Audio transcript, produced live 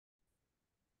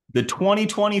The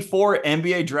 2024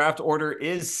 NBA draft order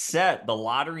is set. The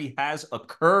lottery has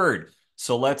occurred.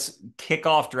 So let's kick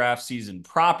off draft season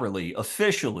properly,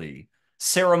 officially,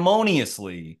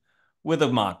 ceremoniously with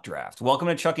a mock draft. Welcome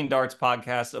to Chucking Darts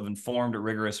podcast of informed,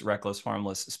 rigorous, reckless,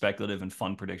 harmless, speculative, and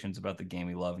fun predictions about the game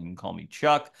we love. You can call me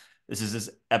Chuck. This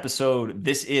is episode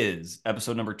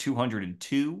number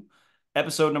 202.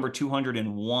 Episode number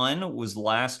 201 was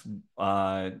was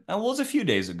a few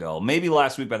days ago, maybe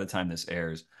last week by the time this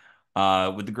airs,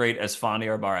 with the great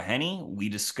Esfandiar Baraheni. We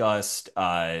discussed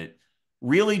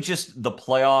really just the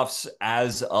playoffs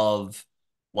as of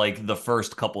like the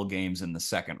first couple games in the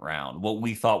second round, what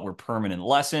we thought were permanent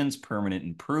lessons, permanent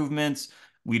improvements.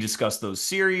 We discussed those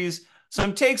series.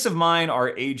 Some takes of mine are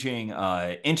aging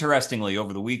interestingly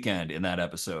over the weekend in that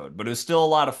episode, but it was still a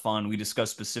lot of fun. We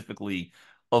discussed specifically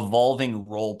evolving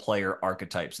role player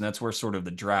archetypes, and that's where sort of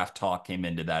the draft talk came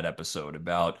into that episode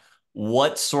about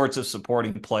what sorts of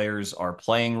supporting players are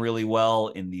playing really well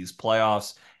in these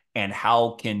playoffs and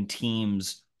how can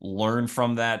teams learn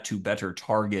from that to better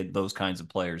target those kinds of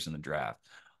players in the draft.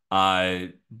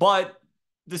 But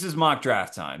this is mock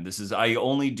draft time. I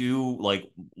only do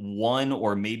like one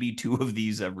or maybe two of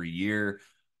these every year.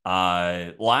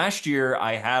 Last year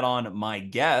I had on my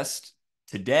guest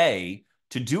today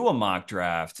to do a mock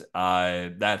draft.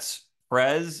 That's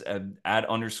Prez at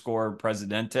underscore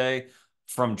Presidente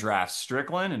from Draft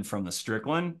Strickland and from the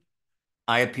Strickland.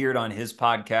 I appeared on his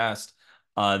podcast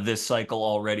this cycle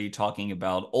already talking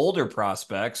about older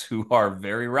prospects who are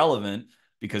very relevant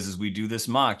because as we do this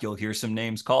mock, you'll hear some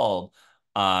names called.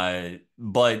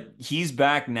 But he's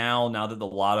back now that the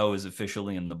lotto is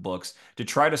officially in the books to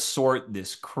try to sort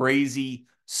this crazy,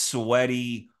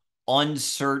 sweaty,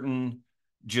 uncertain,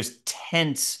 just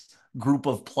tense group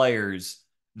of players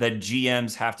that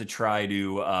GMs have to try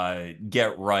to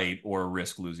get right or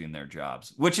risk losing their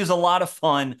jobs, which is a lot of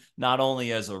fun, not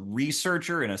only as a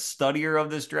researcher and a studier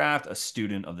of this draft, a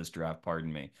student of this draft,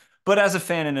 pardon me, but as a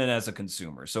fan and as a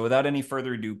consumer. So without any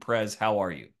further ado, Prez, how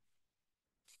are you?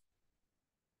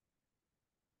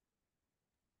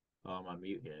 Oh, I'm on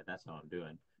mute here. That's how I'm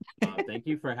doing. Thank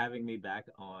you for having me back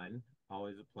on.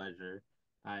 Always a pleasure.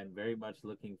 I'm very much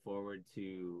looking forward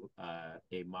to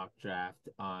a mock draft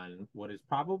on what is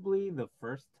probably the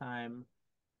first time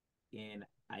in,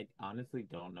 I honestly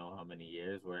don't know how many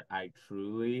years, where I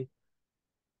truly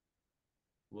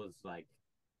was like,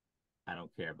 I don't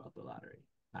care about the lottery.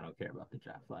 I don't care about the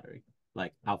draft lottery.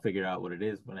 Like, I'll figure out what it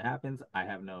is when it happens. I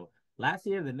have no. Last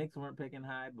year, the Knicks weren't picking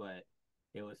high, but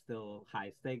it was still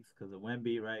high stakes because of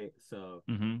Wemby, right? So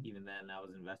Mm-hmm. even then, I was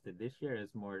invested. This year is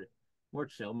more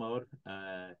chill mode,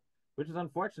 which is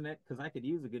unfortunate because I could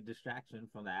use a good distraction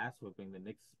from the ass whooping the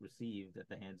Knicks received at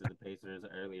the hands of the Pacers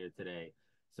earlier today.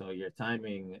 So your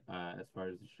timing, as far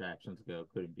as distractions go,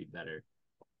 couldn't be better.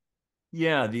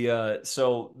 Yeah, the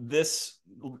so this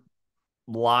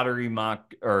lottery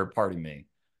mock, or pardon me,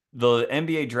 the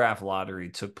NBA draft lottery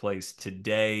took place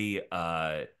today.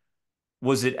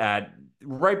 Was it at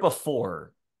right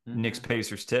before Knicks Mm-hmm.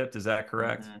 Pacers tipped? Is that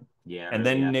correct? Mm-hmm. Yeah, And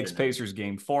early then Knicks afternoon. Pacers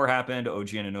game four happened. OG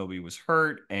Anunoby was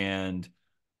hurt, and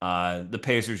the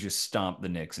Pacers just stomped the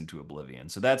Knicks into oblivion.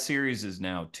 So that series is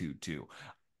now 2-2.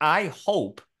 I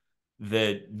hope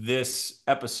that this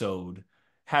episode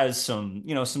has some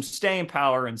staying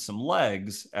power and some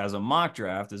legs as a mock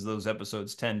draft, as those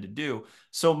episodes tend to do.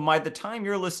 So by the time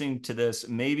you're listening to this,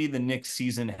 maybe the Knicks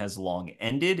season has long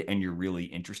ended and you're really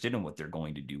interested in what they're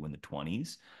going to do in the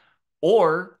 20s.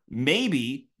 Or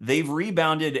maybe they've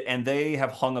rebounded and they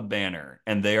have hung a banner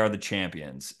and they are the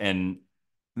champions. And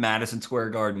Madison Square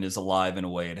Garden is alive in a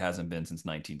way it hasn't been since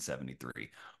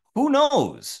 1973. Who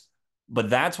knows?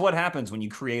 But that's what happens when you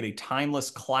create a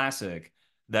timeless classic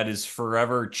that is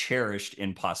forever cherished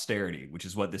in posterity, which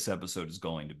is what this episode is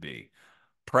going to be.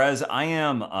 Prez, I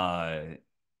am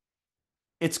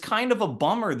it's kind of a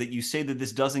bummer that you say that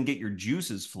this doesn't get your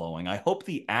juices flowing. I hope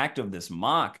the act of this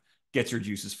mock gets your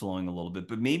juices flowing a little bit,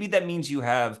 but maybe that means you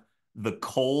have the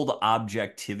cold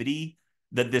objectivity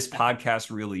that this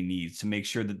podcast really needs to make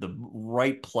sure that the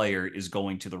right player is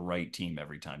going to the right team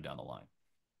every time down the line.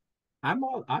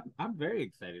 I'm very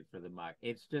excited for the mock.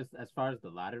 It's just as far as the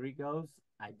lottery goes,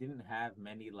 I didn't have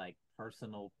many like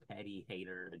personal petty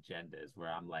hater agendas where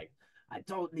I'm like, I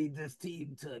don't need this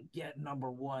team to get number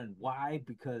one. Why?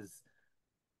 Because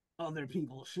other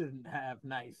people shouldn't have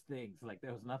nice things. Like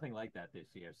there was nothing like that this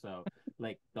year. So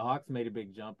like the Hawks made a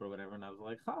big jump or whatever, and I was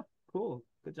like, huh, cool.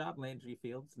 Good job, Landry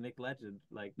Fields, Nick Legend.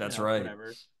 Like, That's right.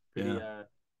 whatever. Pretty Yeah.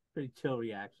 pretty chill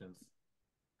reactions.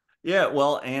 Yeah,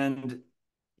 well, and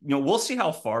we'll see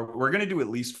how far we're going to do at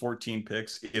least 14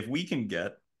 picks. If we can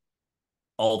get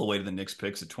all the way to the Knicks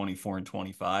picks at 24 and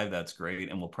 25. That's great.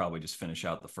 And we'll probably just finish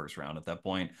out the first round at that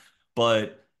point.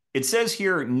 But it says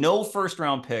here no first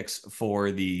round picks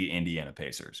for the Indiana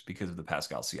Pacers because of the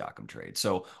Pascal Siakam trade.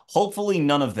 So hopefully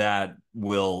none of that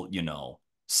will,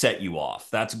 set you off.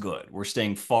 That's good. We're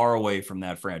staying far away from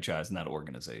that franchise and that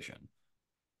organization.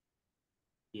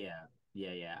 Yeah,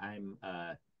 yeah.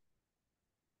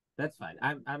 That's fine.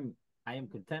 I am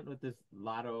content with this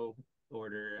lotto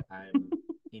order. I'm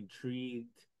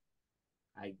intrigued.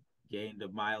 I gained a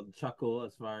mild chuckle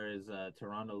as far as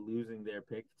Toronto losing their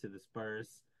pick to the Spurs.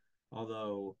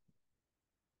 Although,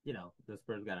 the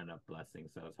Spurs got enough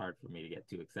blessings, so it's hard for me to get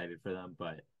too excited for them.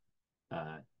 But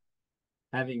uh,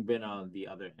 having been on the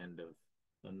other end of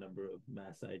a number of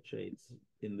mass side trades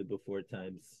in the before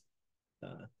times,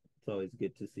 it's always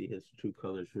good to see his true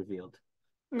colors revealed.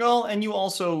 Well, and you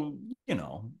also,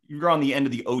 you're on the end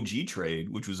of the OG trade,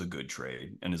 which was a good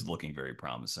trade and is looking very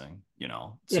promising, Yeah,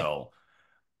 So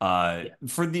yeah.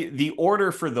 for the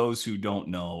order for those who don't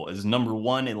know is number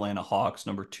one, Atlanta Hawks,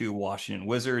 number two, Washington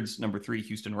Wizards, number three,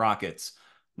 Houston Rockets,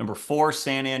 number four,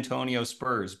 San Antonio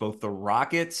Spurs. Both the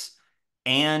Rockets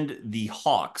and the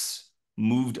Hawks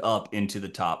moved up into the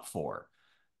top four.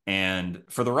 And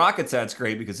for the Rockets, that's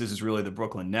great because this is really the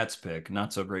Brooklyn Nets pick.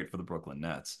 Not so great for the Brooklyn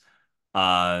Nets.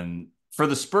 For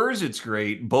the Spurs, it's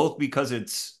great, both because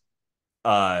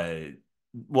uh,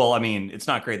 well, I mean, it's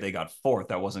not great they got fourth.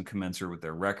 That wasn't commensurate with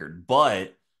their record,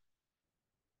 but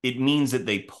it means that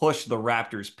they push the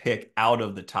Raptors pick out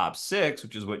of the top six,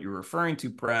 which is what you're referring to,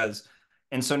 Prez.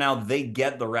 And so now they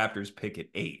get the Raptors pick at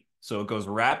 8. So it goes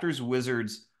Raptors,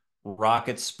 Wizards,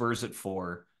 Rockets, Spurs at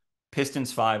 4,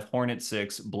 Pistons 5, Hornets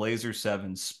 6, Blazers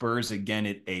 7, Spurs again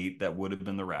at 8. That would have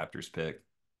been the Raptors pick.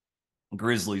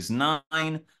 Grizzlies 9,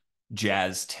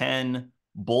 Jazz 10,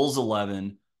 Bulls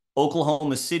 11,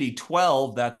 Oklahoma City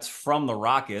 12. That's from the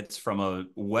Rockets from a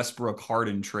Westbrook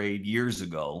Harden trade years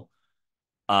ago.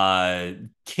 Uh,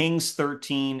 Kings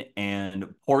 13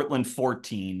 and Portland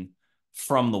 14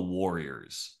 from the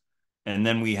Warriors. And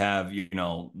then we have,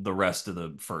 the rest of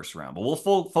the first round. But we'll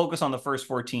focus on the first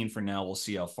 14 for now. We'll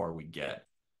see how far we get.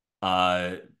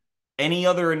 Uh, any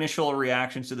other initial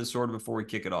reactions to this order before we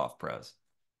kick it off, Prez?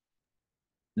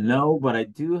 No, but I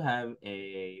do have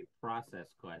a process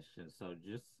question. So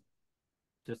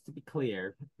just to be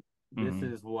clear, this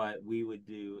Mm-hmm. is what we would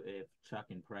do if Chuck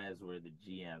and Prez were the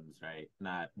GMs, right?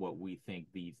 Not what we think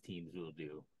these teams will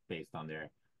do based on their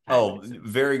Oh, habits and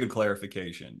very good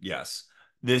clarification. Yes.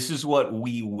 This is what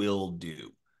we will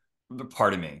do.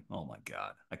 Pardon me. Oh my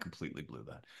God. I completely blew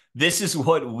that. This is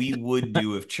what we would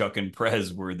do if Chuck and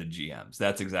Prez were the GMs.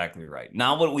 That's exactly right.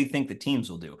 Not what we think the teams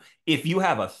will do. If you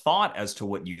have a thought as to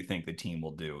what you think the team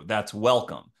will do, that's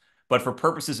welcome. But for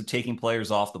purposes of taking players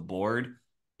off the board,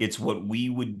 it's what we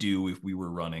would do if we were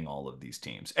running all of these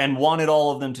teams and wanted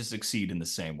all of them to succeed in the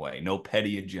same way. No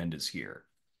petty agendas here.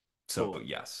 So, cool.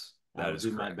 yes, I that will is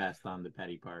do my correct. best on the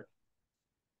petty part.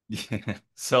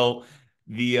 So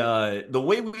the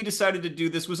way we decided to do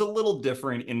this was a little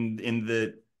different in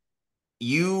that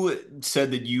you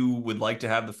said that you would like to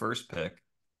have the first pick.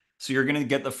 So you're going to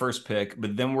get the first pick,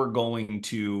 but then we're going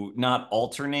to not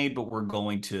alternate, but we're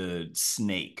going to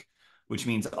snake, which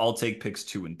means I'll take picks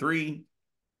 2 and 3.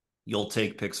 You'll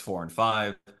take picks 4 and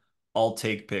 5. I'll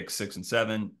take picks 6 and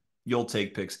 7. You'll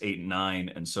take picks 8 and 9,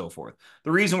 and so forth.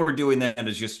 The reason we're doing that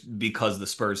is just because the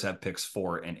Spurs have picks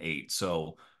 4 and 8.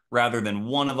 So rather than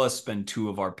one of us spend two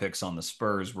of our picks on the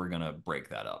Spurs, we're going to break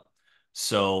that up.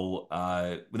 So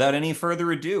without any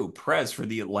further ado, Prez for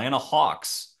the Atlanta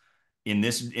Hawks in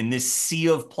this sea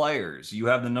of players, you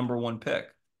have the number one pick.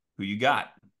 Who you got?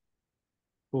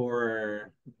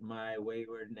 For my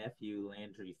wayward nephew,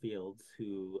 Landry Fields,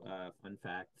 who, fun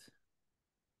fact,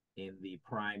 in the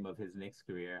prime of his Knicks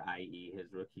career, i.e.,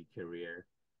 his rookie career,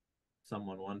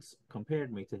 someone once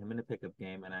compared me to him in a pickup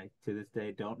game, and I to this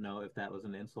day don't know if that was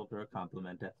an insult or a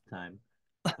compliment at the time.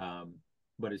 Um,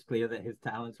 but it's clear that his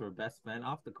talents were best spent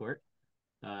off the court.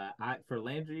 I for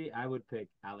Landry, I would pick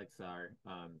Alex R.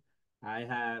 I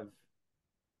have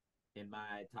in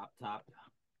my top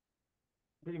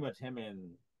pretty much him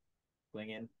and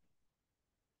Klingon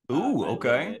Ooh, by a little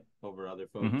okay. bit over other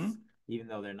Mm-hmm. folks, even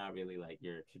though they're not really like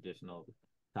your traditional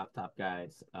top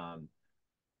guys.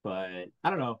 But I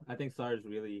don't know. I think Sarr is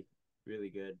really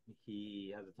good.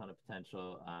 He has a ton of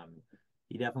potential.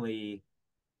 He definitely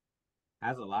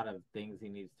has a lot of things he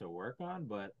needs to work on,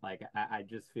 but like I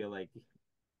just feel like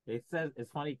it says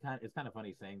it's funny. It's kind of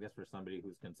funny saying this for somebody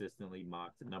who's consistently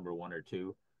mocked number one or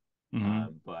two.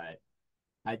 Mm-hmm. But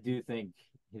I do think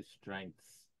his strengths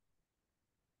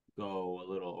go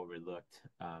a little overlooked.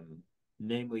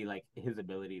 Namely, like his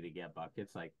ability to get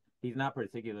buckets. Like he's not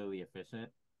particularly efficient,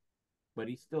 but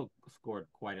he still scored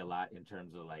quite a lot in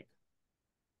terms of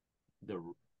the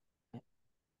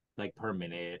like per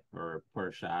minute or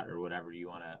per shot or whatever you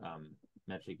want to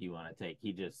metric you want to take.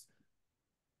 He just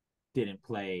didn't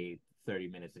play 30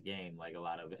 minutes a game like a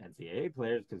lot of NCAA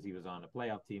players because he was on a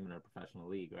playoff team in a professional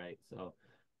league, right? So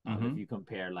if Mm-hmm. you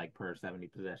compare like per 70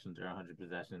 possessions or 100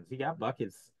 possessions, he got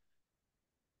buckets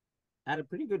at a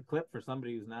pretty good clip for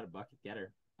somebody who's not a bucket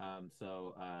getter.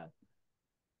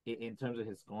 In terms of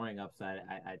his scoring upside,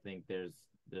 I think there's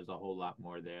a whole lot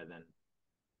more there than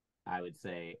I would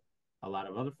say a lot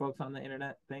of other folks on the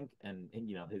internet think. And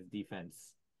you know, his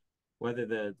defense, whether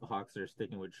the Hawks are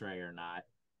sticking with Trey or not,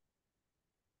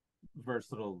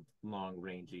 versatile long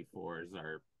rangy fours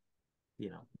are, you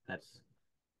know, that's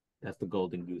the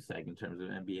golden goose egg in terms of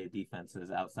NBA defenses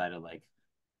outside of like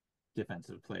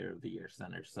defensive player of the year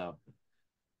center. So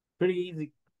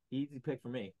pretty easy pick for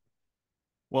me.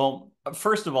 Well,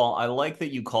 first of all, I like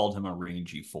that you called him a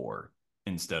rangy four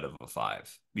instead of a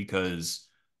five because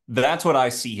that's what I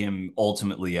see him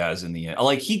ultimately as in the end.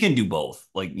 Like he can do both.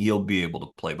 Like he'll be able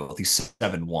to play both. He's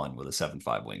 7'1" with a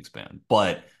 7'5" wingspan.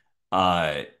 But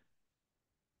uh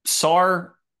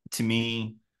Sar to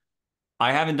me,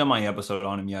 I haven't done my episode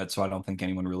on him yet, so I don't think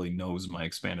anyone really knows my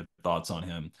expanded thoughts on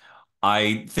him.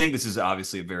 I think this is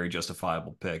obviously a very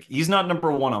justifiable pick. He's not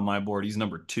number one on my board. He's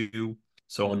number two.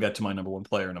 So I'll Mm-hmm. get to my number one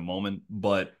player in a moment.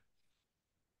 But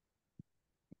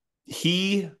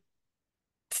he,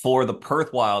 for the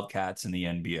Perth Wildcats in the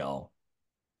NBL,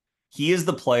 he is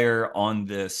the player on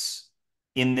this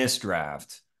in this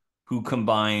draft who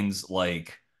combines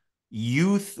like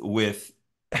youth with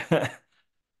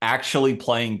actually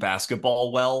playing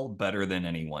basketball well better than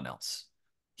anyone else.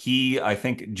 He, I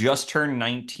think, just turned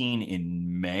 19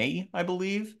 in May, I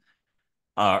believe,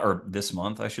 or this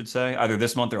month, I should say, either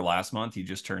this month or last month. He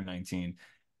just turned 19.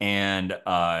 And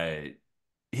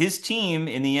his team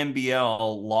in the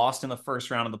NBL lost in the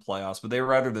first round of the playoffs, but they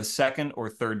were either the second or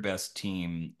third best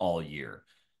team all year.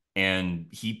 And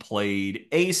he played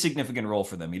a significant role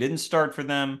for them. He didn't start for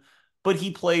them, but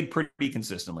he played pretty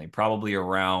consistently, probably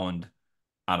around,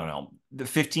 I don't know, the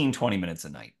 15, 20 minutes a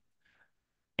night.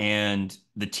 And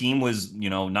the team was,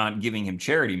 not giving him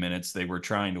charity minutes. They were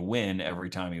trying to win every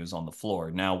time he was on the floor.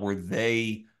 Now, were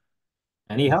they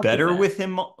And he helped with better that. with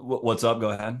him? What's up? Go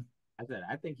ahead.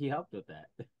 I think he helped with that.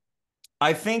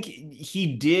 I think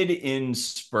he did in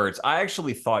spurts. I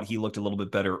actually thought he looked a little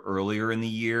bit better earlier in the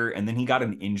year, and then he got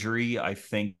an injury, I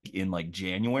think, in like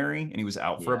January, and he was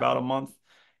out for Yeah. about a month.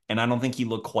 And I don't think he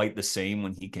looked quite the same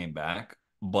when he came back,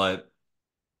 but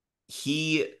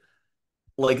he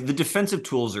like the defensive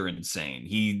tools are insane.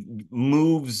 He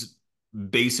moves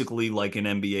basically like an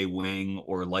NBA wing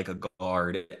or like a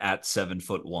guard at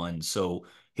 7'1". So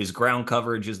his ground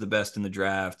coverage is the best in the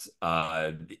draft.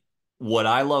 What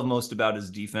I love most about his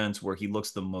defense, where he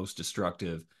looks the most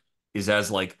destructive, is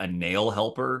as like a nail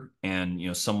helper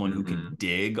and someone who can Mm-hmm.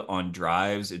 dig on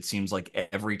drives. It seems like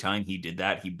every time he did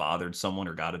that, he bothered someone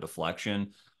or got a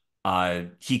deflection.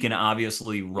 He can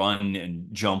obviously run and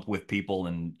jump with people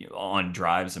and on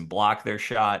drives and block their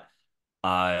shot.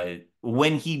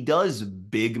 When he does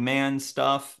big man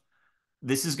stuff,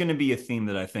 this is going to be a theme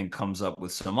that I think comes up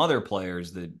with some other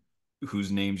players that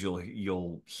whose names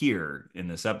you'll hear in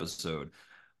this episode.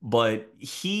 But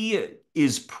he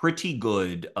is pretty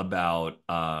good about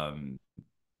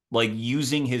like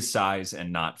using his size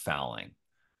and not fouling.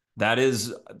 That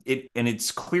is it, and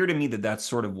it's clear to me that that's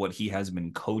sort of what he has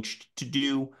been coached to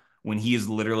do when he is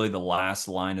literally the last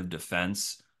line of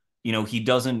defense. He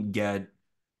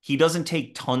doesn't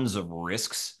take tons of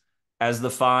risks as the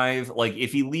five. Like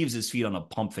if he leaves his feet on a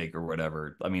pump fake or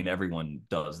whatever, I mean, everyone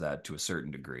does that to a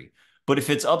certain degree. But if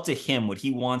it's up to him, what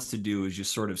he wants to do is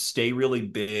just sort of stay really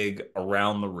big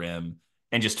around the rim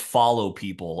and just follow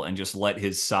people and just let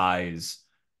his size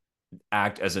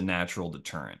act as a natural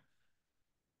deterrent.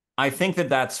 I think that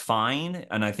that's fine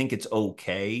and I think it's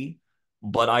okay.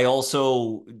 But I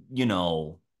also,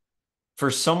 for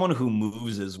someone who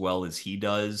moves as well as he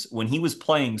does, when he was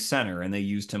playing center and they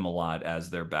used him a lot as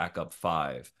their backup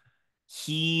five,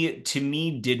 he to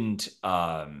me didn't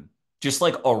just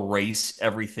like erase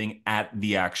everything at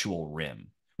the actual rim.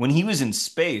 When he was in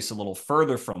space a little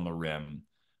further from the rim,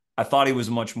 I thought he was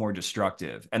much more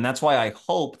destructive. And that's why I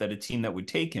hope that a team that would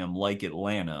take him, like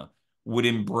Atlanta, would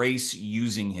embrace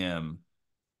using him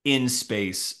in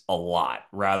space a lot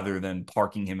rather than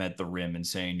parking him at the rim and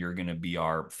saying you're going to be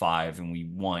our five and we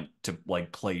want to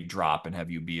like play drop and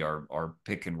have you be our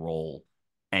pick and roll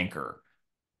anchor.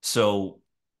 So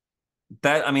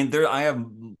That I mean,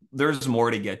 there's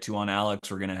more to get to on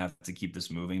Alex. We're gonna have to keep this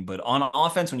moving. But on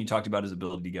offense, when you talked about his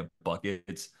ability to get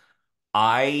buckets,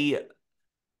 I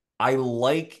I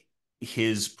like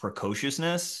his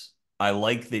precociousness. I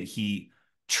like that he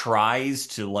tries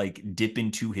to like dip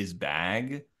into his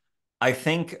bag. I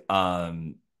think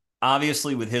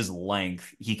obviously with his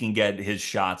length, he can get his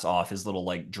shots off his little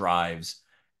like drives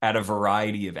at a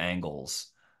variety of angles.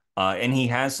 And he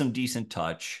has some decent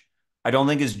touch. I don't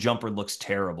think his jumper looks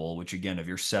terrible, which again, if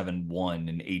you're 7'1"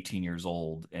 and 18 years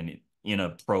old and in a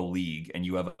pro league and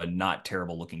you have a not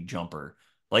terrible looking jumper,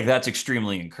 like that's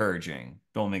extremely encouraging.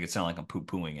 Don't make it sound like I'm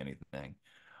poo-pooing anything.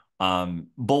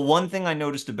 But one thing I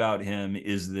noticed about him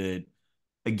is that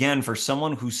again, for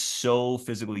someone who's so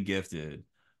physically gifted,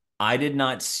 I did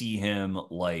not see him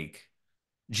like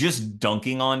just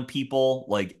dunking on people,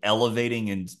 like elevating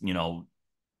and,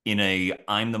 in a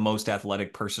I'm the most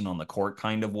athletic person on the court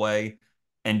kind of way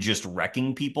and just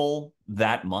wrecking people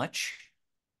that much.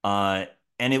 Uh,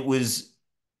 and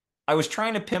I was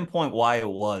trying to pinpoint why it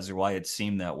was or why it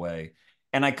seemed that way.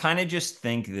 And I kind of just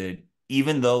think that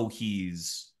even though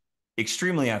he's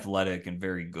extremely athletic and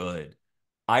very good,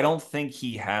 I don't think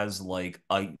he has like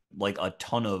a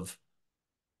ton of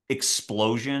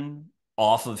explosion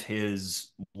off of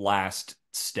his last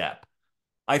step.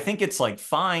 I think it's like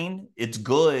fine, it's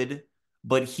good,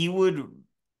 but he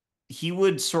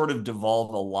would sort of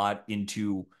devolve a lot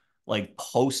into like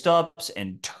post ups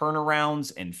and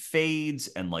turnarounds and fades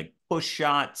and like push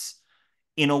shots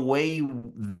in a way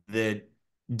that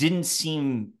didn't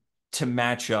seem to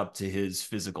match up to his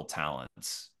physical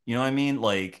talents. You know what I mean?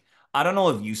 Like I don't know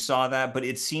if you saw that, but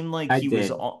it seemed like I he was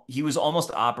did. he was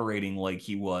almost operating like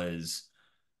he was.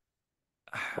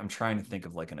 I'm trying to think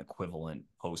of like an equivalent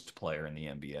post player in the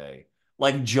NBA,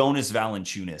 like Jonas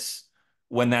Valanciunas,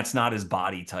 when that's not his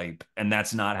body type and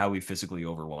that's not how he physically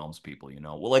overwhelms people.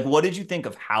 Well, like what did you think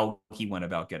of how he went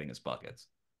about getting his buckets?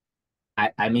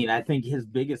 I mean, I think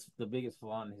the biggest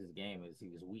flaw in his game is he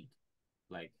was weak.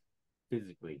 Like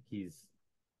physically, he's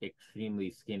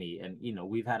extremely skinny. And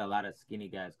we've had a lot of skinny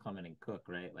guys come in and cook,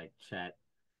 right? Like Chet,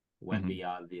 Mm-hmm. Wemby,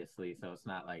 obviously. So it's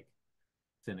not like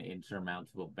it's an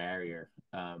insurmountable barrier.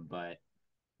 But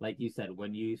like you said,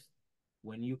 when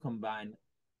you combine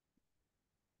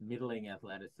middling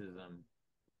athleticism,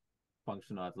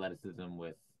 functional athleticism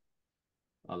with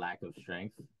a lack of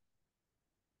strength,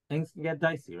 things can get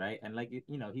dicey, right? And like he's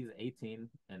 18,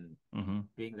 and Mm-hmm.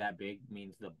 being that big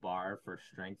means the bar for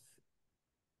strength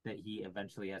that he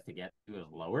eventually has to get to is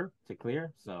lower to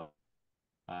clear. So,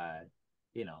 uh,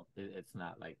 it's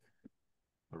not like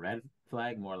a red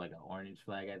flag, more like an orange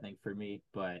flag, I think, for me.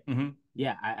 But Mm-hmm.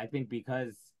 yeah, I think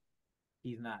because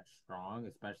he's not strong,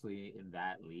 especially in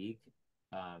that league,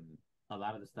 um, a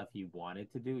lot of the stuff he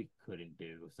wanted to do, he couldn't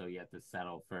do. So he had to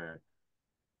settle for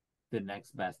the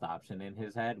next best option in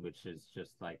his head, which is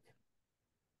just like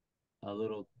a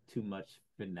little too much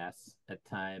finesse at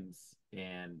times.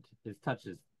 And his touch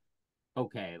is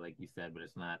okay, like you said, but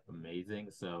it's not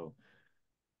amazing. So,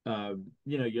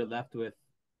 you're left with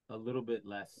a little bit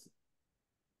less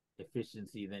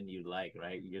efficiency than you'd like,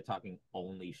 right? You're talking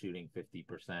only shooting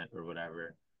 50% or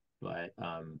whatever. But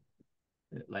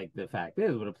like the fact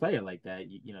is, with a player like that,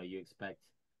 you expect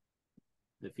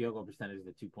the field goal percentage,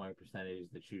 the 2 point percentage,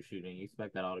 the true shooting, you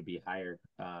expect that all to be higher.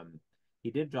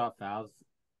 He did draw fouls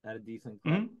at a decent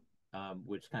clip, Mm-hmm.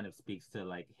 which kind of speaks to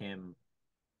like him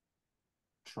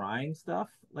trying stuff,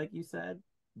 like you said.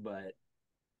 But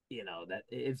that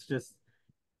it's just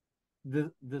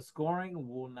the scoring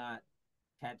will not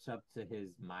catch up to his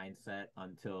mindset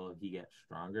until he gets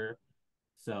stronger.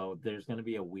 So there's going to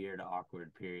be a weird,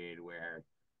 awkward period where,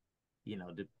 you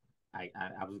know, I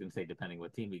was going to say depending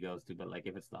what team he goes to, but like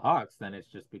if it's the Hawks, then it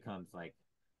just becomes like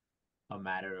a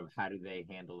matter of how do they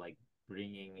handle like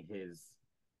bringing his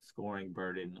scoring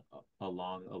burden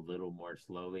along a little more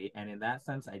slowly. And in that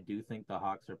sense, I do think the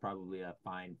Hawks are probably a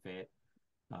fine fit,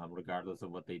 regardless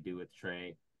of what they do with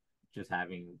Trey. Just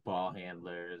having ball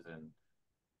handlers and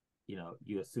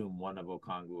you assume one of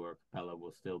Okongwu or Capella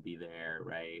will still be there,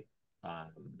 right?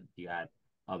 You got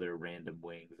other random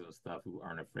wings and stuff who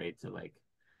aren't afraid to like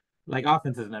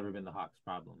offense has never been the Hawks'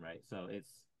 problem, right? So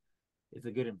it's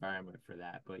a good environment for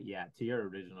that. But yeah, to your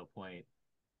original point,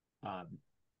 um,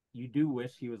 you do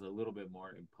wish he was a little bit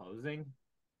more imposing.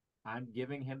 I'm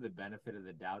giving him the benefit of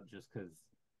the doubt just because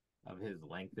of his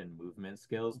length and movement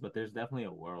skills, but there's definitely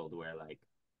a world where like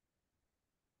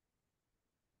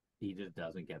he just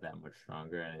doesn't get that much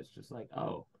stronger, and it's just like,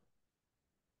 oh,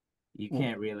 he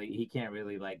can't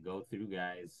really like go through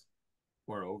guys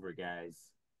or over guys.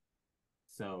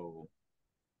 So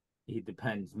he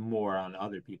depends more on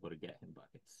other people to get him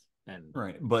buckets. And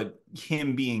Right. But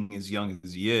him being as young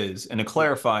as he is, and to yeah,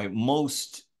 clarify,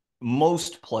 most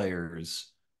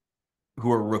players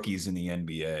who are rookies in the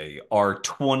NBA are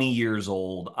 20 years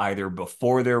old either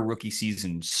before their rookie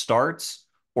season starts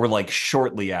or like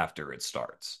shortly after it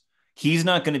starts. He's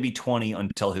not going to be 20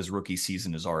 until his rookie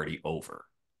season is already over.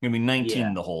 He's going to be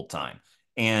yeah, 19 the whole time.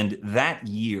 And that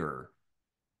year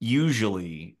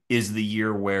usually is the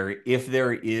year where if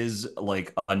there is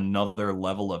like another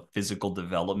level of physical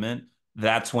development,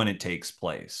 that's when it takes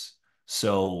place.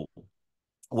 So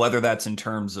whether that's in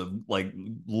terms of like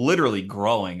literally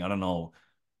growing, I don't know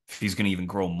if he's going to even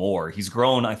grow more. He's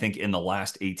grown, I think, in the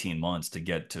last 18 months to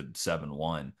get to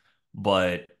 7'1",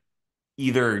 but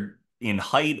either in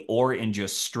height or in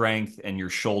just strength and your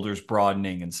shoulders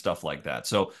broadening and stuff like that.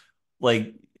 So,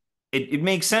 like, it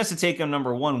makes sense to take him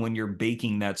number one when you're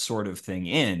baking that sort of thing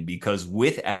in, because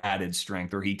with added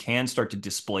strength, or he can start to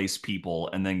displace people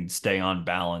and then stay on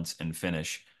balance and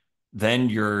finish, then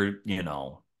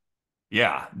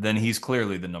yeah, then he's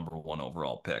clearly the number one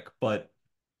overall pick. But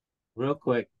real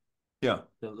quick, yeah,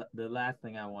 the last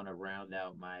thing I want to round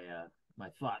out my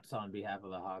thoughts on behalf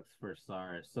of the Hawks for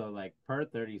Sar. So like per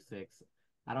 36,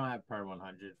 I don't have per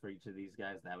 100 for each of these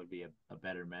guys. That would be a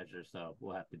better measure, so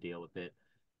we'll have to deal with it.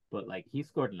 But like he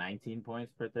scored 19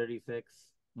 points per 36.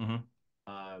 mm-hmm.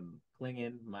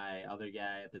 Klingon, my other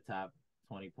guy at the top,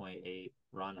 20.8.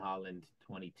 Ron Holland,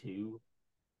 22.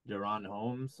 Deron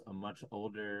Holmes, a much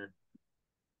older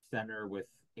center with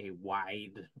a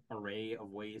wide array of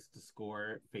ways to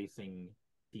score facing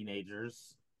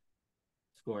teenagers,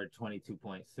 scored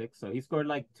 22.6. So he scored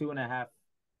like 2.5,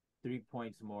 3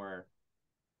 points more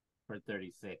for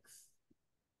 36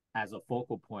 as a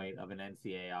focal point of an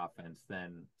NCAA offense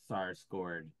than Sar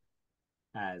scored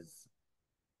as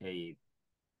a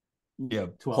Yeah,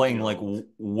 playing like 12-year-old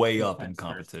way up in defense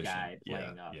first competition. guy Yeah,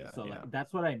 playing up. yeah, So like yeah.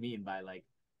 that's what I mean by like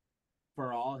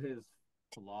for all his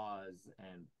flaws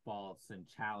and faults and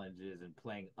challenges and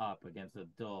playing up against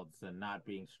adults and not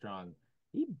being strong,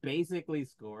 he basically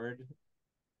scored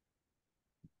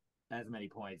as many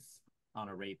points on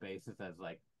a rate basis as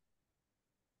like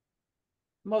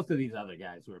most of these other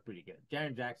guys who are pretty good.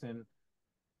 Jaren Jackson,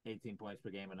 18 points per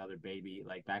game, another baby,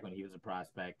 like back when he was a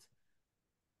prospect.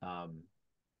 Um,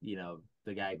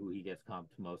 the guy who he gets comped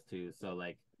most to. So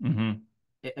like Mm-hmm.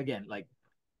 again, like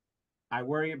I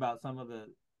worry about some of the.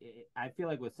 I feel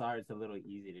like with Sarr, it's a little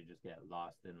easy to just get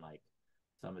lost in like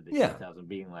some of the Yeah. details and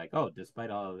being like, oh, despite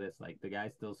all of this, like the guy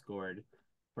still scored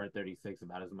for 36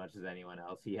 about as much as anyone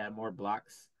else. He had more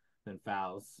blocks than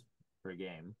fouls per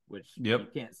game, which you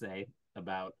Yep. can't say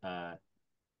about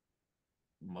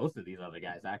most of these other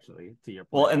guys. Actually, to your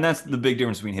Well, point and about that's like the big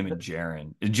difference between him and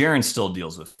Jaren. Jaren still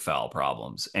deals with foul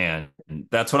problems. And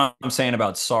that's what I'm saying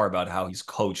about Sarr, about how he's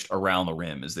coached around the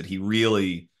rim, is that he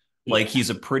really, like, yeah, he's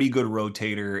a pretty good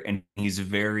rotator and he's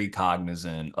very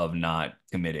cognizant of not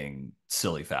committing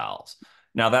silly fouls.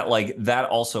 Now that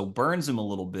also burns him a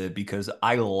little bit, because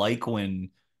I like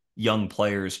when young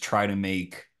players try to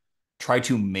make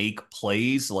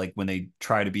plays, like when they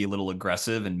try to be a little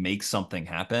aggressive and make something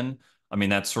happen. I mean,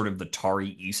 that's sort of the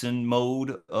Tari Eason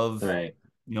mode of, right.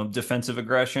 defensive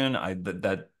aggression.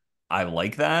 I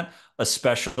like that,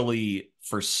 especially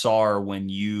for Sar when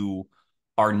you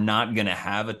are not going to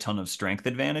have a ton of strength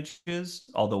advantages.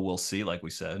 Although we'll see, like we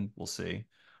said, we'll see.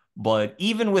 But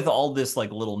even with all this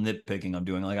like little nitpicking I'm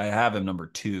doing, like I have him number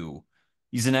two.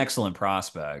 He's an excellent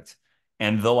prospect,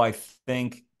 and though I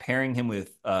think pairing him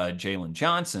with Jalen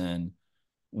Johnson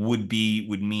would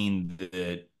mean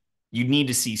that you need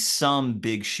to see some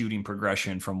big shooting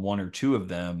progression from one or two of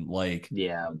them. Like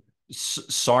Yeah.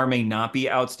 Sar may not be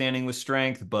outstanding with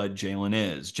strength, but Jalen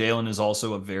is. Jalen is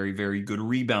also a very, very good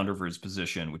rebounder for his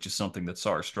position, which is something that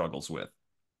Sar struggles with.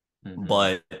 Mm-hmm.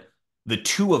 But the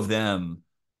two of them,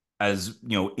 as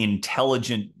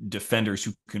intelligent defenders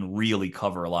who can really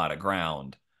cover a lot of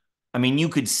ground, I mean, you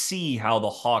could see how the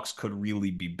Hawks could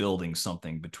really be building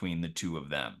something between the two of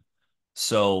them.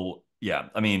 So, yeah,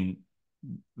 I mean,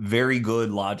 very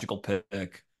good logical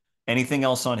pick. Anything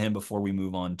else on him before we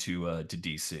move on to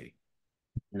DC?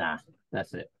 Nah,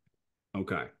 that's it.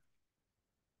 Okay.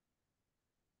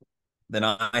 Then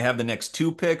I have the next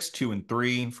two picks, 2 and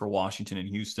 3 for Washington and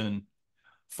Houston.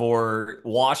 For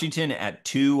Washington at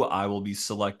 2, I will be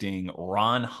selecting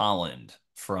Ron Holland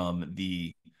from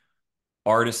the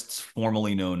artists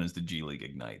formerly known as the G League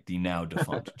Ignite, the now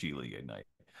defunct G League Ignite.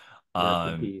 Rest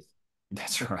in Um, peace.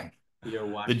 that's right. Your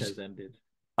watch The has ended.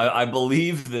 I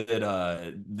believe that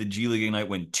the G League Ignite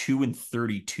went 2 and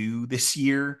 32 this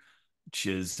year, which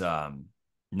is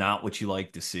not what you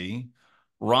like to see.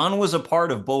 Ron was a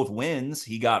part of both wins.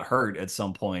 He got hurt at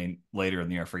some point later in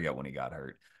the year. I forget when he got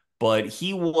hurt. But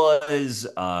he was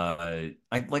like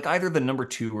either the number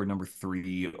 2 or number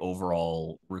 3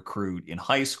 overall recruit in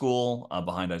high school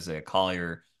behind Isaiah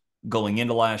Collier going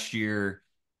into last year,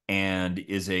 and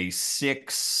is a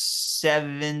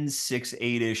 6'7",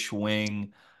 6'8"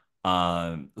 wing,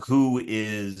 who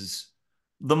is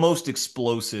the most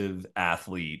explosive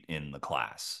athlete in the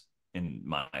class, in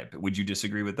my opinion. Would you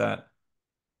disagree with that?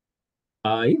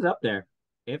 He's up there.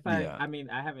 If Yeah. I mean,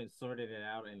 I haven't sorted it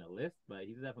out in a list, but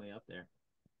he's definitely up there.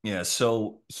 Yeah.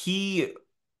 So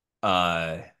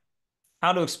uh,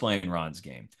 how to explain Ron's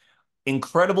game?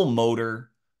 Incredible motor.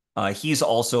 He's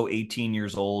also 18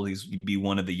 years old. He's be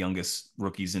one of the youngest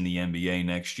rookies in the NBA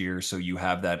next year. So you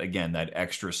have that again, that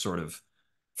extra sort of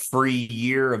free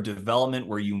year of development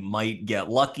where you might get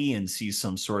lucky and see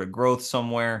some sort of growth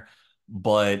somewhere.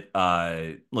 But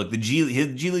look, his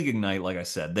G League Ignite, like I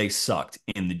said, they sucked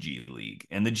in the G League,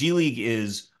 and the G League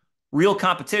is real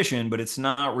competition, but it's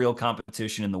not real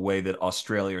competition in the way that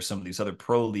Australia or some of these other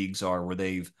pro leagues are, where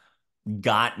they've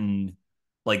gotten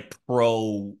like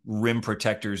pro rim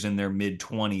protectors in their mid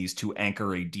 20s to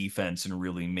anchor a defense and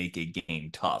really make a game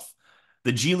tough.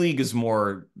 The G League is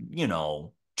more,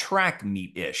 track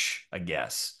meet ish, I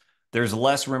guess. There's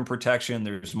less rim protection,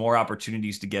 there's more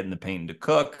opportunities to get in the paint and to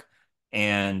cook,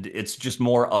 and it's just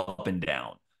more up and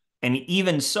down. And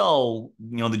even so,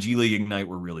 the G League Ignite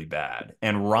were really bad.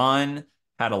 And Ron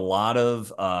had a lot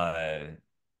of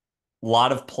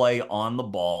play on the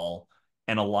ball,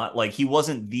 and a lot, like, he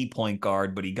wasn't the point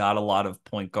guard, but he got a lot of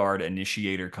point guard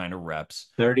initiator kind of reps.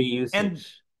 30 And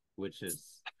usage, which is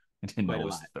I didn't know quite it a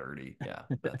was lot. 30. Yeah,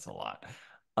 that's a lot.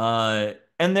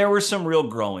 And there were some real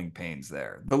growing pains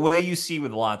there. The way you see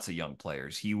with lots of young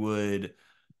players, he would,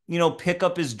 pick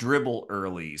up his dribble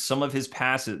early. Some of his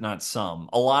passes, not some,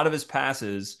 a lot of his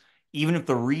passes, even if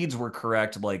the reads were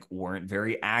correct, like, weren't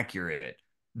very accurate.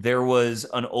 There was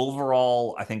an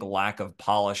overall, I think, lack of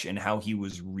polish in how he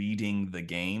was reading the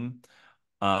game.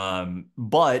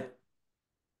 But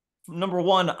number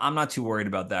one, I'm not too worried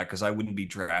about that because I wouldn't be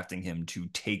drafting him to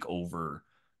take over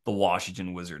the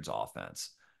Washington Wizards offense.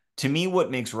 To me, what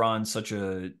makes Ron such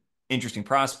a interesting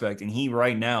prospect, and he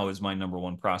right now is my number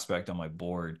one prospect on my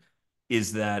board,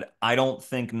 is that I don't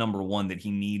think, number one, that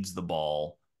he needs the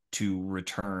ball to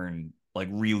return like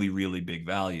really, really big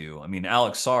value. I mean,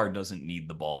 Alex Sarr doesn't need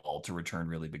the ball to return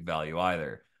really big value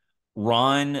either.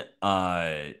 Ron,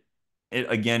 again,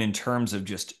 in terms of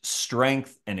just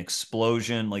strength and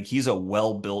explosion, like, he's a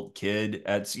well-built kid.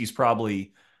 He's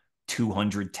probably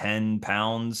 210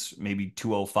 pounds, maybe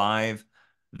 205,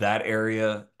 that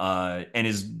area, and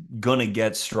is gonna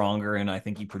get stronger. And I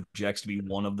think he projects to be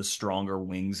one of the stronger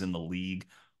wings in the league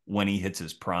when he hits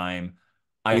his prime.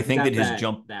 I He's think that got his that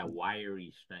jump,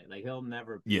 wiry strength. Like he'll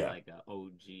never be yeah, like a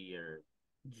OG or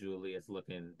Julius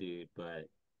looking dude, but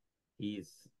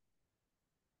he's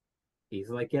he's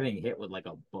like getting hit with like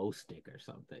a bow stick or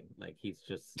something. Like he's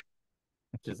just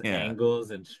yeah. angles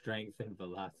and strength and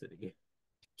velocity.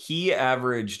 He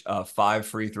averaged 5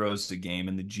 free throws a game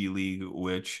in the G League,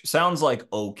 which sounds like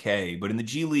okay, but in the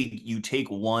G League, you take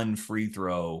one free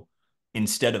throw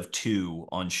instead of two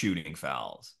on shooting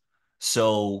fouls.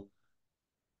 So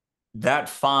that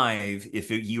five,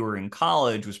 if you were in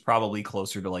college, was probably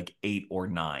closer to like 8 or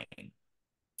 9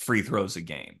 free throws a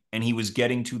game. And he was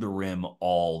getting to the rim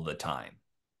all the time.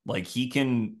 Like, he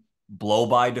can blow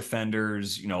by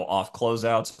defenders, off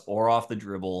closeouts or off the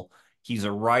dribble. He's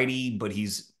a righty, but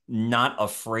he's not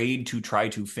afraid to try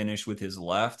to finish with his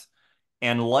left.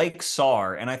 And like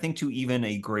Sarr, and I think to even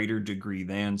a greater degree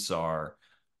than Sarr,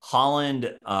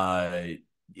 Holland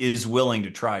is willing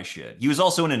to try shit. He was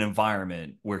also in an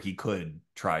environment where he could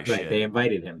try Right. They shit.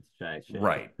 invited him to try shit.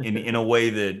 Right. In a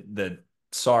way that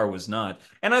Sarr was not.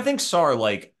 And I think Sarr,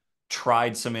 like,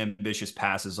 tried some ambitious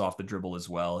passes off the dribble as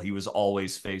well. He was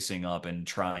always facing up and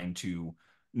trying to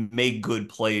make good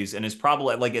plays, and is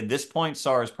probably, like, at this point,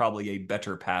 Sarr is probably a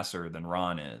better passer than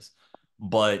Ron is.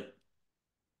 But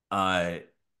uh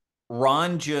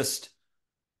Ron just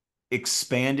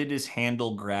expanded his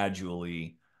handle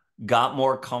gradually, got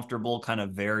more comfortable kind of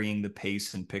varying the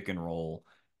pace and pick and roll.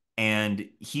 And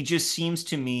he just seems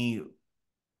to me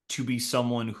to be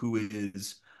someone who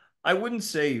is, I wouldn't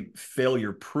say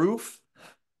failure proof,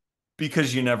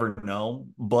 because you never know,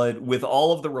 but with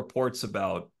all of the reports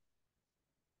about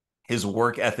his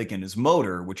work ethic and his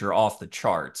motor, which are off the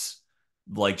charts,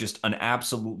 like, just an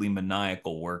absolutely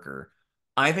maniacal worker,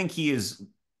 I think he is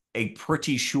a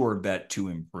pretty sure bet to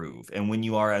improve. And when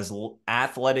you are as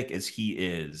athletic as he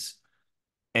is,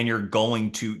 and you're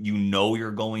going to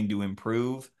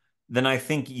improve, then I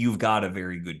think you've got a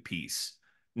very good piece.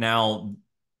 Now,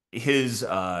 his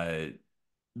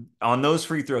on those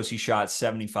free throws, he shot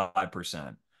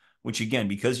 75%, which again,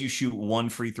 because you shoot one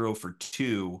free throw for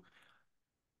two,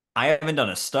 I haven't done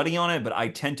a study on it, but I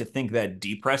tend to think that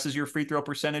depresses your free throw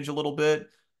percentage a little bit.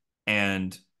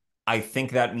 And I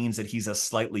think that means that he's a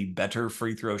slightly better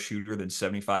free throw shooter than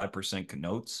 75%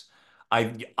 connotes.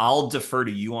 I'll defer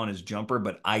to you on his jumper,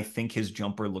 but I think his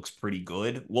jumper looks pretty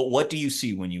good. What do you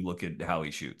see when you look at how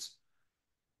he shoots?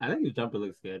 I think his jumper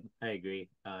looks good. I agree.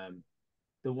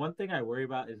 The one thing I worry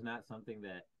about is not something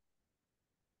that,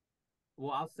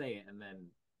 well, I'll say it and then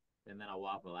I'll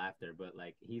waffle after, but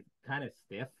like he's kind of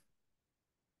stiff.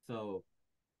 So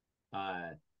uh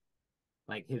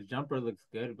like his jumper looks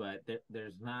good, but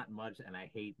there's not much, and I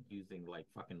hate using like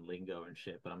fucking lingo and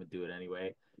shit, but I'm gonna do it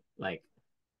anyway. Like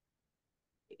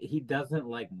he doesn't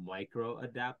like micro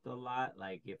adapt a lot.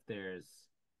 Like if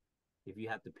you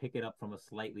have to pick it up from a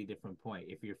slightly different point,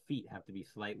 if your feet have to be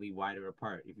slightly wider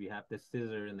apart, if you have to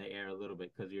scissor in the air a little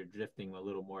bit because you're drifting a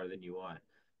little more than you want,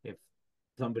 if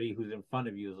somebody who's in front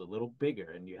of you is a little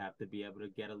bigger and you have to be able to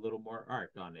get a little more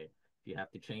arc on it, if you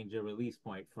have to change your release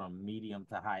point from medium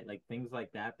to high, like things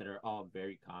like that that are all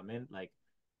very common. Like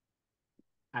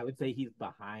I would say he's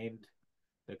behind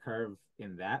the curve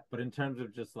in that, but in terms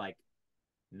of just like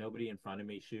nobody in front of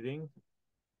me shooting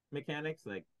mechanics,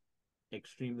 like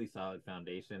extremely solid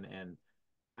foundation, and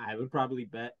I would probably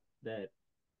bet that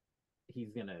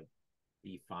he's gonna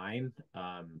be fine.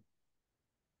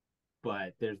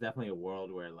 But there's definitely a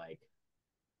world where like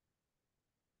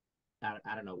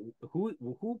I don't know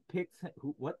who picks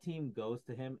who what team goes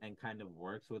to him and kind of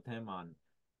works with him on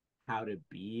how to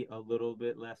be a little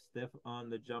bit less stiff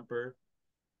on the jumper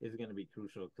is going to be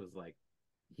crucial because like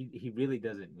he really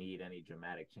doesn't need any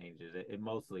dramatic changes. It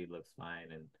mostly looks fine,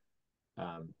 and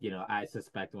I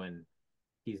suspect when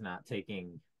he's not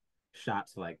taking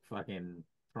shots like fucking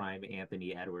prime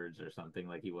Anthony Edwards or something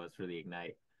like he was for the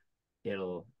Ignite,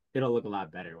 it'll it'll look a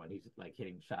lot better when he's like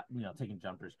hitting shot, taking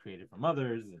jumpers created from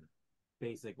others and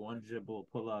basic one dribble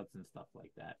pull ups and stuff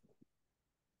like that.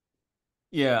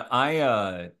 Yeah,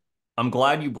 I'm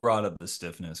glad you brought up the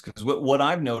stiffness because what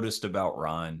I've noticed about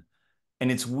Ron,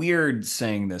 and it's weird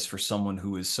saying this for someone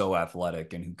who is so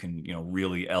athletic and who can,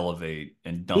 really elevate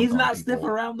and dunk He's on not stiff people.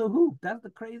 around the hoop. That's the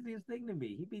craziest thing to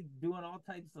me. He'd be doing all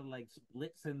types of like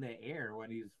splits in the air when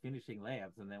he's finishing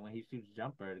layups, and then when he shoots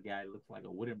jumper, the guy looks like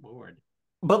a wooden board.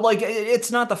 But like it's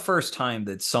not the first time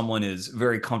that someone is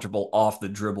very comfortable off the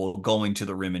dribble, going to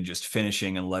the rim and just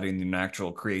finishing and letting the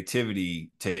natural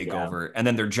creativity take Yeah. over. And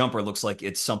then their jumper looks like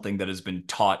it's something that has been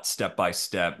taught step by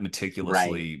step Right.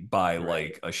 meticulously by Right.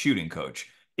 like a shooting coach.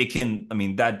 I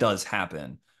mean, that does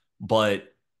happen.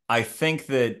 But I think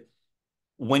that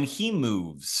when he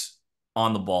moves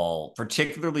on the ball,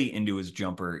 particularly into his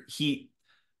jumper,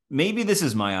 maybe this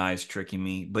is my eyes tricking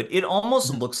me, but it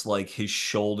almost looks like his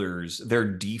shoulders, their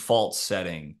default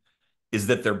setting is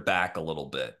that they're back a little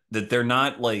bit, that they're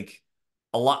not like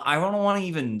a lot. I don't want to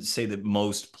even say that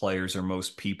most players or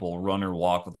most people run or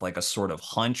walk with like a sort of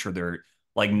hunch or they're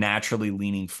like naturally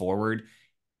leaning forward.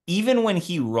 Even when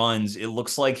he runs, it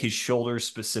looks like his shoulders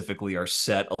specifically are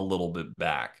set a little bit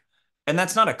back. And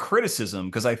that's not a criticism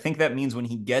because I think that means when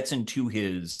he gets into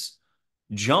his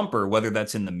jumper, whether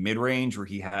that's in the mid range where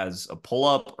he has a pull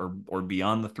up or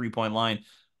beyond the 3 point line,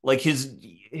 like his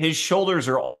shoulders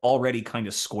are already kind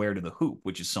of square to the hoop,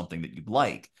 which is something that you'd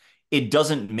like. It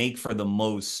doesn't make for the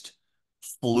most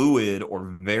fluid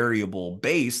or variable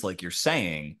base, like you're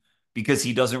saying, because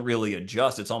he doesn't really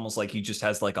adjust. It's almost like he just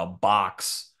has like a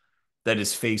box that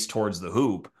is faced towards the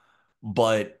hoop.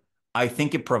 But I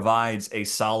think it provides a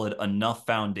solid enough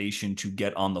foundation to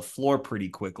get on the floor pretty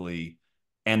quickly.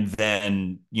 And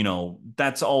then,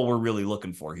 that's all we're really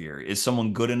looking for here is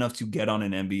someone good enough to get on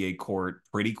an NBA court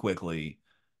pretty quickly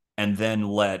and then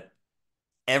let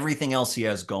everything else he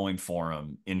has going for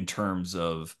him in terms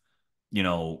of,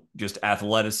 just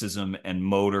athleticism and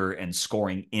motor and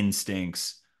scoring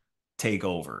instincts take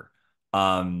over.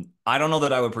 I don't know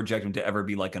that I would project him to ever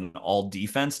be like an all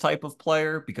defense type of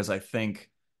player because I think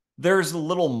there's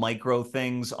little micro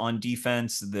things on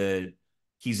defense that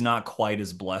he's not quite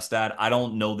as blessed at. I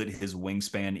don't know that his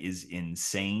wingspan is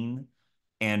insane.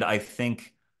 And I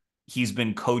think he's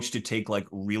been coached to take like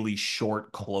really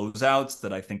short closeouts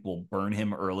that I think will burn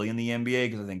him early in the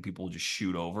NBA because I think people will just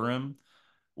shoot over him.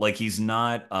 Like he's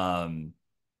not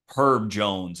Herb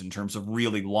Jones in terms of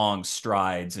really long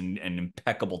strides and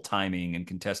impeccable timing and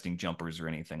contesting jumpers or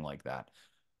anything like that.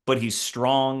 But he's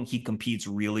strong. He competes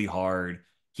really hard.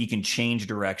 He can change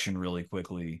direction really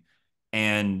quickly.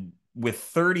 And with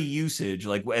 30 usage,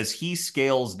 like as he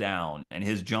scales down and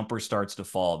his jumper starts to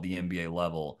fall at the NBA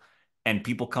level, and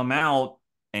people come out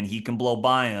and he can blow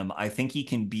by him, I think he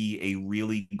can be a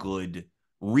really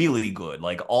good,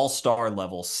 like all-star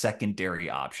level secondary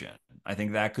option. I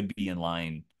think that could be in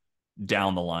line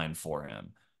down the line for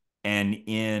him. And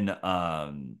in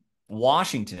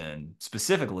Washington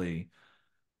specifically,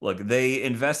 look, they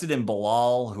invested in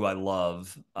Bilal, who I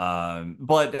love,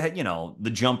 but the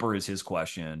jumper is his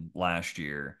question last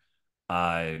year.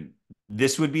 Uh,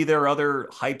 this would be their other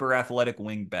hyper athletic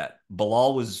wing bet.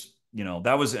 Bilal was,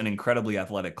 that was an incredibly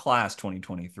athletic class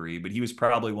 2023, but he was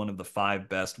probably one of the five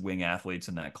best wing athletes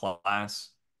in that class.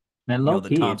 And low The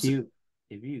key, Thompson.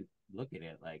 if you look at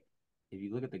it, like if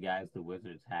you look at the guys the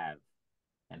Wizards have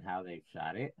and how they've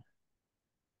shot it,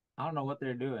 I don't know what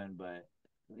they're doing, but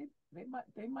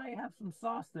they might have some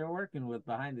sauce they're working with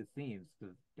behind the scenes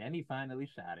because Denny finally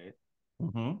shot it.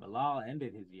 Hmm. Bilal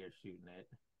ended his year shooting it.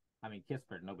 I mean,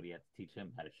 Kispert, nobody had to teach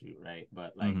him how to shoot, right?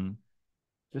 But like, Hmm.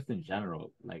 just in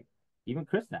general, like even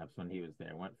Kristaps when he was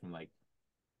there went from like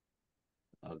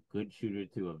a good shooter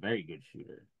to a very good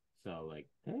shooter. So like,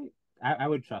 hey, I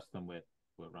would trust them with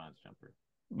Ron's jumper.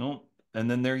 Well, and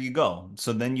then there you go.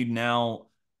 So then you now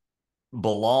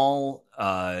Bilal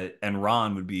and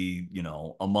Ron would be,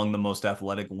 among the most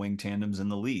athletic wing tandems in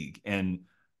the league. And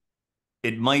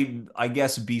it might, I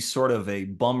guess, be sort of a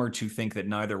bummer to think that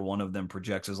neither one of them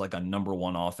projects as like a number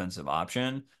one offensive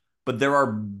option. But there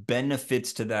are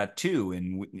benefits to that too,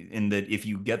 in that if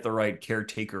you get the right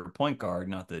caretaker point guard,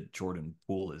 not that Jordan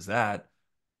Poole is that,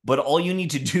 but all you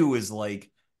need to do is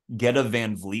like get a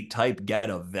Van Vliet type, get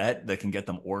a vet that can get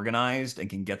them organized and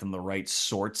can get them the right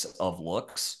sorts of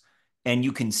looks. And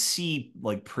you can see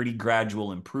like pretty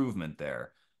gradual improvement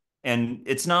there. And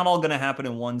it's not all going to happen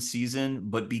in one season,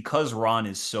 but because Ron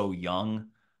is so young,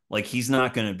 like he's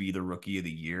not going to be the rookie of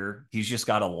the year. He's just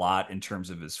got a lot in terms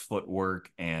of his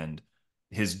footwork and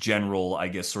his general, I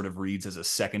guess, sort of reads as a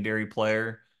secondary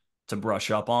player to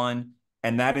brush up on.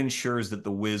 And that ensures that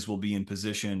the Wiz will be in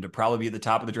position to probably be at the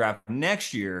top of the draft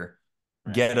next year,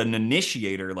 Right. get an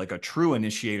initiator, like a true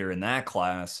initiator in that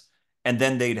class. And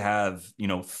then they'd have,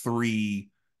 three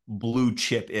blue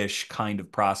chip ish kind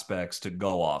of prospects to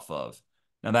go off of.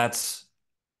 Now that's,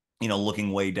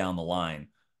 looking way down the line.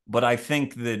 But I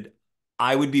think that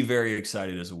I would be very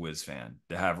excited as a Wiz fan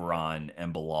to have Ron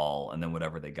and Bilal and then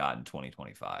whatever they got in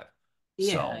 2025.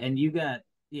 Yeah, So, and you got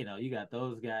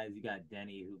those guys. You got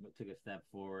Denny who took a step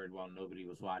forward while nobody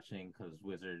was watching because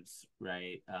Wizards,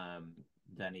 right?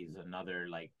 Denny's another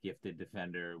like gifted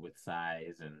defender with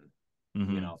size and who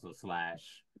can mhm. also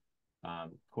slash.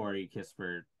 Corey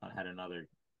Kispert had another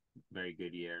very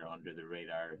good year under the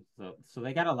radar. So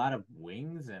they got a lot of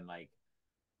wings and like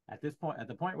at the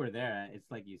point where they're at, it's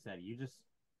like you said,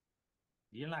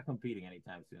 you're not competing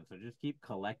anytime soon. So just keep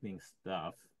collecting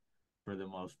stuff for the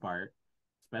most part,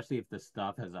 especially if the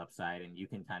stuff has upside and you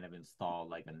can kind of install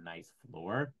like a nice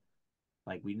floor.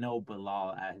 Like we know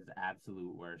Bilal at his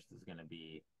absolute worst is going to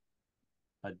be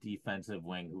a defensive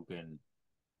wing who can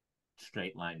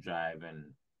straight line drive and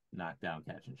knock down,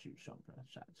 catch and shoot shots,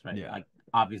 right? Yeah. Like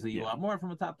obviously you Yeah. want more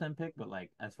from a top 10 pick, but like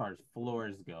as far as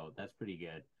floors go, that's pretty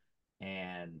good.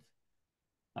 And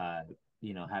uh,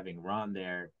 having Ron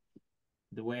there,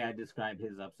 the way I describe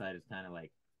his upside is kind of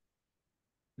like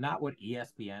not what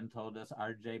ESPN told us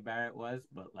RJ Barrett was,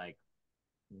 but like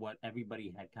what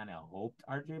everybody had kind of hoped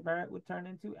RJ Barrett would turn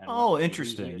into, and Oh,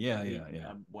 interesting. Yeah, yeah,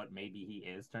 yeah. what maybe he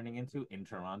is turning into in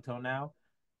Toronto now.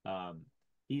 Um,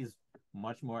 he's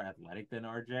much more athletic than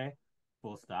RJ,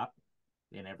 full stop,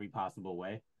 in every possible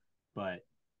way. But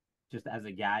just as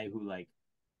a guy who like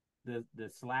the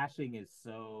slashing is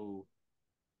so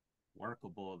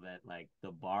workable that like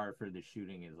the bar for the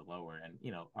shooting is lower. And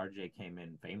RJ came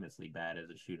in famously bad as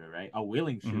a shooter, right? A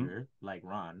willing Hmm. shooter like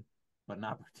Ron, but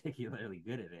not particularly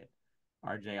good at it.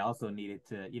 RJ also needed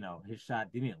to, his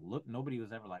shot didn't look. Nobody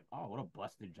was ever like, oh, what a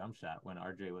busted jump shot when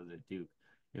RJ was at Duke.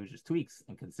 It was just tweaks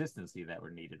and consistency that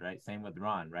were needed, right? Same with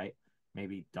Ron, right?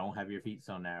 Maybe don't have your feet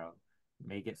so narrow.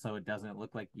 Make it so it doesn't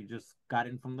look like you just got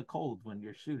in from the cold when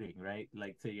you're shooting, right?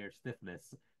 Like to your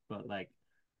stiffness. But like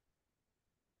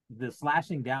the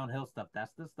slashing downhill stuff,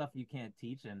 that's the stuff you can't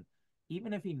teach. And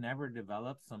even if he never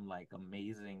develops some like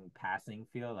amazing passing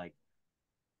feel, like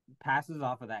passes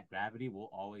off of that gravity will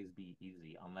always be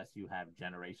easy unless you have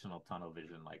generational tunnel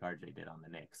vision like RJ did on the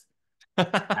Knicks.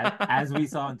 As we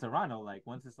saw in Toronto, like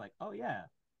once it's like, oh yeah,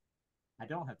 I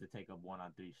don't have to take a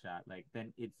 1-on-3 shot, like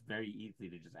then it's very easy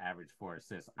to just average 4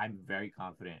 assists. I'm very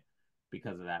confident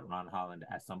because of that. Ron Holland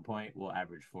at some point will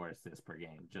average 4 assists per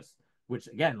game. Just which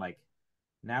again, like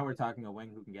now we're talking a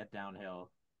wing who can get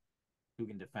downhill, who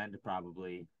can defend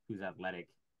probably, who's athletic,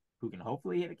 who can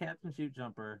hopefully hit a catch and shoot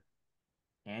jumper,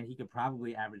 and he could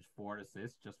probably average 4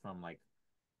 assists just from like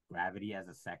gravity as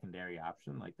a secondary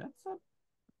option. Like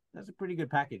that's a pretty good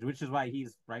package, which is why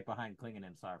he's right behind Klingon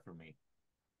and Sar for me.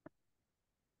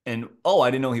 And oh,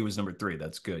 I didn't know he was number three.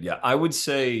 That's good. Yeah, I would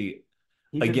say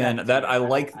He's in again that that I tier. I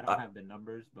don't like. I don't have the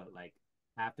numbers, but like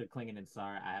after Klingon and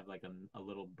Sar, I have like a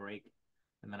little break,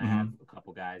 and then I have Mhm. a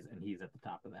couple guys, and he's at the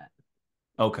top of that.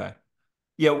 Okay.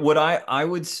 Yeah, what I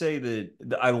would say that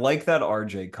I like that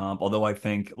RJ comp, although I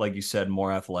think, like you said,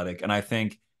 more athletic, and I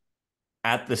think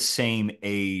at the same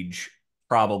age,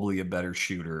 probably a better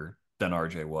shooter than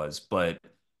RJ was. But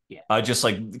Yeah, just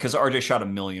like because RJ shot a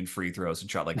million free throws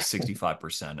and shot like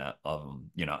 65% of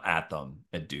them, at them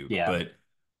at Duke. yeah, But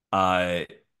uh,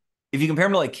 if you compare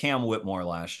him to like Cam Whitmore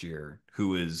last year,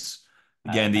 who is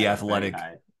again I the have him very athletic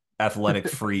high. athletic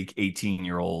freak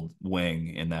 18-year-old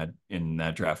wing in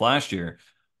that draft last year.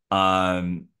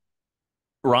 Um,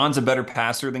 Ron's a better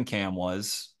passer than Cam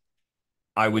was.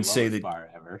 I The would say lowest that, bar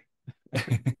ever.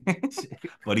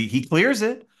 but he clears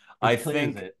it. He I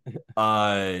clears think it.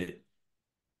 uh,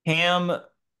 Cam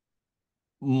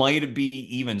might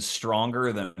be even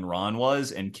stronger than Ron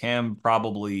was, and Cam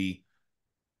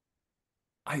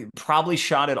I probably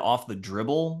shot it off the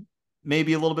dribble,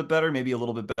 maybe a little bit better, maybe a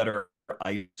little bit better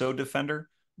ISO defender.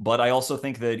 But I also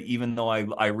think that even though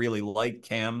I really like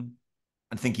Cam,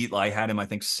 I had him, I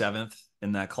think, seventh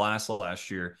in that class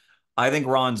last year. I think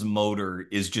Ron's motor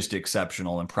is just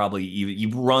exceptional and probably even he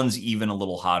runs even a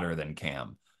little hotter than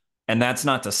Cam. And that's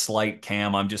not to slight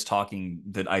Cam. I'm just talking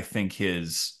that I think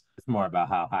his It's more about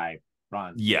how high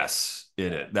Bronze goes. yes,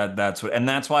 it Yeah. is.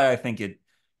 That's why I think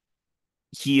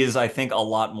he is, I think, a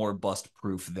lot more bust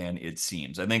proof than it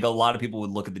seems. I think a lot of people would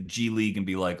look at the G League and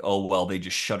be like, oh, well, they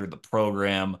just shuttered the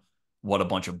program. What a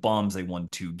bunch of bums. They won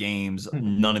 2 games.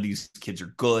 None of these kids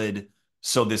are good.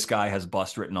 So this guy has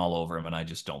bust written all over him. And I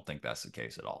just don't think that's the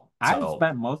case at all. I So,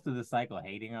 spent most of the cycle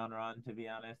hating on Ron, to be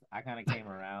honest. I kind of came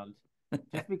around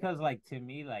just because, like, to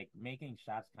me, like, making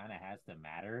shots kind of has to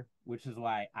matter, which is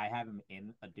why I have him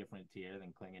in a different tier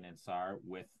than Klingon and Sar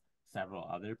with several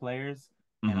other players.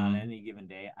 And on mhm. any given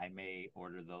day, I may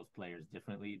order those players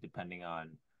differently depending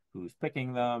on who's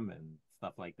picking them and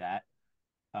stuff like that.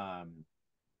 Um,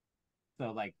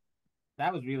 so, like,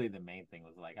 that was really the main thing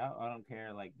was like, I don't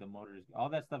care, like, the motors, all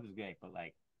that stuff is great, but,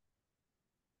 like,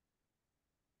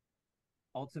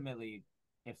 ultimately,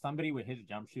 if somebody with his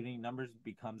jump shooting numbers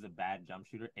becomes a bad jump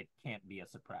shooter, it can't be a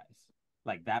surprise.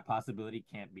 Like that possibility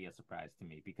can't be a surprise to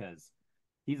me because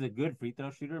he's a good free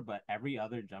throw shooter, but every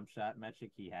other jump shot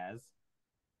metric he has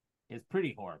is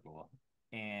pretty horrible.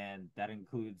 And that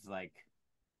includes like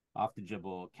off the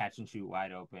dribble, catch and shoot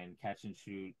wide open, catch and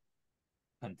shoot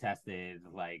contested,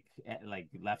 like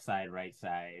left side, right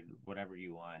side, whatever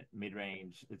you want, mid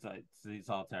range. It's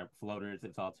all terrible. Floaters,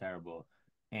 it's all terrible.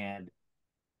 And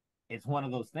it's one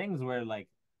of those things where like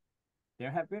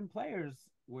there have been players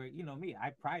where me,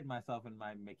 I pride myself in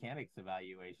my mechanics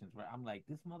evaluations where I'm like,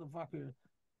 this motherfucker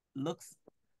looks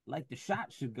like the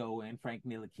shot should go in Frank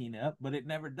Ntilikina, but it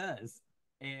never does,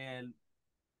 and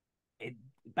it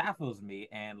baffles me.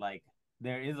 And like,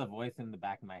 there is a voice in the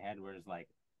back of my head where it's like,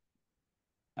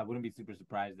 I wouldn't be super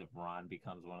surprised if Ron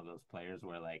becomes one of those players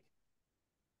where like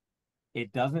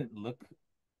it doesn't look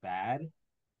bad,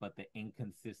 but the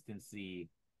inconsistency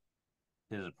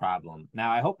is a problem.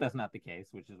 Now, I hope that's not the case,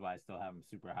 which is why I still have him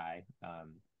super high.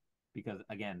 Because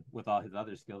again, with all his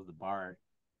other skills, the bar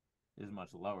is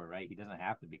much lower, right? He doesn't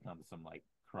have to become some like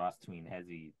cross tween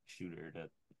heavy shooter to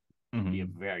be a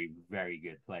Mhm. very, very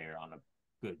good player on a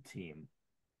good team.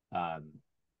 Um,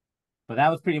 but that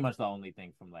was pretty much the only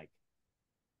thing from like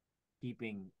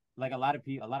keeping like a lot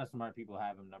of smart people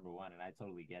have him number one, and I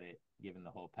totally get it given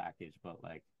the whole package. But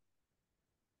like,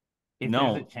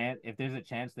 No, if there's a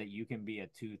chance that you can be a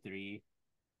 2-3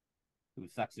 who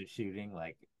sucks at shooting,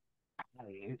 like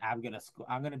I'm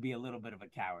gonna be a little bit of a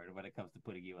coward when it comes to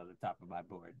putting you on the top of my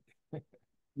board.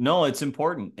 no, it's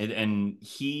important.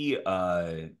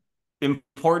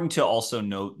 Important to also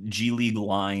note G League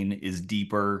line is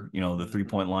deeper, the Mm-hmm.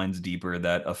 3-point line's deeper.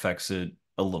 That affects it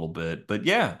a little bit. But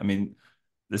yeah, I mean,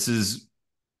 this is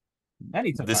And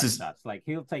he took this hard is shots. Like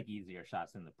he'll take easier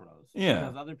shots in the pros yeah.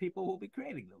 because other people will be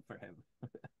creating them for him.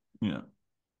 Yeah.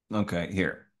 Okay,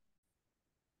 here.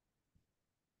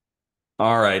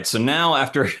 All right. So now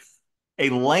after a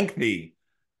lengthy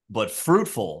but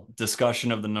fruitful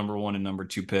discussion of the number one and number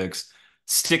two picks,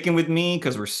 sticking with me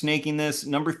because we're snaking this.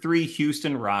 Number three,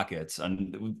 Houston Rockets,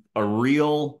 a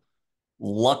real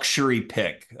luxury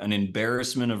pick, an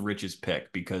embarrassment of riches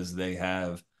pick because they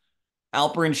have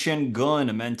Alperen Şengün,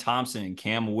 Amen Thompson,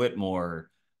 Cam Whitmore,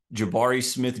 Jabari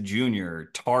Smith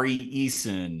Jr., Tari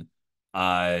Eason,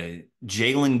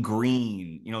 Jalen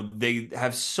Green. You know, they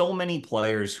have so many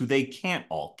players who they can't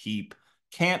all keep,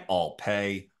 can't all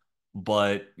pay.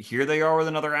 But here they are with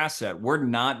another asset. We're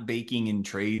not baking in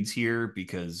trades here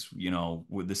because,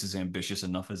 this is ambitious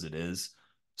enough as it is.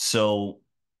 So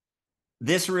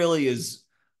this really is,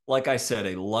 like I said,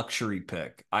 a luxury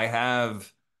pick. I have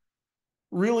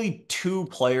really two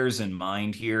players in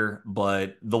mind here,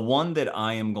 but the one that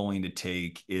I am going to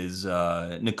take is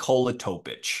Nikola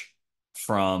Topic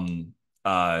from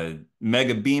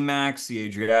Mega BMAX, the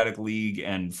Adriatic League,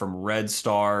 and from Red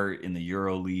Star in the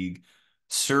Euro League.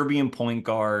 Serbian point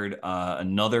guard,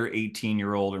 another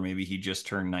 18-year-old, or maybe he just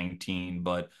turned 19,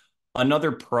 but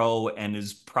another pro, and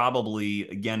is probably,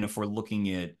 again, if we're looking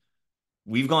at,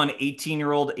 we've gone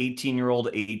 18-year-old,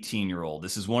 18-year-old, 18-year-old.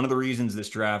 This is one of the reasons this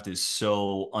draft is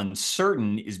so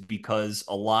uncertain, is because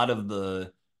a lot of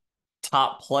the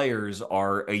top players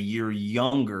are a year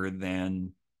younger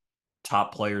than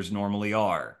top players normally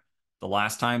are. The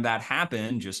last time that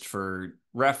happened, just for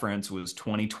reference, was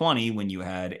 2020 when you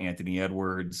had Anthony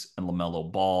Edwards and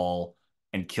LaMelo Ball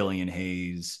and Killian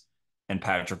Hayes and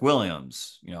Patrick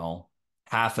Williams.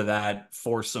 Half of that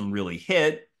foursome really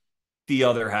hit, the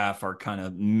other half are kind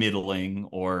of middling,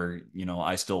 or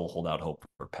I still hold out hope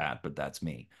for Pat, but that's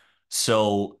me.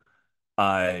 So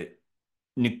uh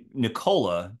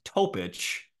Nikola Topic,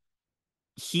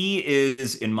 he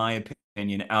is, in my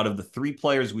opinion, out of the three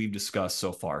players we've discussed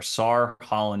so far, Sar,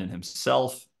 Holland, and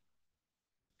himself,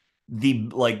 the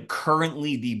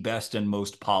currently the best and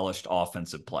most polished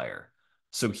offensive player.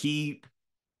 So he,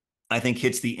 I think,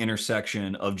 hits the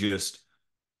intersection of just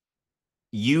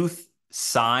youth,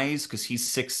 size, because he's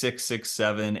 6'6",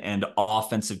 6'7", and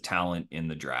offensive talent in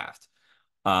the draft.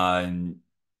 And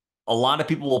a lot of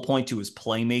people will point to his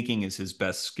playmaking as his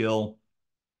best skill.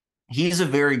 He's a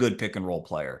very good pick and roll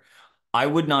player. I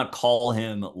would not call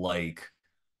him like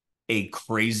a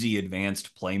crazy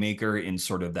advanced playmaker in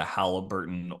sort of the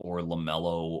Halliburton or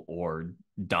LaMelo or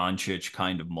Doncic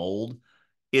kind of mold.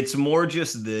 It's more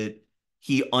just that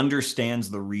he understands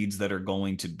the reads that are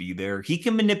going to be there. He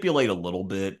can manipulate a little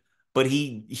bit, but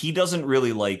he doesn't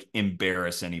really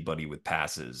embarrass anybody with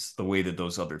passes the way that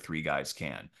those other three guys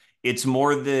can. It's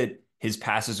more that his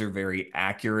passes are very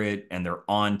accurate and they're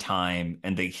on time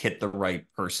and they hit the right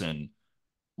person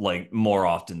more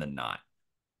often than not.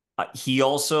 He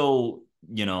also,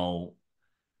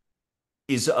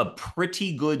 is a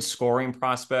pretty good scoring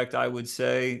prospect, I would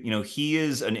say. He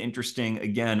is an interesting,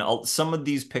 again, some of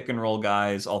these pick and roll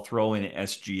guys, I'll throw in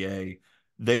SGA.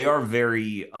 They are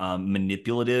very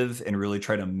manipulative and really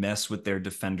try to mess with their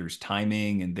defenders'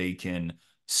 timing, and they can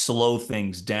slow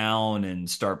things down and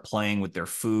start playing with their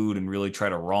food and really try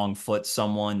to wrong foot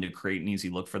someone to create an easy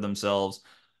look for themselves.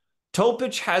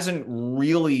 Topic hasn't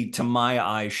really, to my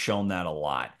eyes, shown that a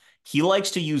lot. He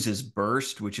likes to use his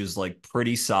burst, which is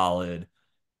pretty solid,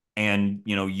 and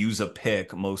use a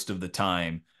pick most of the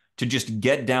time to just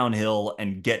get downhill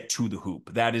and get to the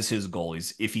hoop. That is his goal.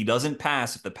 If he doesn't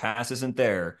pass, if the pass isn't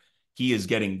there, he is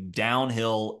getting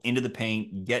downhill into the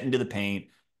paint, get into the paint,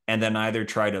 and then either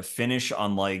try to finish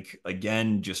on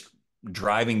again, just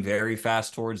driving very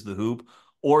fast towards the hoop,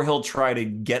 or he'll try to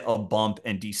get a bump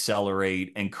and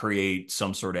decelerate and create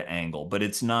some sort of angle. But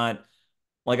it's not,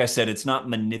 like I said, it's not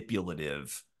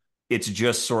manipulative. It's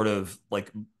just sort of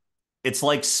it's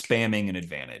like spamming an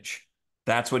advantage.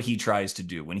 That's what he tries to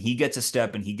do. When he gets a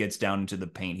step and he gets down into the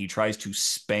paint, he tries to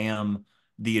spam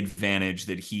the advantage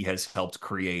that he has helped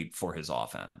create for his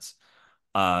offense.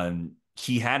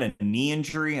 He had a knee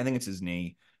injury, I think it's his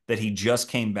knee, that he just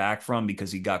came back from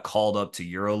because he got called up to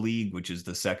EuroLeague, which is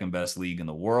the second best league in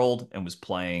the world, and was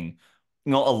playing,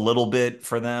 a little bit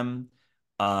for them.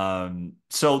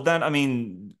 So that, I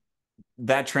mean,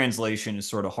 that translation is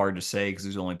sort of hard to say because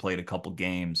he's only played a couple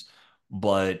games,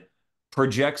 but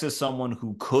projects as someone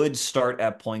who could start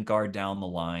at point guard down the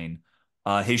line.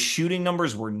 His shooting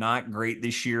numbers were not great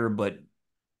this year, but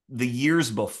the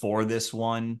years before this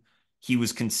one, he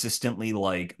was consistently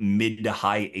mid to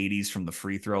high 80s from the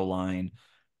free throw line.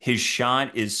 His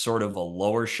shot is sort of a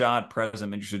lower shot. Prez,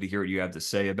 I'm interested to hear what you have to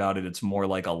say about it. It's more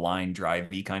like a line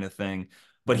drive-y kind of thing,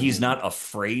 but he's Mm-hmm. not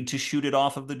afraid to shoot it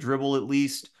off of the dribble, at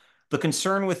least. The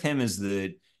concern with him is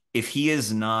that if he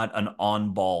is not an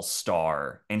on-ball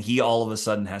star and he all of a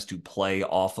sudden has to play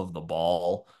off of the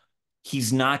ball,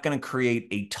 he's not going to create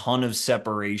a ton of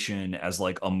separation as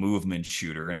a movement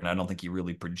shooter. And I don't think he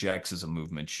really projects as a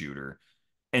movement shooter.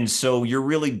 And so you're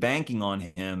really banking on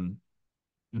him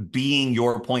being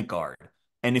your point guard.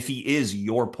 And if he is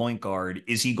your point guard,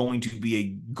 is he going to be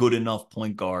a good enough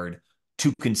point guard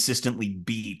to consistently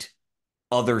beat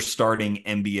other starting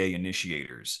NBA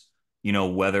initiators?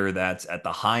 Whether that's at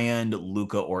the high end,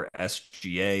 Luca or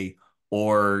SGA,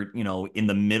 or, in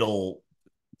the middle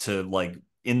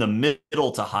in the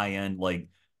middle to high end, like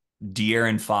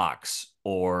De'Aaron Fox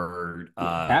or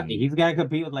Yeah, he's got to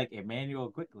compete with like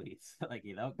Emmanuel quickly. So, like,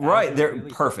 guys right who are there. really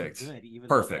fucking Perfect. good, even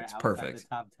though they're Perfect. outside the Perfect.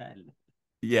 top 10.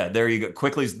 Yeah, there you go.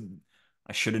 Quickly,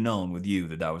 I should have known with you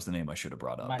that that was the name I should have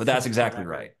brought up, but that's Myself exactly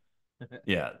forever. right.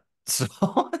 Yeah. So,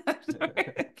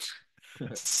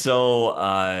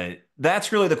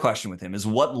 that's really the question with him is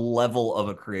what level of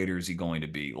a creator is he going to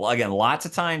be? Well, again, lots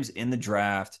of times in the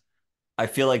draft, I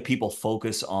feel like people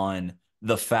focus on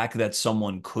the fact that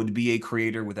someone could be a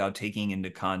creator without taking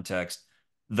into context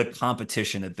the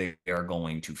competition that they are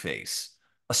going to face,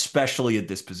 especially at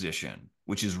this position,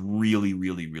 which is really,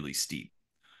 really, really steep.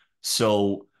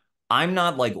 So I'm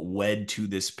not like wed to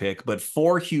this pick, but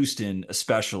for Houston,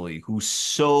 especially, who's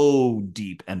so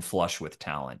deep and flush with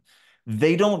talent,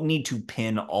 they don't need to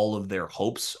pin all of their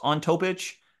hopes on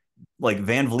Topic. Like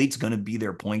Van Vliet's going to be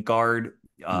their point guard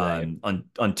Right.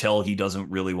 until he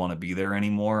doesn't really want to be there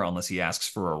anymore, unless he asks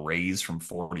for a raise from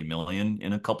 40 million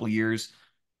in a couple years.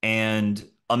 And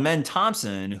Amen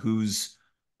Thompson, who's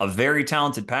a very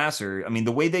talented passer. I mean,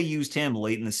 the way they used him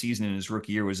late in the season in his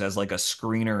rookie year was as like a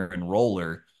screener and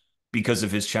roller because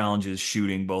of his challenges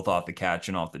shooting both off the catch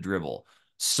and off the dribble.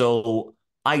 So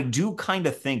I do kind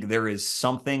of think there is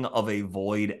something of a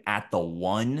void at the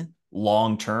one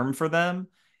long term for them.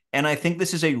 And I think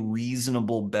this is a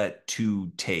reasonable bet to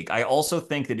take. I also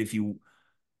think that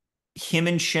him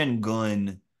and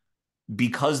Shengun,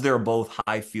 because they're both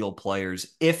high field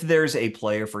players, if there's a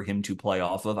player for him to play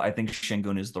off of, I think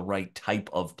Shengun is the right type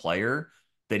of player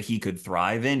that he could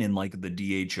thrive in like the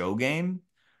DHO game.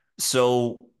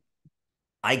 So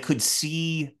I could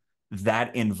see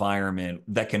that environment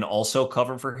that can also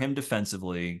cover for him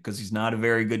defensively because he's not a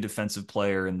very good defensive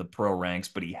player in the pro ranks,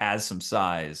 but he has some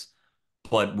size.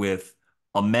 But with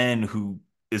a man who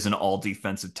is an all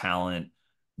defensive talent,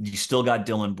 you still got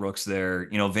Dylan Brooks there.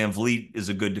 Van Vliet is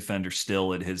a good defender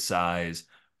still at his size,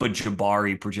 but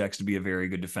Jabari projects to be a very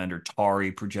good defender.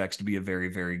 Tari projects to be a very,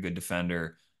 very good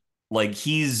defender. Like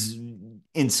he's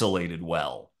insulated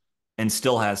well and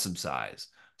still has some size.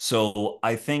 So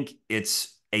I think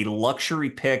it's a luxury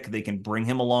pick. They can bring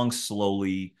him along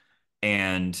slowly.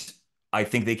 And I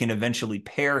think they can eventually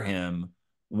pair him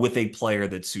with a player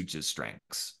that suits his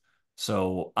strengths.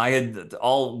 So I had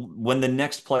all when the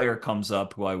next player comes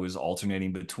up who I was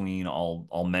alternating between,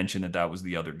 I'll mention that was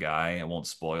the other guy. I won't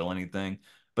spoil anything,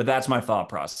 but that's my thought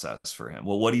process for him.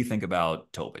 Well, what do you think about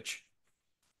Tobic?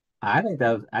 I think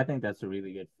that's a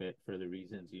really good fit for the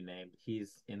reasons you named.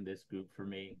 He's in this group for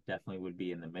me. Definitely would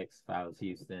be in the mix if I was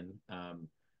Houston.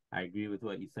 I agree with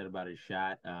what you said about his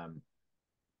shot.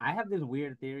 I have this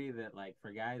weird theory that like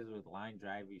for guys with line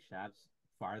drivey shots,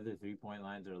 farther 3-point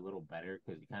lines are a little better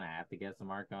because you kind of have to get some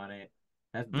mark on it.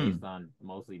 That's based Mm. on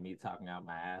mostly me talking out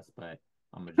my ass, but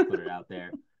I'm gonna just put it out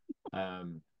there.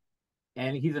 Um,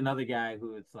 and he's another guy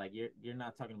who it's like you're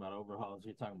not talking about overhauls,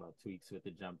 you're talking about tweaks with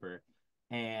the jumper.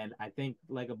 And I think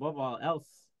like above all else,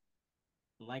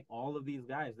 like all of these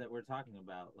guys that we're talking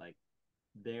about, like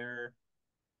there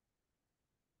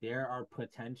there are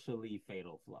potentially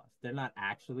fatal flaws. They're not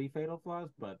actually fatal flaws,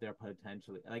 but they're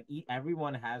potentially like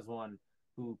everyone has one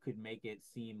who could make it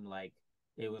seem like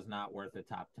it was not worth a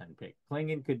top 10 pick.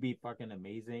 Klingon could be fucking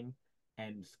amazing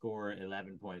and score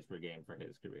 11 points per game for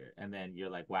his career. And then you're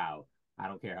like, wow, I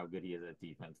don't care how good he is at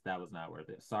defense. That was not worth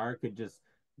it. Sar could just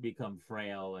become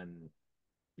frail and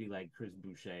be like Chris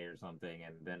Boucher or something,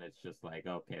 and then it's just like,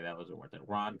 okay, that wasn't worth it.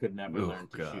 Ron could never Oh learn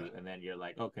to God. shoot, and then you're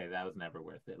like, okay, that was never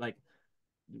worth it. Like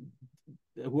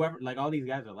whoever, like all these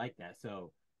guys are like that.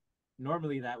 So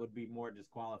normally that would be more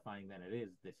disqualifying than it is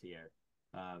this year.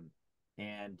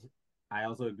 And I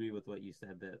also agree with what you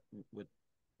said that with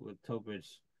Topic,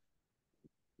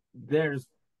 there's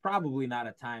probably not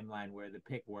a timeline where the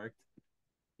pick worked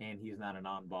and he's not an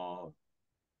on-ball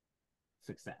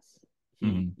success.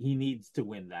 Mhm. He needs to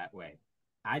win that way.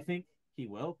 I think he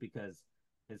will because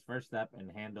his first step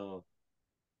and handle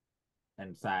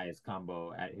and size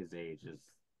combo at his age is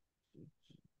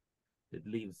it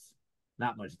leaves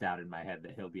not much doubt in my head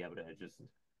that he'll be able to just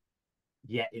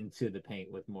get into the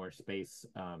paint with more space.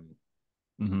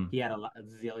 Mhm. He had a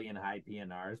zillion high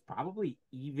PNRs, probably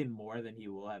even more than he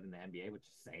will have in the NBA, which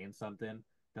is saying something.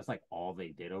 That's like all they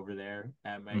did over there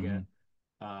at Mega.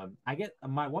 Mhm. I get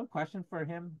my one question for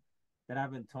him that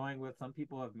I've been toying with. Some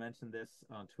people have mentioned this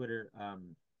on Twitter.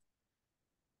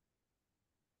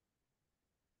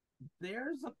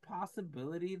 there's a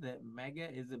possibility that Mega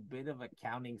is a bit of a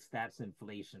counting stats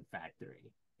inflation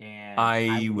factory. And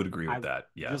I would agree I with that.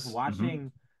 just Yes.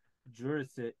 watching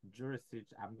Jurisic,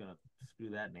 I'm gonna screw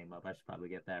that name up. I should probably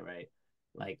get that right.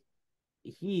 Like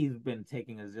he's been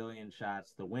taking a zillion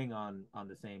shots, the wing on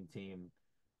the same team.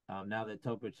 Now that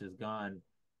Topic is gone,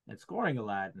 and scoring a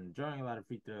lot and drawing a lot of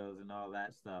free throws and all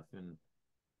that stuff. And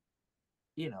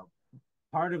you know,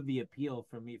 part of the appeal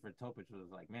for me for Topic was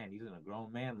like, man, he's in a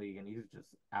grown man league and he's just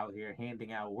out here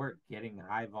handing out work, getting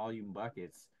high volume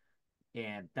buckets,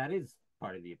 and that is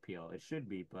part of the appeal. It should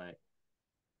be, but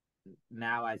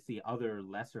now I see other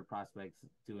lesser prospects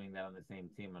doing that on the same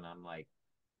team, and I'm like,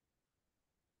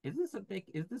 is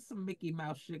this some Mickey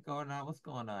Mouse shit going on? What's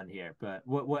going on here? But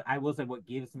what I will say, what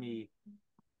gives me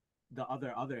the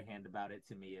other hand about it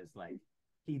to me is like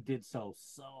he did so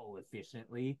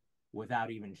efficiently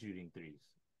without even shooting threes.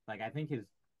 Like I think his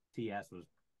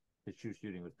true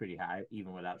shooting was pretty high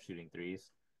even without shooting threes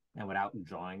and without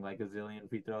drawing like a zillion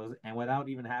free throws and without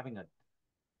even having a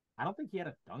I don't think he had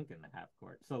a dunk in the half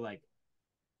court. So like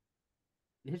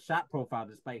his shot profile,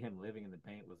 despite him living in the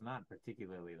paint, was not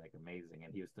particularly like amazing,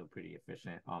 and he was still pretty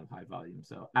efficient on high volume.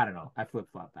 So I don't know. I flip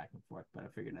flop back and forth, but I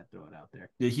figured I'd throw it out there.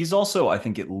 Yeah, he's also, I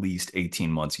think, at least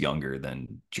 18 months younger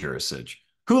than Jurisic,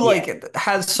 who Yeah, like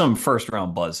has some first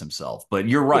round buzz himself. But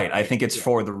you're yeah, right. I yeah, think it's yeah.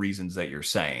 for the reasons that you're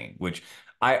saying, which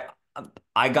I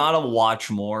I gotta watch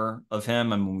more of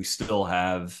him. I mean, we still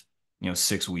have,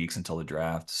 6 weeks until the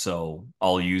draft, so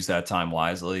I'll use that time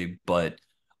wisely. But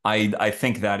I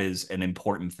think that is an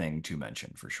important thing to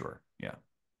mention for sure. Yeah.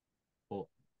 Cool.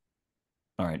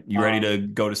 All right. You ready Um, to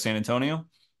go to San Antonio?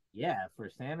 yeah, for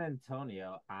San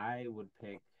Antonio, I would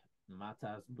pick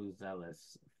Matas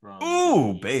Buzelis from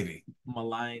Ooh, the baby.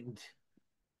 maligned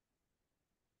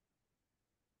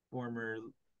former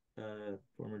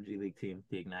former G League team,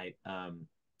 the Ignite.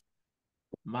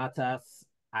 Matas,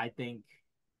 I think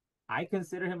I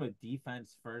consider him a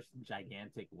defense first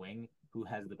gigantic wing who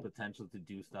has the potential to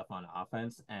do stuff on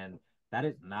offense, and that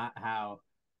is not how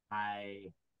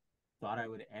I thought I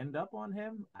would end up on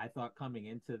him. I thought coming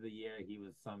into the year he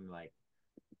was some like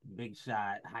big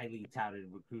shot, highly touted,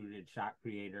 recruited shot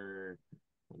creator,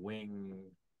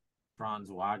 wing, Franz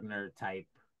Wagner type,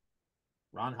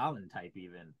 Ron Holland type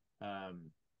even.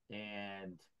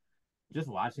 And just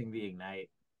watching the Ignite,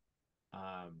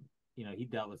 um, he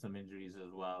dealt with some injuries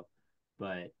as well,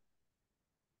 but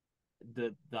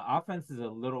the offense is a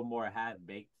little more half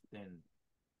baked than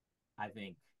I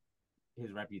think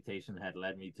his reputation had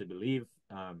led me to believe.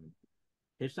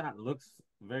 His shot looks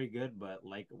very good, but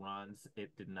like Ron's, it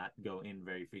did not go in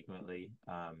very frequently.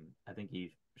 I think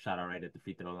he shot all right at the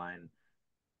free throw line,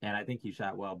 and I think he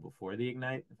shot well before the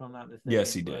Ignite, if I'm not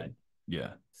Yes, mistaken. he But did.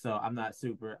 Yeah. so I'm not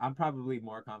super. I'm probably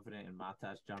more confident in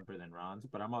Matas jumper than Ron's,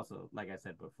 but I'm also, like I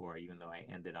said before, even though I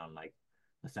ended on like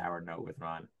a sour note with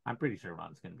Ron, I'm pretty sure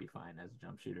Ron's going to be fine as a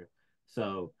jump shooter.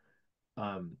 So,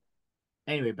 um,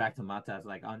 anyway, back to Matas.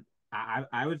 Like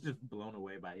I was just blown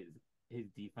away by his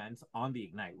defense on the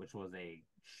Ignite, which was a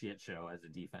shit show as a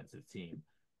defensive team.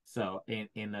 So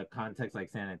in a context like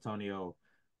San Antonio,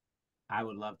 I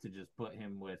would love to just put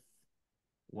him with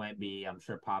Wemby. I'm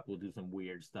sure Pop will do some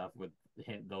weird stuff with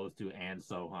those two and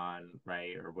Sohan,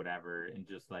 right, or whatever, and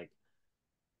just like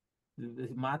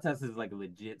Matas is like a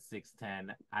legit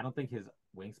 6'10". I don't think his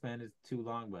wingspan is too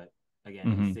long, but again,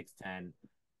 he's Hmm. 6'10",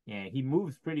 and he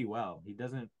moves pretty well.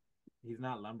 He's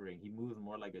not lumbering. He moves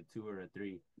more like a 2 or a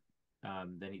 3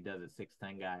 than he does a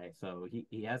 6'10" guy. So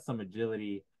he has some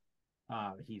agility.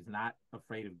 He's not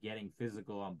afraid of getting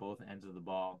physical on both ends of the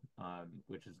ball,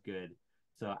 which is good.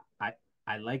 So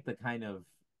I like the kind of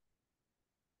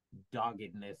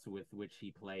doggedness with which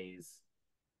he plays,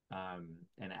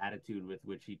 and attitude with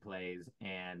which he plays.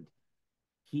 And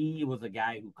he was a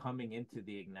guy who, coming into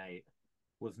the Ignite,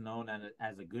 was known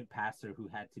as a good passer who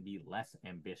had to be less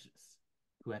ambitious,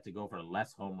 who had to go for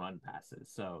less home run passes.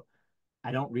 So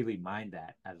I don't really mind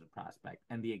that as a prospect.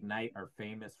 And the Ignite are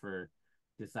famous for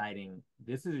deciding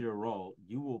this is your role.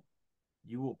 You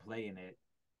will play in it,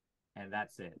 and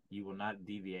that's it. You will not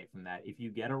deviate from that. If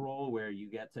you get a role where you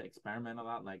get to experiment a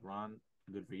lot, like Ron,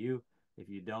 good for you. If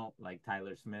you don't, like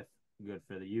Tyler Smith, good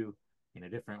for you in a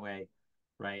different way,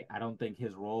 right? I don't think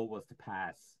his role was to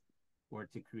pass or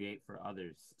to create for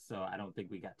others. So I don't think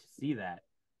we got to see that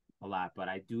a lot, but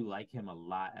I do like him a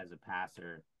lot as a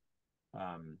passer.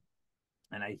 Um,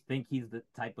 and I think he's the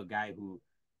type of guy who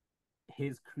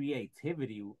his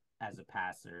creativity as a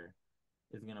passer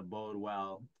is going to bode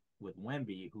well with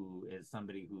Wemby, who is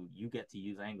somebody who you get to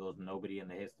use angles nobody in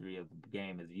the history of the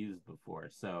game has used before.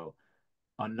 So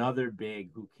another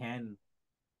big who can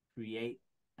create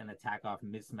and attack off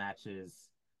mismatches,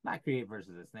 not create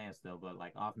versus a standstill, but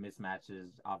like off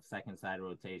mismatches, off second side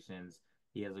rotations.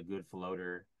 He has a good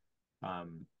floater.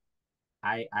 Um,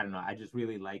 I don't know. I just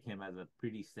really like him as a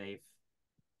pretty safe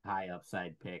high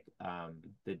upside pick.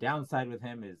 The downside with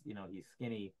him is, he's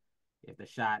skinny. If the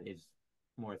shot is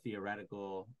more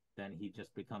theoretical, then he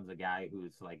just becomes a guy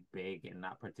who's like big and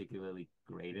not particularly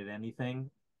great at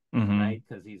anything, Mm-hmm. right?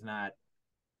 Because he's not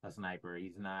a sniper.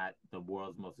 He's not the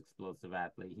world's most explosive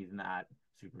athlete. He's not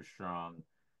super strong,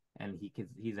 and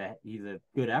he's a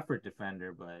good effort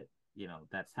defender, but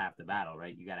that's half the battle,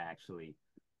 right? You got to actually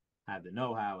have the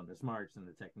know-how and the smarts and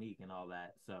the technique and all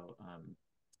that. So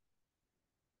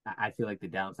I feel like the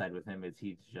downside with him is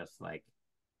he's just like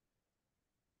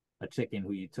a chicken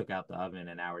who you took out the oven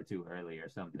an hour too early or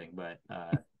something. But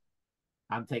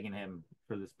I'm taking him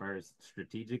for the Spurs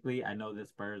strategically. I know the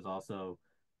Spurs also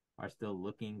are still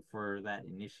looking for that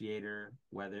initiator,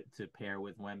 whether to pair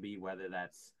with Wemby, whether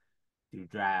that's through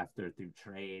draft or through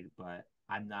trade. But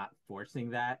I'm not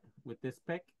forcing that with this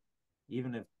pick.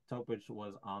 Even if Topic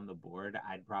was on the board,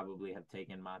 I'd probably have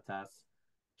taken Matas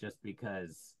just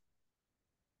because,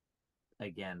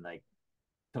 again, like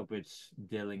Topic,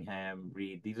 Dillingham,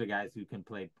 Reed, these are guys who can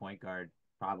play point guard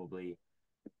probably,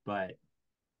 but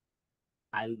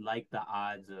I like the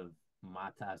odds of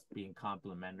Matas being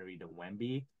complementary to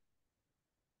Wemby.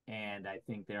 And I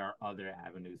think there are other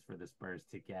avenues for the Spurs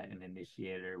to get an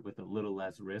initiator with a little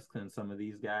less risk than some of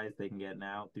these guys they can get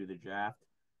now through the draft.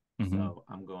 Mm-hmm. So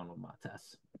I'm going with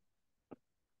Matas.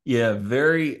 Yeah,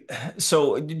 very.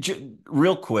 So,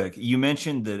 real quick, you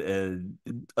mentioned that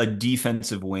a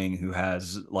defensive wing who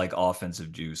has like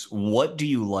offensive juice. What do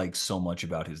you like so much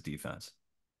about his defense?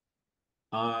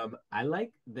 I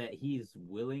like that he's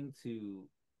willing to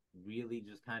really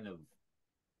just kind of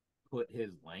put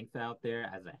his length out there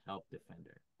as a help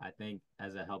defender. I think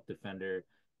as a help defender,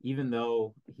 even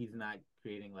though he's not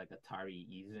creating like a Tari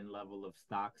Eason level of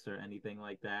stocks or anything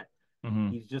like that,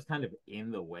 Mm-hmm. he's just kind of in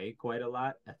the way quite a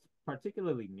lot,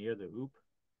 particularly near the hoop.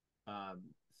 Um,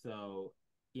 so,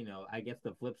 I guess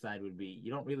the flip side would be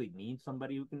you don't really need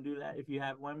somebody who can do that if you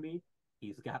have Wemby.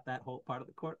 He's got that whole part of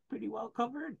the court pretty well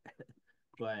covered.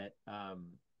 But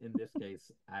in this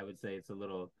case, I would say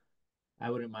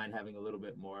I wouldn't mind having a little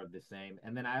bit more of the same.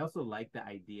 And then I also like the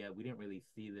idea. We didn't really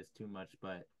see this too much,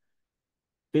 but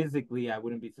physically, I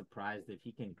wouldn't be surprised if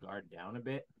he can guard down a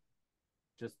bit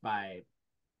just by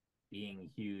being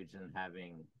huge and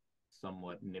having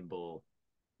somewhat nimble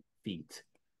feet.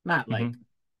 Not like,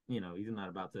 Mm-hmm. he's not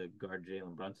about to guard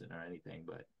Jalen Brunson or anything,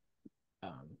 but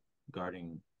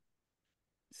guarding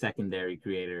secondary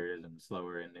creators and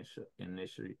slower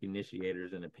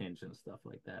initiators in a pinch and stuff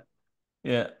like that.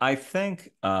 Yeah, I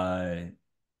think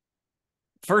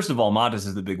first of all, Matas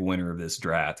is the big winner of this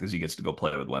draft because he gets to go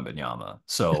play with Wembanyama.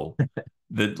 So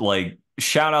the like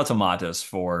shout out to Matas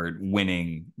for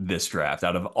winning this draft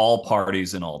out of all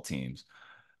parties and all teams.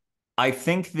 I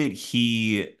think that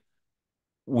he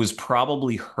was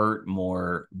probably hurt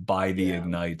more by the Yeah.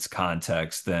 Ignites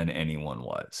context than anyone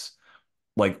was.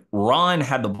 Like Ron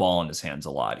had the ball in his hands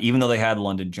a lot, even though they had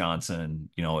London Johnson,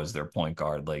 as their point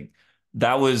guard. Like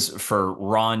that was for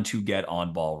Ron to get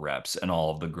on ball reps and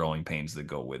all of the growing pains that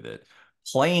go with it.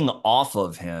 Playing off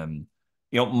of him,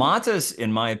 Matas,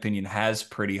 in my opinion, has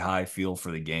pretty high feel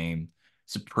for the game.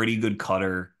 He's a pretty good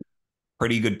cutter,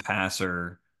 pretty good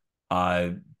passer, uh,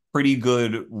 pretty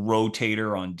good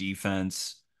rotator on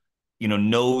defense,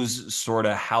 knows sort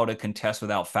of how to contest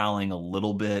without fouling a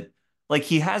little bit. Like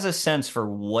he has a sense for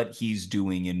what he's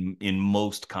doing in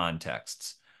most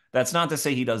contexts. That's not to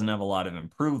say he doesn't have a lot of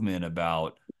improvement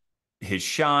about his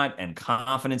shot and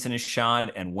confidence in his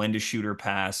shot and when to shoot or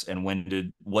pass and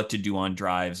what to do on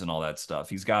drives and all that stuff.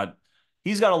 He's got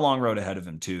a long road ahead of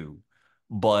him too,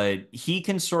 but he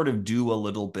can sort of do a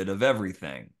little bit of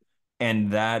everything.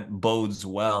 And that bodes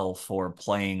well for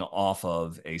playing off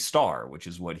of a star, which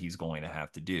is what he's going to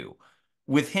have to do.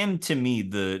 With him, to me,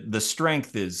 the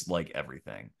strength is like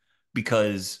everything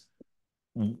because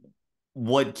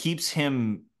what keeps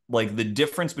him like the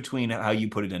difference between how you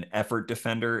put it an effort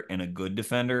defender and a good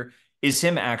defender is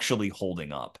him actually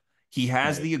holding up. He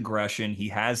has Right. the aggression, he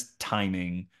has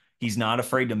timing, he's not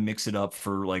afraid to mix it up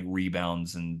for like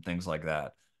rebounds and things like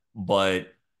that.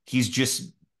 But he's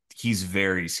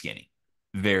very skinny,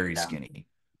 very Yeah. skinny.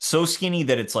 So skinny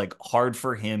that it's like hard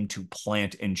for him to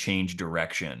plant and change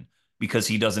direction because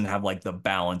he doesn't have like the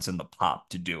balance and the pop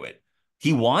to do it.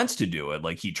 He wants to do it,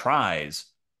 like he tries,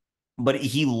 but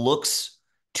he looks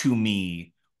to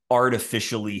me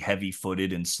artificially heavy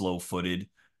footed and slow footed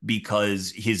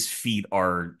because his feet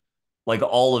are like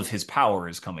all of his power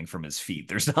is coming from his feet.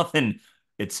 There's nothing,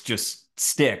 It's just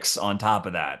sticks on top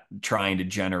of that, trying to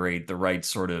generate the right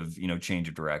sort of, change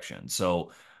of direction.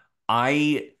 So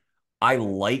I I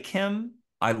like him.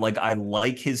 I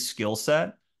like his skill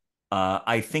set.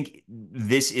 I think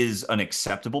this is an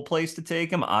acceptable place to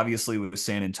take him. Obviously, with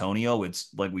San Antonio,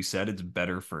 it's like we said, it's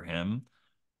better for him.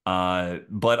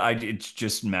 But it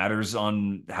just matters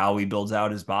on how he builds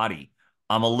out his body.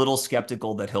 I'm a little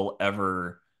skeptical that he'll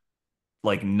ever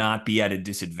like not be at a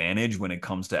disadvantage when it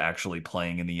comes to actually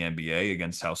playing in the NBA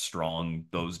against how strong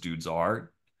those dudes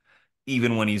are,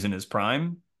 even when he's in his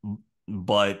prime.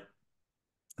 But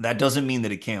that doesn't mean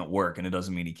that it can't work, and it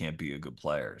doesn't mean he can't be a good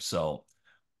player. So,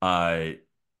 uh,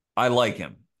 I like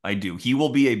him. I do. He will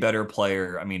be a better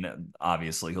player. I mean,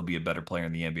 obviously, he'll be a better player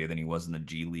in the NBA than he was in the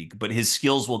G League, but his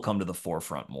skills will come to the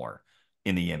forefront more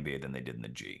in the NBA than they did in the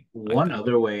G, I One think.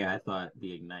 other way I thought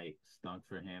the Ignite stunk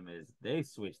for him is they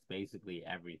switched basically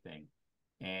everything.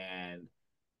 And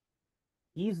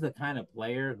he's the kind of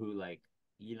player who, like,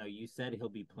 you said he'll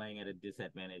be playing at a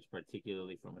disadvantage,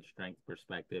 particularly from a strength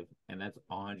perspective. And that's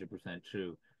 100%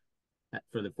 true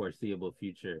for the foreseeable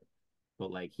future.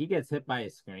 But, like, he gets hit by a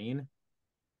screen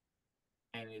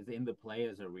and is in the play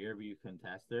as a rear view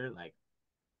contester. Like,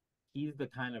 he's the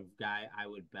kind of guy I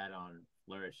would bet on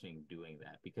flourishing doing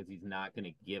that because he's not going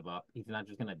to give up. He's not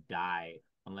just going to die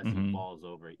unless he Hmm. falls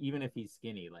over. Even if he's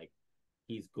skinny, like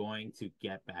he's going to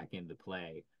get back into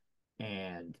play.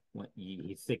 And when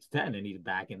he's 6'10" and he's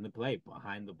back in the play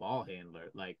behind the ball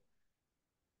handler, like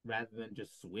rather than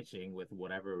just switching with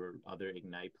whatever other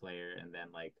Ignite player and then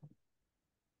like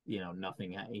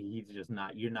nothing. He's just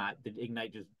not. You're not. The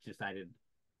Ignite just decided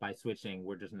by switching,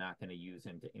 we're just not going to use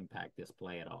him to impact this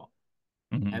play at all.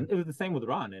 And Hmm. it was the same with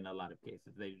Ron in a lot of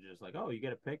cases. They were just like, oh, you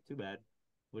get a pick, too bad.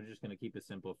 We're just going to keep it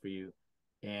simple for you.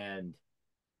 And,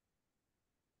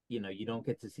 you don't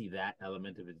get to see that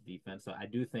element of his defense. So I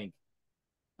do think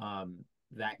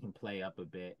that can play up a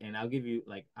bit. And I'll give you,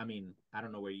 like, I mean, I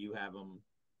don't know where you have him,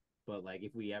 but, like,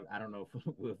 if we have, I don't know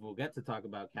if we'll get to talk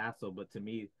about Castle, but to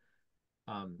me,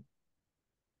 um,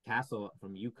 Castle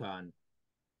from UConn,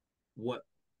 what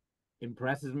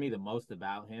impresses me the most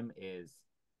about him is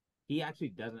he actually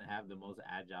doesn't have the most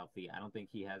agile feet. I don't think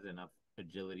he has enough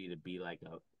agility to be like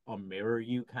a mirror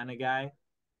you kind of guy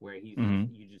where he's just Hmm.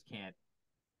 you just can't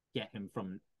get him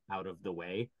from out of the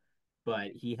way.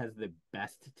 But he has the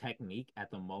best technique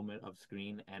at the moment of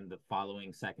screen and the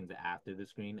following seconds after the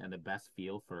screen and the best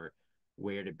feel for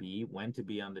where to be, when to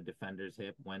be on the defender's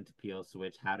hip, when to peel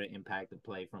switch, how to impact the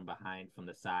play from behind, from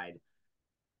the side.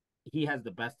 He has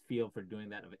the best feel for doing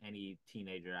that of any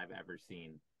teenager I've ever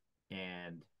seen.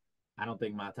 And I don't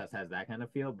think Matas has that kind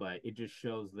of feel, but it just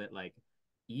shows that like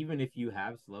even if you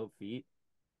have slow feet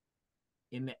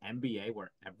in the NBA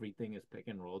where everything is pick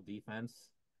and roll defense,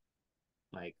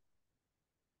 like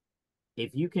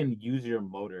if you can use your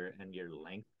motor and your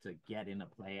length to get in a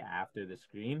play after the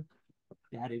screen,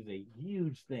 that is a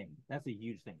huge thing. That's a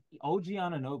huge thing. OG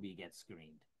Anunoby gets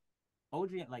screened.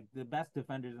 OG, like the best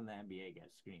defenders in the NBA get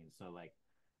screened. So like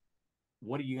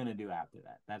what are you going to do after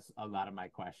that? That's a lot of my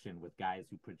question with guys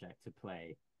who project to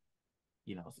play,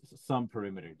 some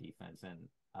perimeter defense.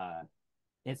 And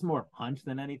it's more punch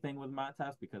than anything with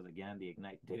Matas because, again, the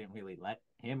Ignite didn't really let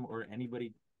him or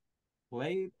anybody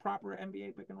play proper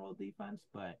NBA pick and roll defense.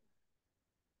 But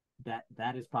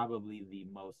that is probably the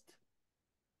most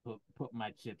put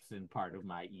my chips in part of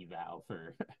my eval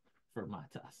for for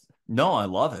Matas. No, I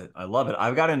love it. I love it.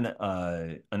 I've got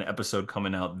an episode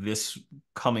coming out this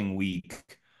coming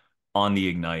week on the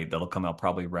Ignite that'll come out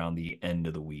probably around the end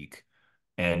of the week.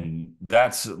 And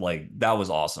that was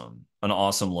awesome. An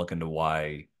awesome look into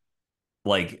why,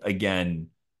 like, again,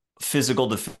 physical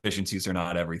deficiencies are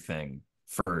not everything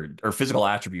or physical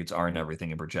attributes aren't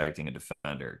everything in projecting a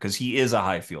defender because he is a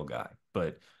high field guy.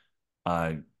 But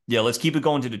uh, yeah, let's keep it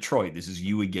going to Detroit. This is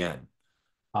you again.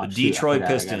 Oh The shoot, I Detroit forgot I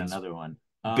got Pistons, another one.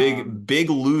 big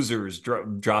losers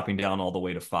dropping down all the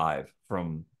way to five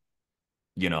from,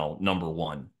 number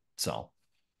one. So.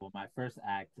 Well, my first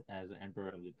act as Emperor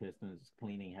of the Pistons is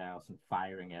cleaning house and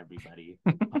firing everybody,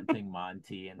 punting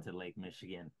Monty into Lake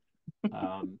Michigan.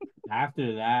 Um,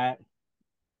 After that,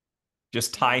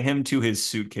 Just you tie know, him to his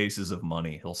suitcases of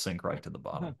money. He'll sink right to the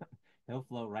bottom. he'll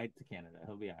float right to Canada.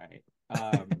 He'll be all right.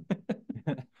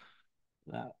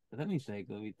 Let me think.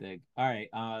 Let me think. All right.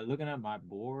 Looking at my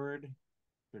board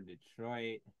for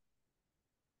Detroit.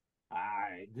 All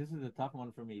right, this is a tough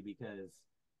one for me because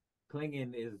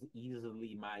Klingon is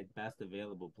easily my best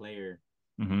available player,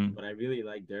 Hmm. but I really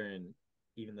like Duran,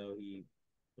 even though he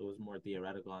was more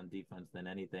theoretical on defense than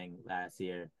anything last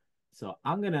year. So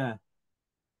I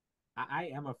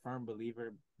am a firm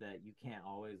believer that you can't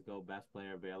always go best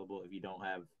player available if you don't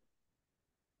have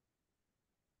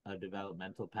a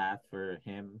developmental path for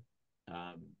him.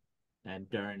 Um, and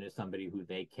Duran is somebody who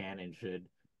they can and should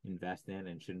invest in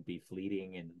and shouldn't be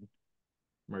fleeting and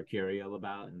mercurial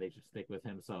about, and they should stick with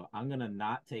him. So I'm gonna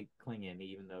not take Klingon,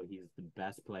 even though he's the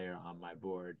best player on my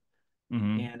board,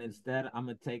 Mm-hmm. and instead I'm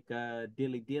gonna take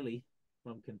Dilly Dilly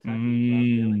from Kentucky, Rob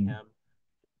Mm, Dillingham,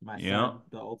 my yeah. son,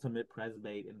 the ultimate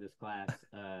presbate in this class.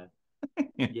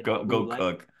 Go Who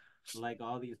cook. like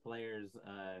all these players,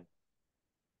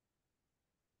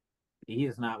 he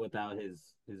is not without his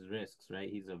risks, right?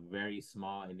 He's a very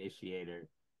small initiator,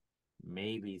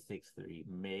 maybe 6'3",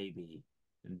 maybe,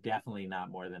 and definitely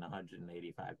not more than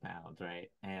 185 pounds, right?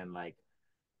 And like,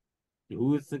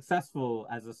 who is successful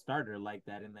as a starter like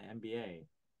that in the NBA?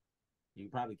 You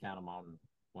can probably count them on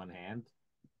one hand,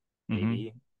 Mm-hmm.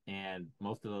 maybe. And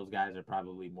most of those guys are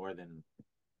probably more than,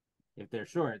 if they're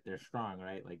short, they're strong,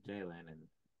 right? Like Jalen, and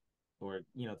or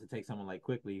to take someone like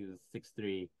Quickly who's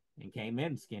 6'3" and came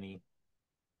in skinny.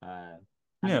 Uh,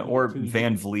 I Yeah, mean, you get or two.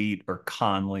 Van Vliet or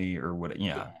Conley or what.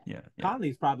 Yeah, Yeah, yeah, yeah.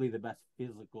 Conley's probably the best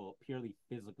physical, purely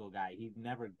physical guy. He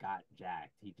never got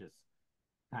jacked. He just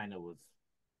kind of was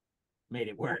made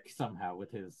it work somehow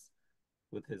with his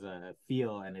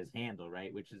feel and his handle,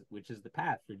 right? Which is the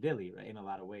path for Dilly, right? In a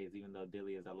lot of ways, even though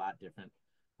Dilly is a lot different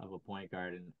of a point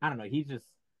guard, and I don't know, he just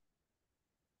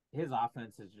his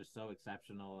offense is just so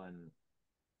exceptional, and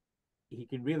he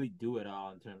can really do it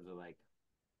all in terms of like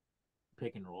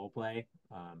pick and roll play.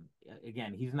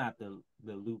 Again, he's not the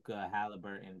Luca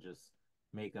Halliburton just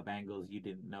make up angles you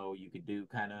didn't know you could do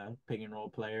kind of pick and roll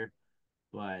player,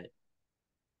 but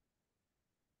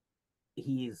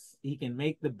he can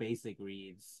make the basic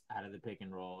reads out of the pick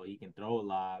and roll. He can throw a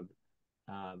lob.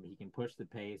 He can push the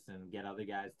pace and get other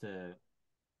guys to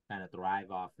kind of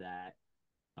thrive off that.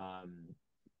 Um,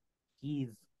 he's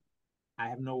I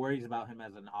have no worries about him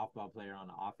as an off-ball player on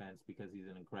the offense because he's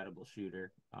an incredible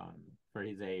shooter. For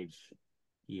his age,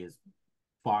 he is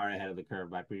far ahead of the curve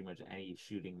by pretty much any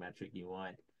shooting metric you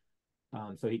want.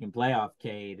 So he can play off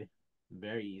Cade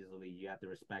very easily. You have to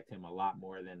respect him a lot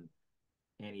more than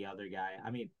any other guy.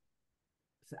 I mean,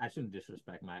 I shouldn't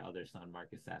disrespect my other son,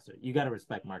 Marcus Sasser. You got to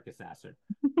respect Marcus Sasser.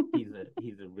 He's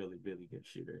a really really good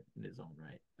shooter in his own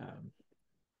right.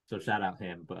 So shout out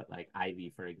him. But like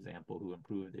Ivy, for example, who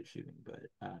improved his shooting, but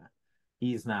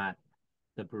he's not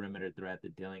the perimeter threat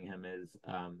that Dillingham is.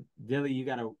 Dilly, you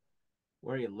got to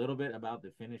worry a little bit about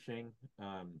the finishing,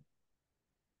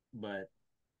 but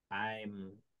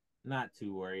I'm not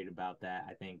too worried about that.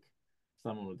 I think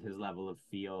someone with his level of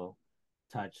feel,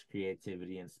 touch,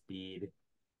 creativity, and speed,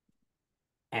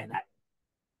 and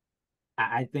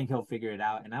I think he'll figure it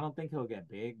out. And I don't think he'll get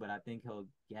big, but I think he'll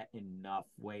get enough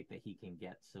weight that he can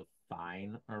get so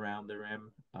fine around the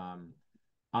rim.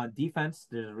 On defense,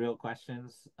 there's real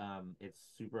questions. It's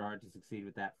super hard to succeed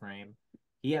with that frame.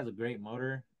 He has a great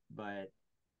motor, but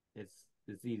it's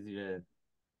easy to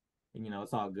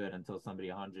it's all good until somebody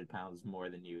 100 pounds more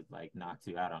than you like knocks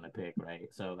you out on a pick, right?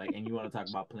 So like, and you want to talk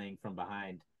about playing from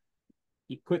behind.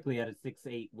 He quickly had a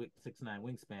 6'8", 6'9"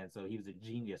 wingspan, so he was a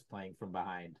genius playing from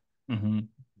behind. Mm-hmm.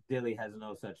 Dilly has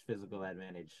no such physical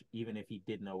advantage. Even if he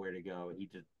did know where to go, he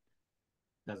just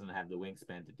doesn't have the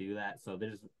wingspan to do that. So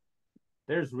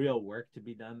there's real work to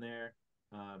be done there.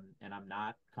 And I'm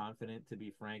not confident, to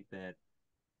be frank, that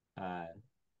uh,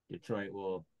 Detroit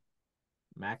will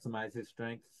maximize his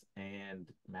strengths and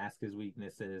mask his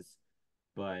weaknesses.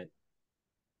 But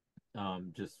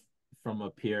just from a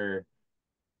pure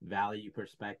value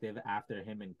perspective, after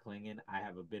him and Klingon, I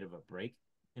have a bit of a break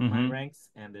in my Mm-hmm. ranks,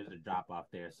 and there's a drop off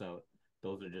there. So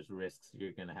those are just risks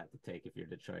you're gonna have to take if you're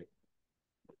Detroit.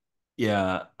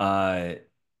 Yeah.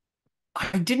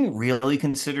 I didn't really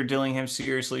consider Dillingham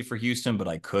seriously for Houston, but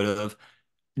I could have.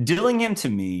 Dillingham to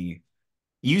me,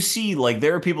 you see, like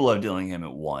there are people who have Dillingham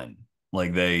at one.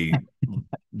 Like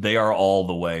they are all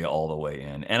the way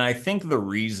in. And I think the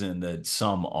reason that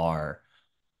some are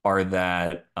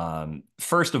that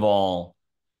first of all,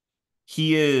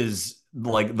 he is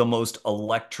like the most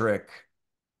electric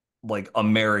like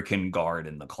American guard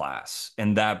in the class.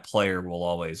 And that player will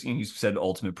always, you said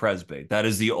ultimate presbate. That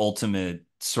is the ultimate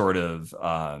sort of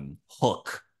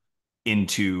hook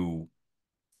into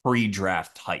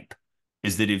pre-draft hype.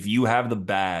 Is that if you have the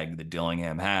bag that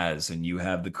Dillingham has and you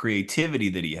have the creativity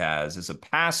that he has as a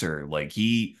passer, like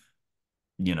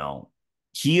you know,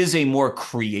 he is a more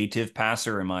creative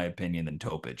passer, in my opinion, than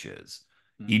Topic is.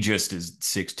 He Mm-hmm. just is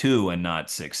 6'2" and not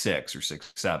 6'6" or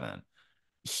 6'7".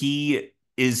 He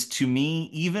is to me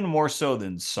even more so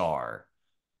than Sar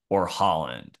or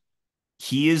Holland.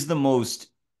 He is the most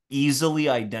easily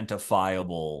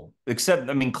identifiable, except,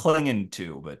 I mean, Klingon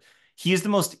too, but he is the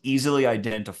most easily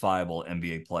identifiable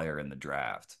NBA player in the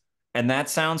draft. And that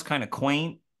sounds kind of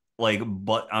quaint, like,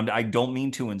 but I don't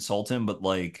mean to insult him, but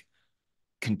like,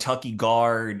 Kentucky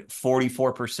guard,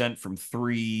 44% from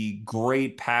three,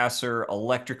 great passer,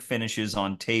 electric finishes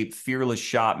on tape, fearless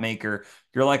shot maker.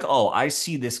 You're like, oh, I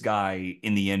see this guy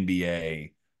in the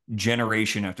NBA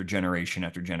generation after generation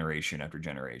after generation after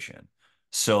generation.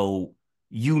 So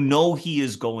you know he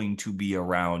is going to be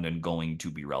around and going to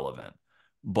be relevant.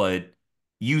 But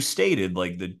you stated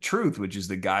like the truth, which is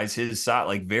the guys his size,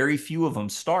 like very few of them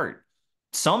start.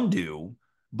 Some do,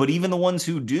 but even the ones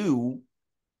who do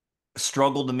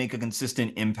struggle to make a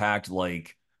consistent impact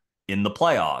like in the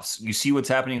playoffs. You see what's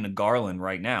happening to Garland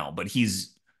right now, but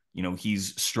he's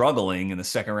struggling in the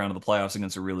second round of the playoffs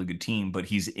against a really good team, but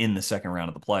he's in the second round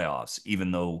of the playoffs,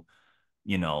 even though,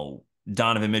 you know,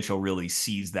 Donovan Mitchell really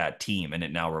sees that team and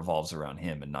it now revolves around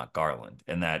him and not Garland.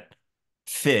 And that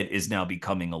fit is now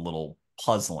becoming a little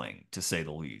puzzling to say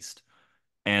the least.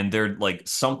 And they're like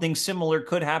something similar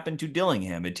could happen to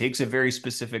Dillingham. It takes a very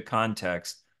specific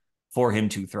context for him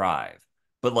to thrive.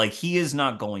 But like he is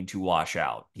not going to wash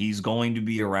out. He's going to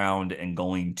be around and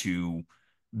going to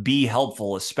be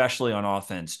helpful, especially on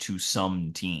offense, to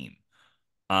some team.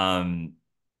 Um,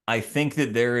 I think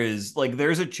that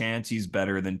there's a chance he's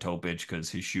better than Topic because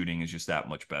his shooting is just that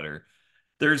much better.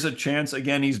 There's a chance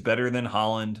again he's better than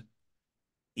Holland,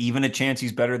 even a chance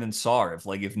he's better than Sarr.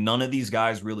 If none of these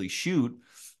guys really shoot,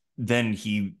 then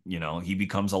he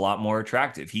becomes a lot more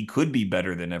attractive. He could be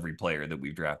better than every player that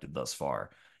we've drafted thus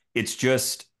far. It's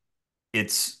just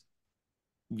it's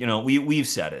we've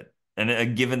said it,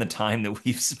 and given the time that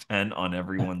we've spent on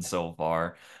everyone so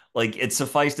far, like it's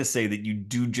suffice to say that you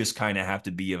do just kind of have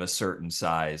to be of a certain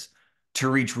size to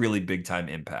reach really big time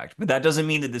impact. But that doesn't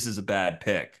mean that this is a bad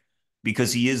pick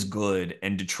because he is good,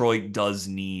 and Detroit does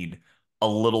need a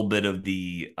little bit of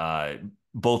the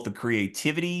both the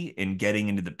creativity in getting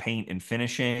into the paint and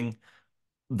finishing,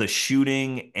 the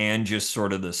shooting, and just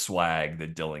sort of the swag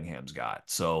that Dillingham's got.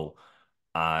 So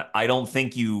I don't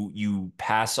think you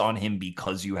pass on him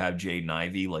because you have Jaden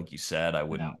Ivey, like you said. I No.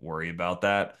 wouldn't worry about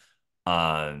that.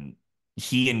 Um,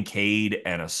 he and Cade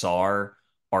and Asar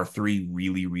are three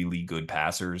really, really good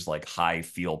passers, like high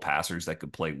feel passers that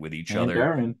could play with each And other.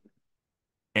 Duran.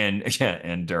 And yeah,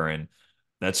 and Duran.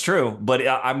 That's true. But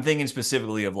I'm thinking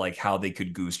specifically of like how they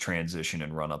could goose transition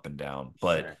and run up and down.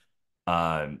 But Sure.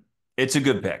 um, it's a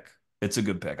good pick. It's a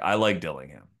good pick. I like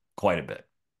Dillingham quite a bit.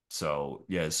 So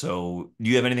yeah. So do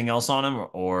you have anything else on him,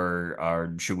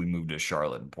 or should we move to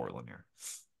Charlotte and Portland here?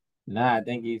 Nah, I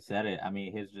think you said it. I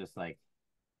mean, his just like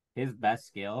his best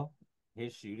skill,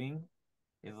 his shooting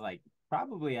is like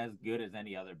probably as good as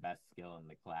any other best skill in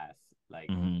the class. Like,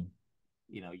 Hmm.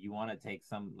 you want to take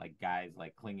some like guys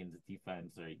like Klingon's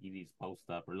defense or Edie's post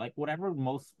up or like whatever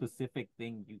most specific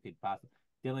thing you could possibly.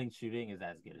 Dylan's shooting is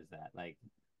as good as that. Like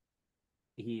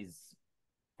he's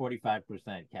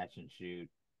 45% catch and shoot.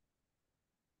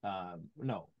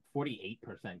 No,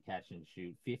 48% catch and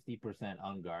shoot, 50%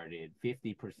 unguarded,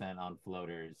 50% on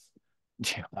floaters,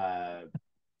 Yeah. uh,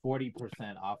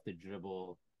 40% off the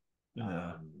dribble,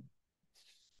 Yeah. um,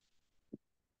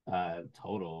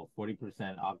 total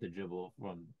 40% off the dribble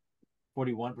from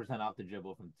 41% off the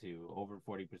dribble from two, over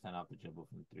 40% off the dribble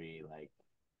from three, like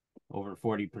over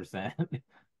 40%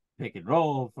 pick and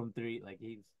roll from three. Like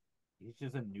he's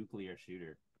just a nuclear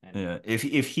shooter. And Yeah. If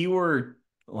he were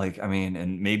like, I mean,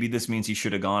 and maybe this means he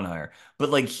should have gone higher, but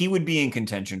like he would be in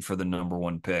contention for the number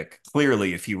one pick.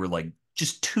 Clearly, if he were like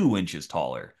just 2 inches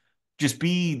taller, just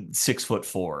be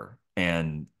 6'4",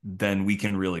 and then we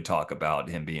can really talk about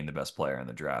him being the best player in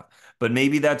the draft. But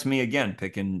maybe that's me again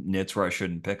picking nits where I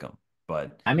shouldn't pick him.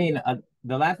 But I mean,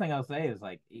 the last thing I'll say is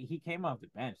like he came off the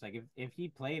bench. Like if he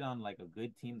played on like a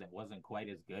good team that wasn't quite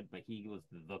as good, but he was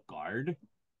the guard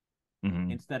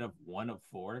mhm. instead of one of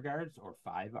four guards or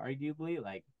five, arguably,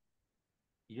 like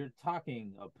you're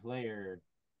talking a player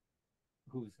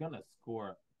who's gonna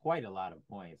score quite a lot of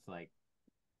points. Like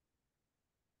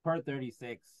per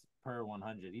 36, per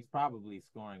 100, he's probably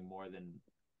scoring more than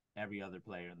every other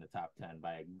player in the top 10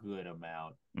 by a good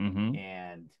amount. Mhm.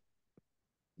 And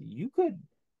you could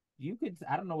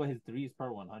I don't know what his threes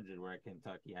per 100 were at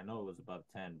Kentucky. I know it was above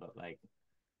 10, but like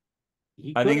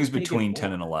he I could think have it's taken between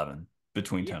 10 and more. 11.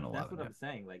 Between 10 Yeah, and that's 11, what yeah. I'm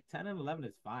saying. Like 10 and 11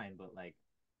 is fine, but like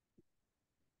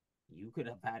you could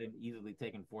have had him easily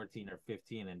taking 14 or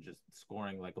 15 and just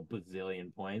scoring like a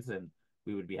bazillion points, and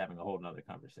we would be having a whole nother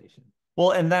conversation.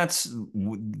 Well, and that's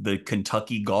the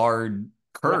Kentucky guard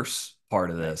Right. curse part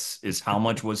of Right. this is how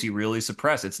much was he really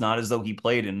suppressed? It's not as though he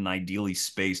played in an ideally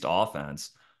spaced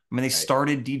offense. I mean, they Right.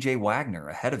 started DJ Wagner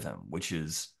ahead of him, which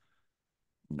is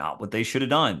not what they should have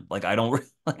done. Like, I don't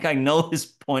like, I know his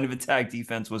point of attack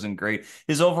defense wasn't great.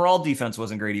 His overall defense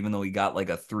wasn't great, even though he got like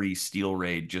a 3 steal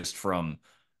rate just from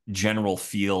general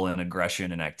feel and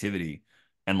aggression and activity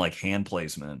and like hand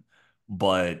placement.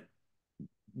 But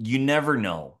you never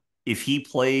know if he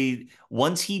played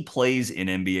once he plays in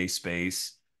NBA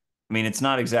space. I mean, it's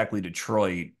not exactly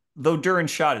Detroit, though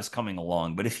Duran's shot is coming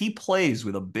along. But if he plays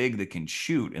with a big that can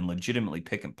shoot and legitimately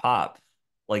pick and pop,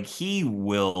 like he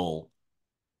will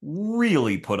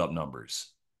really put up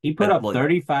numbers. He put At up like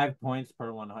 35 points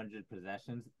per 100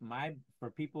 possessions. For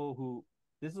people who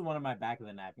this is one of my back of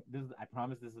the napkin. I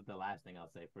promise this is the last thing I'll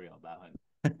say for you about him.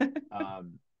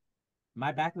 Um,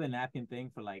 my back of the napkin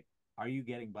thing for like, are you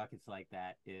getting buckets like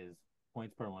that? Is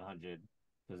points per 100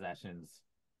 possessions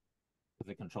with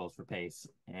the controls for pace.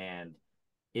 And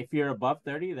if you're above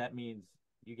 30, that means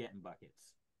you getting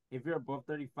buckets. If you're above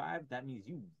 35, that means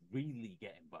you really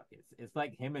getting buckets. It's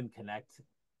like him and Connect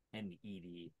and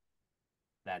Edie.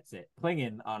 That's it.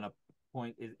 Klingen on a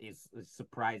point is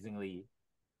surprisingly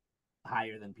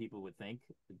higher than people would think,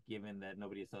 given that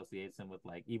nobody associates him with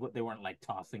like they weren't like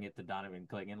tossing it to Donovan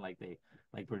Klingen like they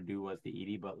like Purdue was to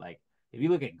Edie. But like if you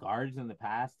look at guards in the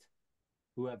past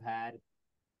who have had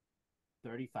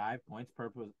 35 points per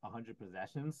 100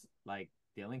 possessions, like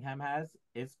Dillingham has,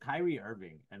 it's Kyrie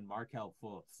Irving and Markel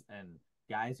Fultz and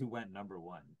guys who went number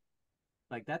one.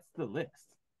 Like that's the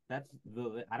list.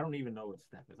 I don't even know what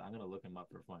Steph is. I'm gonna look him up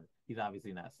for fun. He's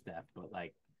obviously not Steph, but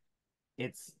like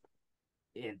it's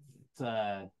it's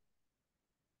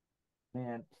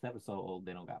man, Steph is so old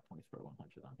they don't got points per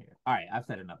 100 on here. All right, I've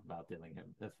said enough about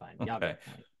Dillingham. That's fine. Y'all okay.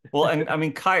 get the Well, point. and I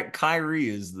mean Kyrie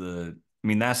is I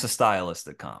mean, that's a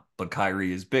stylistic comp, but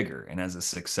Kyrie is bigger and has a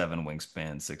 6'7"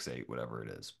 wingspan, 6'8", whatever it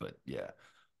is. But yeah.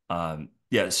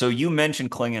 Yeah, so you mentioned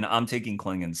Klingon. I'm taking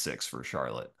Klingon 6 for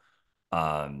Charlotte.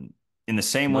 In the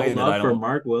same No way that I love for don't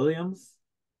Mark Williams.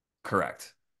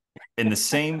 correct. In the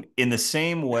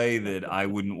same way that I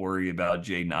wouldn't worry about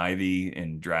Jaden Ivey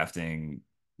in drafting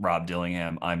Rob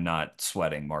Dillingham, I'm not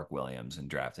sweating Mark Williams and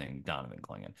drafting Donovan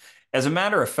Clingan. As a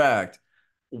matter of fact,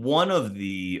 one of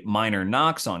the minor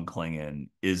knocks on Clingan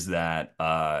is that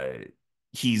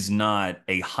he's not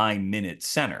a high minute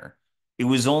center. It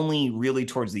was only really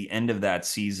towards the end of that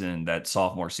season, that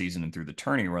sophomore season and through the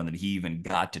tourney run, that he even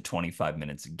got to 25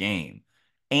 minutes a game.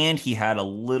 And he had a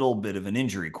little bit of an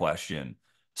injury question,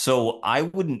 so I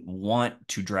wouldn't want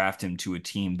to draft him to a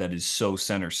team that is so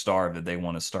center starved that they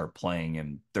want to start playing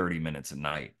him 30 minutes a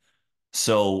night.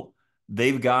 So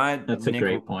they've got That's a Nick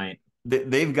great point.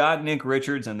 they've got Nick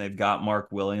Richards and they've got Mark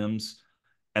Williams,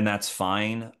 and that's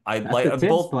fine. I That's the like Tibbs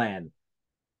both. plan.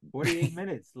 48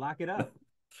 minutes. Lock it up.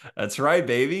 That's right,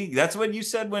 baby. That's what you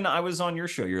said when I was on your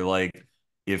show. You're like,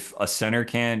 if a center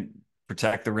can't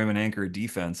protect the rim and anchor a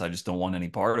defense, I just don't want any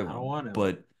part of I don't him. want him.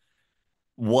 But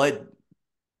what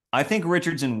I think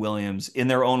Richards and Williams, in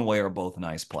their own way, are both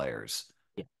nice players.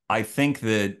 Yeah, I think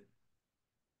that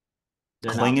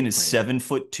they're not Klingon is reclaimed.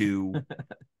 7'2",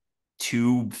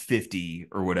 250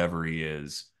 or whatever he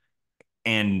is,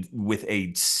 and with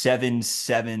a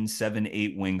 7'7",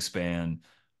 7'8" wingspan.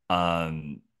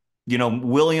 Um,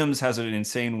 Williams has an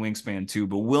insane wingspan too,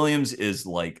 but Williams is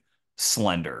like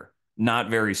slender, not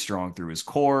very strong through his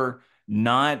core,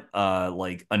 not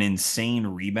like an insane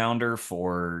rebounder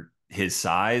for his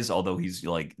size, although he's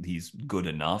good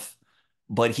enough.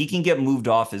 But he can get moved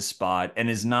off his spot and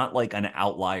is not like an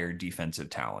outlier defensive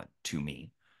talent to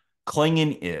me.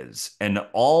 Klingon is, and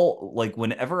all like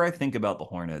whenever I think about the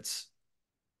Hornets,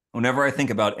 whenever I think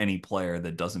about any player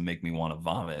that doesn't make me want to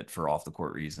vomit for off the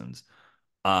court reasons,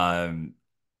 um,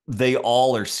 they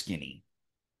all are skinny.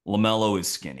 LaMelo is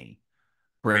skinny.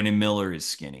 Brandon Miller is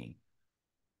skinny.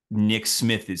 Nick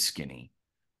Smith is skinny.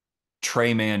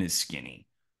 Trey Mann is skinny.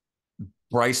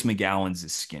 Bryce McGowan's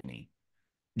is skinny.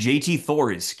 JT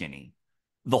Thor is skinny.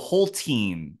 The whole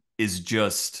team is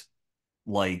just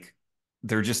like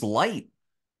they're just light.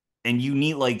 And you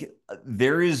need like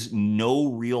there is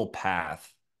no real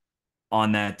path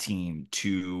on that team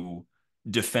to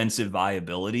defensive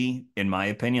viability, in my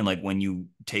opinion, like when you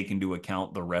take into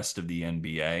account the rest of the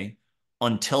NBA,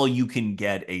 until you can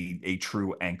get a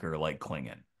true anchor like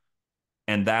Klingon.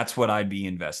 And that's what I'd be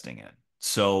investing in.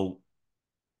 So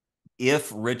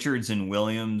if Richards and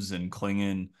Williams and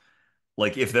Klingon,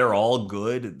 like if they're all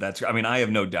good, I mean, I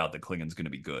have no doubt that Klingon's going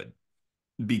to be good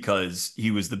because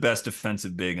he was the best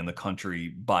defensive big in the country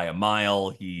by a mile.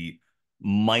 He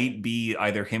might be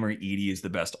either him or Edie is the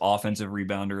best offensive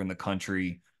rebounder in the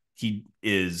country. He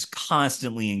is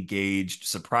constantly engaged,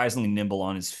 surprisingly nimble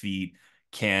on his feet,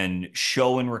 can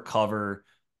show and recover,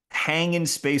 hang in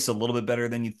space a little bit better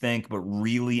than you think, but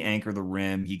really anchor the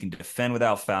rim. He can defend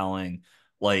without fouling.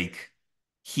 Like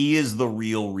he is the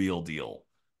real deal.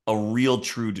 A real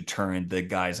true deterrent that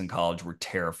guys in college were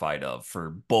terrified of for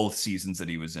both seasons that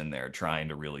he was in there trying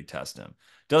to really test him.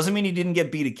 Doesn't mean he didn't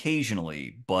get beat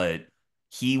occasionally, but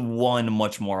he won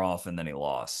much more often than he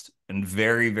lost. And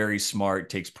very smart,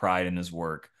 takes pride in his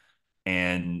work.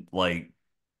 And like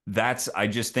I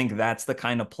just think that's the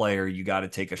kind of player you got to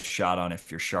take a shot on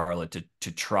if you're Charlotte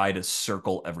to try to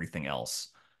circle everything else.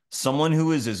 Someone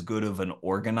who is as good of an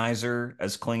organizer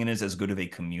as Klingon is, as good of a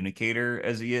communicator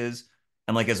as he is,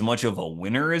 and like as much of a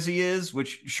winner as he is,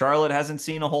 which Charlotte hasn't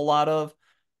seen a whole lot of.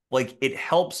 Like it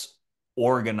helps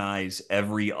organize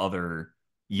every other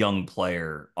young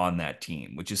player on that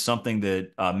team, which is something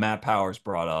that Matt Powers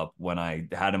brought up when I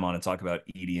had him on to talk about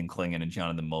Edie and Klingon and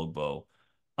Jonathan Mogbo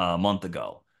a month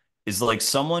ago. Is like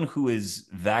someone who is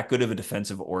that good of a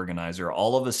defensive organizer,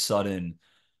 all of a sudden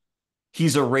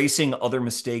he's erasing other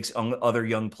mistakes other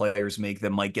young players make that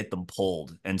might get them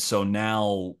pulled. And so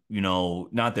now,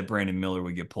 not that Brandon Miller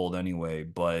would get pulled anyway,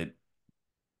 but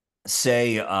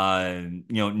say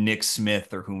Nick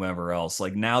Smith or whomever else,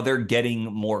 like now they're getting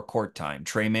more court time.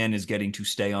 Trey Mann is getting to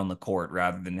stay on the court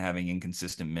rather than having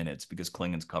inconsistent minutes because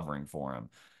Klingon's covering for him,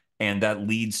 and that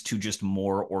leads to just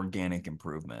more organic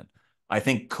improvement. I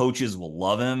think coaches will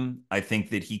love him. I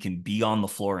think that he can be on the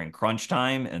floor in crunch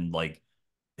time and like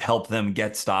help them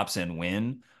get stops and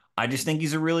win. I just think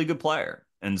he's a really good player.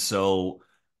 And so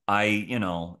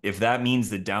if that means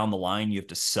that down the line you have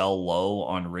to sell low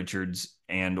on Richards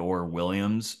and or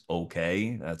Williams,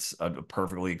 okay, that's a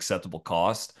perfectly acceptable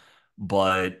cost.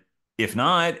 But if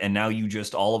not, and now you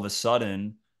just all of a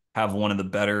sudden have one of the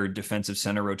better defensive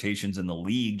center rotations in the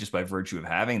league just by virtue of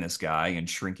having this guy and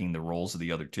shrinking the roles of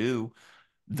the other two,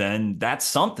 then that's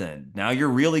something. Now you're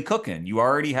really cooking. You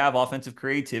already have offensive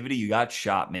creativity. You got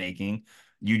shot making.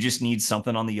 You just need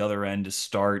something on the other end to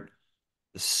start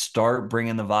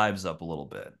bringing the vibes up a little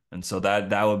bit. And so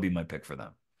that would be my pick for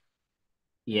them.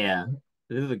 Yeah,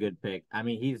 this is a good pick. I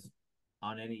mean, he's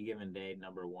on any given day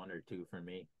number one or two for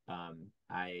me.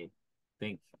 I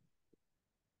think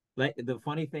like the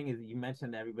funny thing is you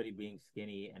mentioned everybody being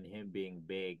skinny and him being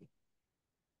big.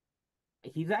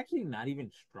 He's actually not even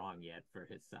strong yet for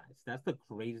his size. That's the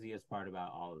craziest part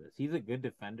about all of this. He's a good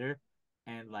defender,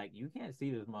 and like you can't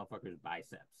see this motherfucker's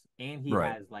biceps, and he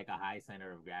Right. has like a high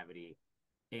center of gravity.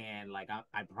 And like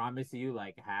I promise you,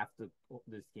 like half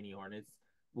the skinny Hornets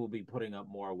will be putting up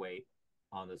more weight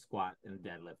on the squat and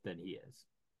deadlift than he is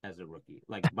as a rookie,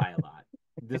 like by a lot,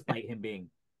 despite him being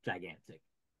gigantic.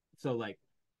 So like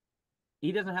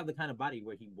he doesn't have the kind of body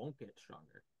where he won't get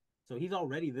stronger. So he's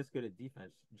already this good at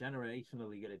defense,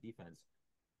 generationally good at defense,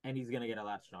 and he's gonna get a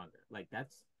lot stronger. Like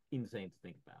that's insane to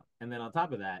think about. And then on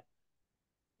top of that,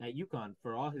 at UConn,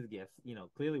 for all his gifts,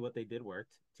 clearly what they did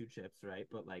worked, 2 chips, right?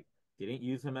 But like didn't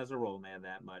use him as a role man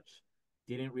that much.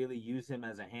 Didn't really use him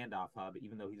as a handoff hub,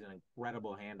 even though he's an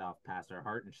incredible handoff passer,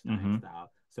 Hartenstein Mm-hmm.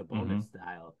 style, Sabonis Mm-hmm.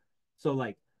 style. So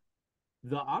like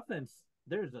the offense,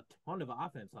 there's a ton of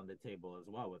offense on the table as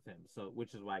well with him. So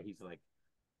which is why he's like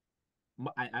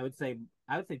I would say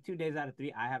 2 days out of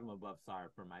three, I have him above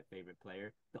Sar for my favorite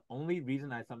player. The only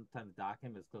reason I sometimes dock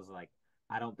him is because like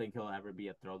I don't think he'll ever be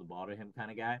a throw the ball to him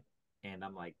kind of guy. And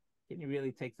I'm like, can you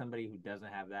really take somebody who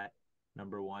doesn't have that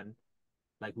number one,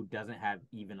 like who doesn't have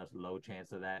even a low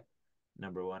chance of that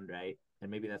number one, right? And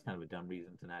maybe that's kind of a dumb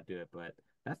reason to not do it, but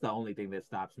that's the only thing that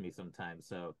stops me sometimes.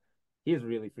 So he's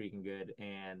really freaking good,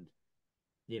 and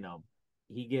you know,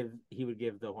 he would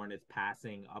give the Hornets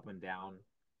passing up and down,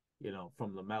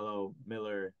 from LaMelo,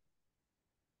 Miller,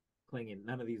 Klingon.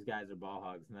 None of these guys are ball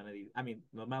hogs. None of these. I mean,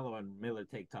 LaMelo and Miller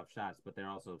take tough shots, but they're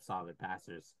also solid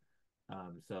passers.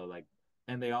 So like,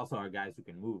 and they also are guys who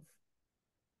can move,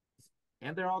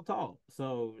 and they're all tall.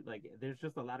 So like, there's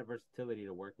just a lot of versatility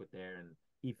to work with there, and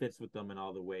he fits with them in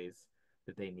all the ways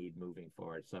that they need moving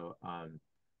forward. So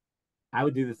I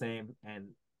would do the same. And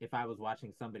if I was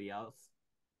watching somebody else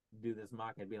do this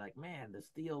mock, I'd be like, man, the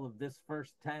steal of this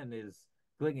first 10 is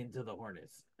clinging to the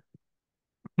Hornets.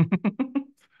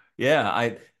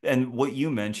 Yeah, and what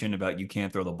you mentioned about you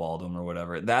can't throw the ball to him or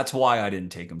whatever, that's why I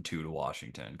didn't take him to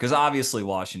Washington. Because obviously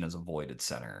Washington's avoided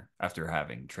center after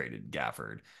having traded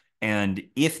Gafford. And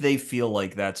if they feel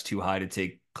like that's too high to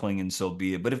take Klingon, so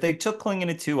be it. But if they took Klingon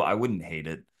at 2, I wouldn't hate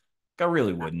it. I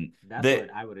really wouldn't. That's They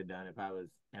what I would have done if I was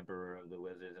Emperor of the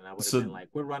Wizards, and I would have been so like,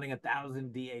 "We're running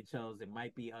 1,000 DHOs. It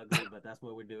might be ugly, but that's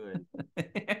what we're doing."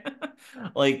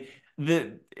 like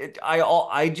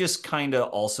I just kind of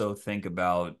also think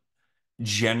about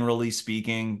generally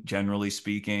speaking,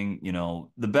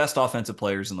 the best offensive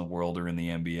players in the world are in the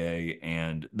NBA,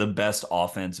 and the best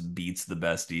offense beats the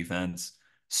best defense.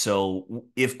 So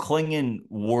if Klingon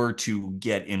were to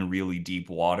get in really deep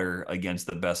water against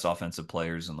the best offensive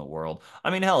players in the world, I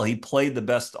mean, hell, he played the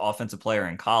best offensive player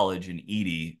in college in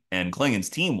Edie, and Klingon's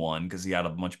team won because he had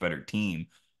a much better team.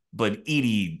 But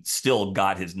Edie still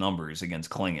got his numbers against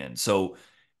Klingon. So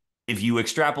if you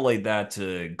extrapolate that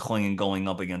to Klingon going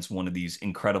up against one of these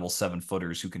incredible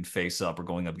 7-footers who can face up, or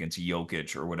going up against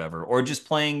Jokic or whatever, or just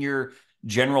playing your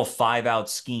general 5-out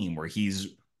scheme where he's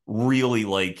really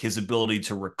like his ability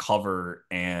to recover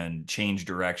and change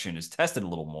direction is tested a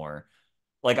little more.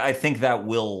 Like, I think that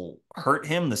will hurt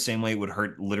him the same way it would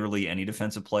hurt literally any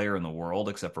defensive player in the world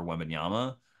except for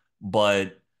Wembanyama.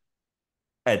 But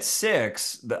at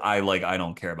 6, I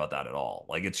don't care about that at all.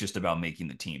 Like, it's just about making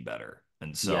the team better.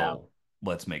 And Yeah. so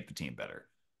let's make the team better.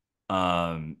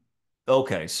 Um,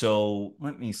 okay, so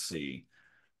let me see.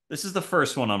 This is the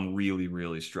first one I'm really,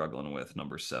 really struggling with,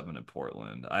 number 7 at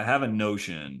Portland. I have a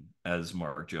notion, as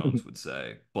Mark Jones would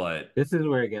say, but This is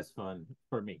where it gets fun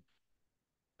for me.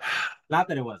 Not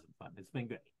that it wasn't fun. It's been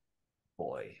great.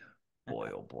 boy,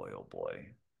 oh boy, oh boy.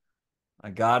 I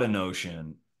got a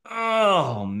notion.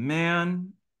 Oh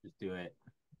man. Just do it.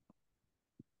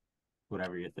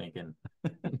 Whatever you're thinking.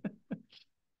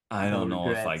 I No don't know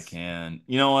if I regrets. can.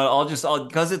 You know what?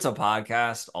 Because it's a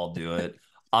podcast, I'll do it.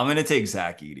 I'm gonna take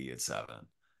Zach Edey at 7.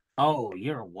 Oh,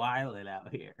 you're wilding out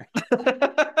here. God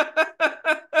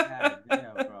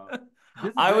damn, bro.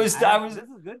 This is I good. was, I was, This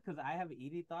is good because I have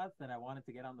Edie thoughts that I wanted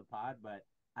to get on the pod, but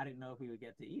I didn't know if we would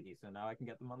get to Edie, so now I can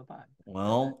get them on the pod. Perfect.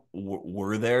 well,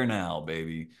 we're there now,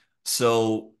 baby.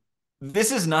 So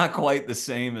this is not quite the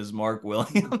same as Mark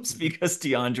Williams because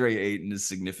DeAndre Ayton is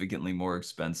significantly more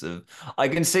expensive. I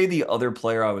can say the other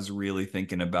player I was really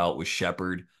thinking about was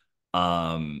Shepherd.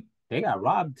 Um, They got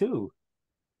Rob too.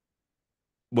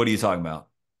 what are you talking about?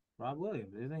 Rob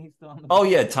Williams, isn't he still on the Oh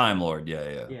Bucks? yeah, Time Lord. Yeah,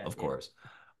 yeah, Yeah, of yeah, course.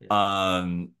 yeah.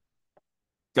 Um,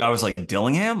 I was like,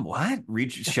 Dillingham? What?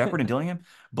 Reach Shepard and Dillingham?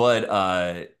 But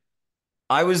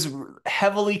I was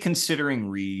heavily considering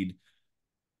Reed,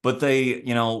 but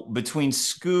between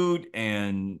Scoot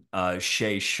and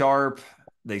Shea Sharp,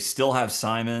 they still have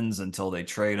Simons until they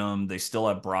trade him. They still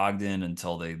have Brogdon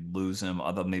until they lose him.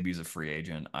 Although maybe he's a free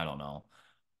agent. I don't know.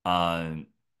 Um,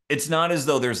 it's not as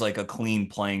though there's like a clean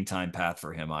playing time path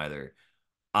for him either.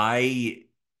 I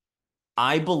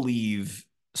I believe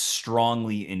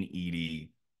strongly in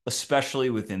Edie, especially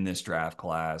within this draft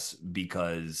class,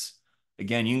 because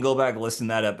again, you can go back and listen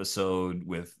to that episode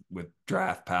with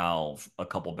Draft Pal a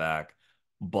couple back,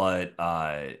 but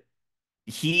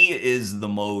he is the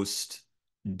most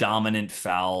dominant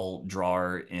foul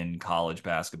drawer in college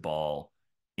basketball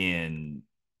in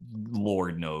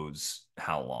Lord knows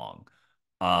how long.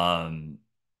 Um,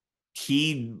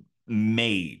 he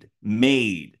made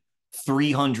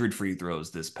 300 free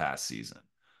throws this past season.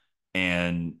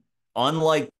 And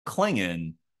unlike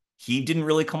Klingon, he didn't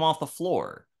really come off the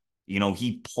floor.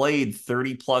 He played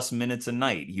 30 plus minutes a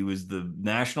night. He was the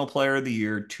National Player of the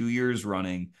Year 2 years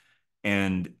running.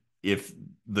 And if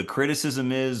the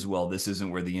criticism is, well, this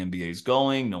isn't where the NBA is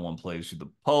going, no one plays through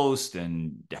the post,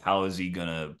 and how is he going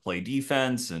to play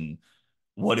defense? And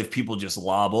what if people just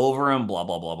lob over him? Blah,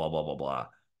 blah, blah, blah, blah, blah, blah.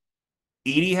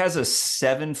 Edie has a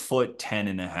 7 foot 10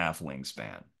 and a half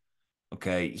wingspan.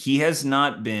 Okay. He's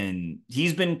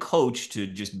been coached to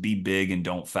just be big and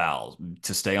don't foul,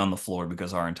 to stay on the floor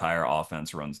because our entire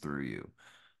offense runs through you.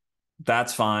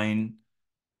 That's fine.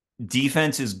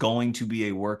 Defense is going to be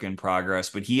a work in progress,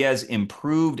 but he has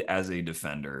improved as a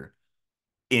defender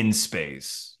in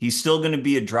space. He's still going to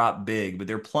be a drop big, but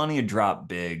there are plenty of drop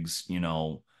bigs,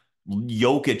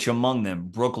 Jokic among them,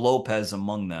 Brooke Lopez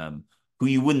among them, who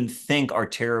you wouldn't think are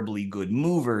terribly good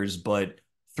movers, but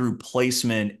through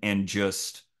placement and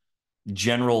just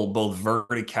general both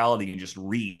verticality and just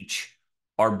reach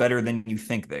are better than you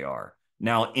think they are.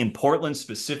 Now, in Portland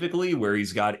specifically, where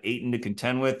he's got Ayton to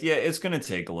contend with, yeah, it's going to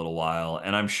take a little while.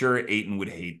 And I'm sure Ayton would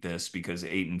hate this because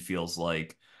Ayton feels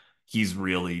like he's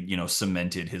really,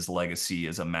 cemented his legacy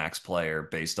as a max player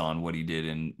based on what he did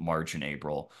in March and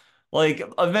April. Like,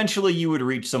 eventually you would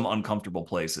reach some uncomfortable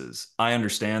places. I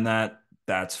understand that.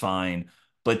 That's fine.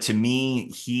 But to me,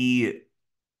 he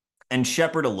and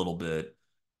Shepard a little bit,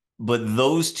 but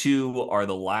those two are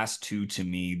the last two to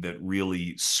me that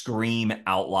really scream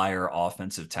outlier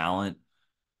offensive talent.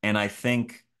 And I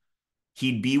think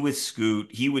he'd be with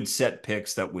Scoot. He would set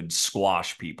picks that would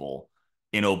squash people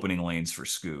in opening lanes for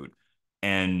Scoot.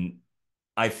 And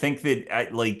I think that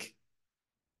like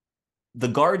the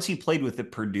guards he played with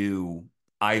at Purdue,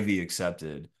 Ivy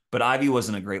accepted, but Ivy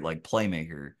wasn't a great like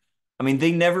playmaker. I mean,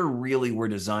 they never really were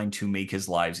designed to make his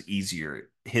life easier.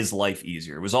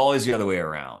 It was always the other way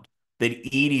around. That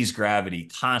Edie's gravity,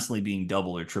 constantly being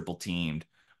double or triple teamed,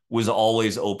 was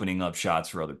always opening up shots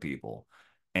for other people.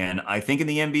 And I think in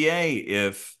the NBA,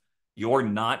 if you're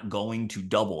not going to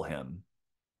double him,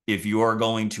 if you are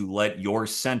going to let your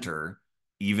center,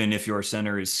 even if your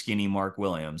center is skinny Mark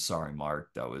Williams, sorry, Mark,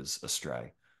 that was a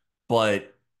stray.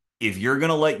 But if you're going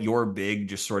to let your big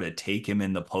just sort of take him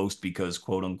in the post because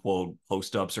quote unquote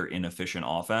post ups are inefficient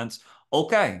offense,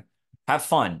 okay, have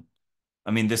fun.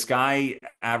 I mean, this guy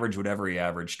averaged whatever he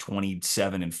averaged,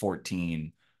 27 and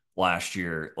 14 last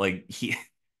year.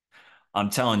 I'm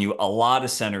telling you, a lot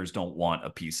of centers don't want a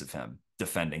piece of him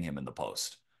defending him in the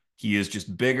post. He is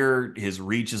just bigger, his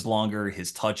reach is longer,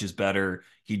 his touch is better,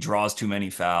 he draws too many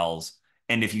fouls.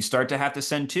 And if you start to have to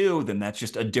send two, then that's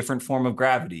just a different form of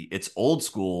gravity. It's old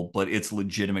school, but it's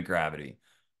legitimate gravity.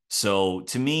 So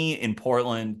to me, in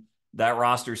Portland, that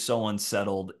roster is so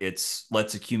unsettled. It's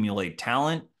let's accumulate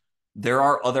talent. There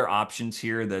are other options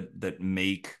here that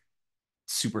make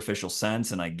superficial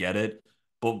sense, and I get it.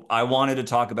 But I wanted to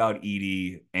talk about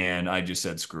Edie, and I just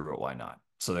said, screw it, why not?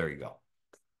 So there you go.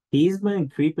 He's been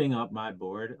creeping up my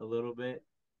board a little bit,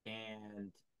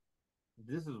 and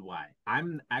this is why.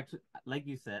 I'm actually, like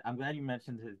you said, I'm glad you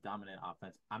mentioned his dominant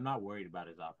offense. I'm not worried about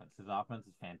his offense. His offense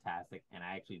is fantastic, and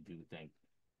I actually do think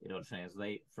it'll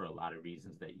translate for a lot of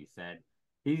reasons that you said.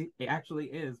 He actually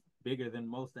is bigger than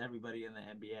most everybody in the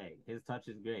NBA. His touch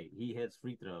is great. He hits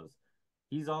free throws.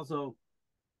 He's also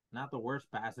not the worst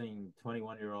passing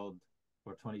 21-year-old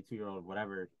or 22-year-old,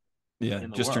 whatever, Yeah,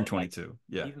 in the just turned world. Like, 22.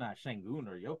 Yeah. he's not Şengün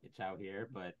or Jokic out here,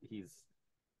 but he's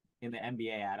in the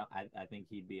NBA. I think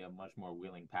he'd be a much more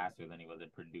willing passer than he was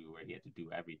at Purdue, where he had to do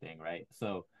everything, right?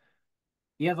 So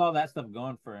he has all that stuff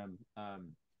going for him.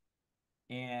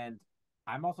 And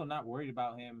I'm also not worried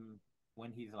about him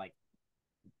when he's like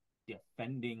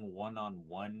defending one on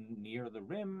one near the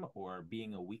rim or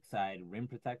being a weak side rim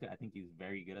protector. I think he's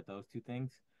very good at those two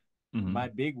things. Mm-hmm. My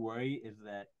big worry is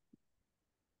that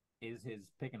is his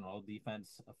pick and roll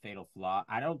defense a fatal flaw?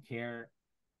 I don't care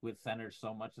with centers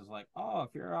so much as like, oh, if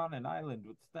you're on an island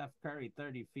with Steph Curry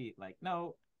 30 feet, like,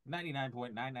 no,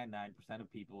 99.999%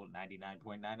 of people,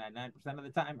 99.999% of the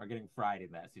time are getting fried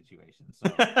in that situation. So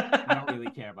I don't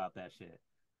really care about that shit.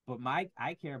 But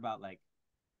I care about like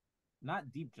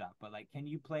not deep drop, but like, can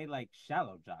you play like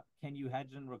shallow drop? Can you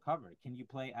hedge and recover? Can you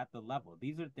play at the level?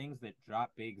 These are things that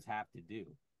drop bigs have to do,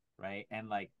 right? And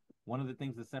like one of the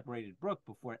things that separated Brook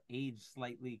before age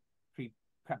slightly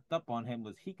crept up on him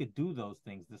was he could do those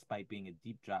things despite being a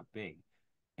deep drop big.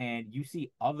 And you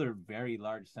see other very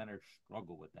large centers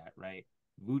struggle with that, right?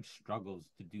 Vooch struggles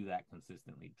to do that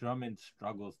consistently. Drummond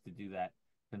struggles to do that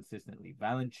consistently.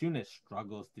 Valanciunas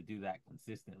struggles to do that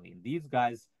consistently. And these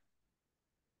guys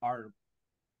are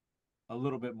a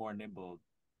little bit more nimble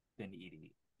than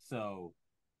Edie. So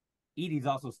Edie's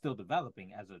also still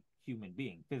developing as a human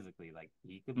being physically. Like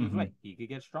he could lose Mm-hmm. weight, he could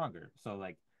get stronger. So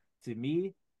like to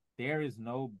me, there is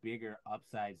no bigger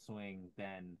upside swing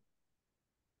than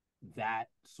that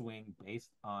swing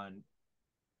based on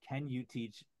can you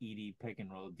teach Edie pick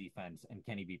and roll defense and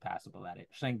can he be passable at it?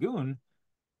 Şengün,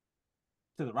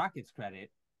 to the Rockets'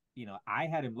 credit, I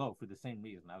had him low for the same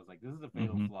reason. I was like, this is a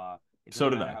fatal Mm-hmm. flaw. It So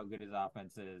doesn't did matter I. how good his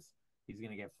offense is. He's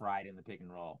going to get fried in the pick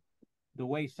and roll. The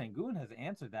way Şengün has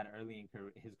answered that early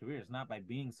in his career is not by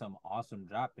being some awesome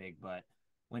drop big, but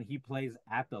when he plays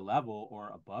at the level or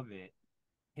above it,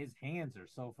 his hands are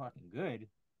so fucking good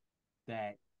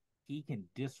that he can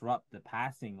disrupt the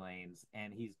passing lanes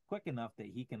and he's quick enough that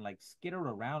he can like skitter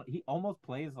around. He almost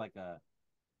plays like a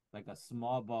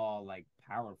small ball like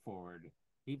power forward.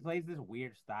 He plays this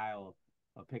weird style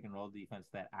of pick and roll defense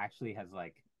that actually has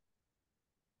like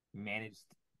managed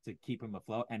to keep him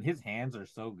afloat, and his hands are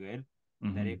so good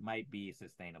that Mm-hmm. it might be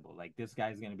sustainable. Like this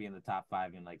guy's gonna be in the top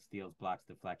five in like steals, blocks,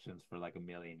 deflections for like a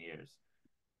million years.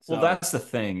 Well, So that's the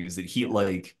thing is that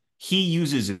yeah, he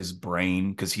uses his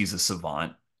brain because he's a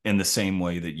savant in the same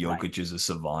way that right, Jokic is a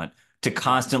savant to exactly.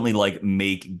 constantly like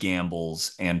make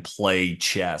gambles and play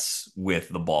chess with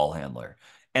the ball handler.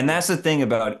 And Yeah, that's the thing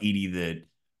about Edie that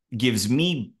gives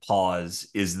me pause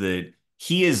is that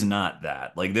he is not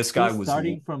that. Like this guy he's was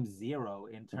starting from zero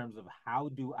in terms of how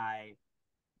do I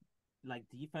like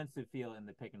defensive feel in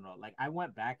the pick and roll. Like I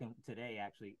went back and today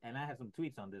actually, and I had some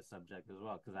tweets on this subject as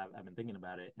well because I've been thinking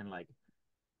about it and like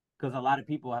because a lot of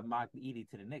people have mocked Edie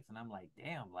to the Knicks, and I'm like,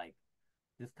 damn, like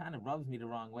this kind of rubs me the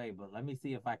wrong way. But let me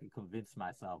see if I can convince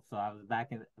myself. So I was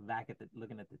back at the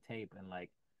looking at the tape and like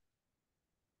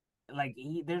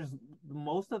there's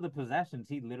most of the possessions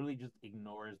he literally just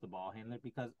ignores the ball handler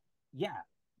because yeah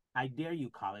I dare you,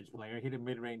 college player, hit a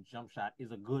mid-range jump shot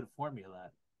is a good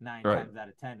formula nine Right. times out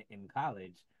of 10 in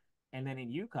college. And then in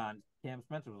UConn, Cam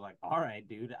Spencer was like, all right,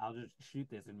 dude, I'll just shoot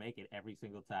this and make it every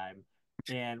single time.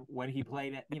 And when he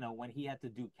played it, when he had to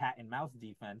do cat and mouse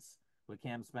defense with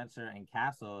Cam Spencer and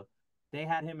Castle, they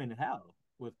had him in hell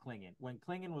with Klingon. When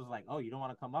Klingon was like, oh, you don't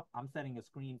want to come up? I'm setting a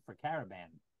screen for Caravan,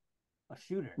 a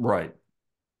shooter. Right.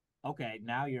 Okay,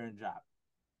 now you're in job.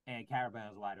 And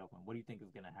Caravan is wide open. What do you think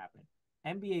is going to happen?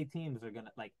 NBA teams are going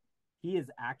to, like, he is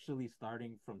actually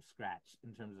starting from scratch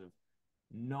in terms of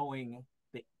knowing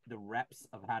the reps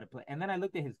of how to play. And then I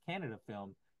looked at his Canada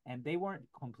film, and they weren't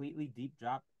completely deep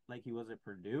drop like he was at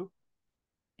Purdue.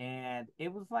 And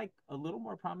it was like a little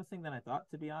more promising than I thought,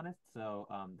 to be honest. So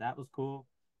that was cool.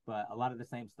 But a lot of the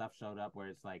same stuff showed up where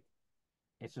it's like,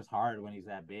 it's just hard when he's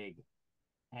that big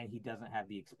and he doesn't have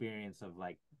the experience of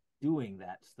like doing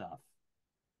that stuff,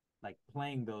 like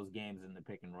playing those games in the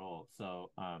pick and roll. So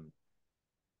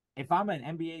if I'm an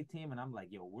NBA team and I'm like,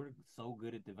 yo, we're so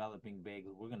good at developing bigs,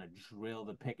 we're gonna drill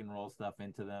the pick and roll stuff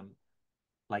into them,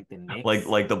 like the Like Knicks.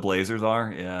 like the Blazers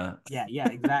are. Yeah. Yeah, yeah,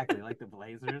 exactly, like the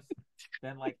Blazers.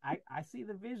 Then like I see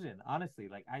the vision, honestly.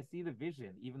 Like I see the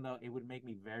vision, even though it would make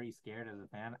me very scared as a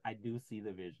fan. I do see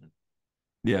the vision.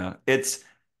 Yeah.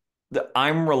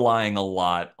 I'm relying a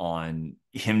lot on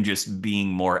him just being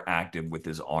more active with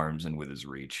his arms and with his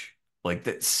reach. Like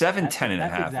that seven, That's 10 and a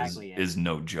that's half is exactly it. is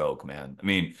no joke, man. I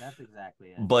mean, That's exactly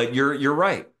it. but you're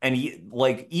right. And he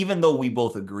like even though we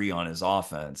both agree on his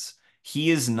offense, he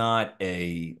is not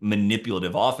a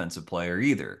manipulative offensive player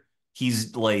either.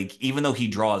 He's like even though he He's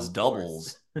draws brute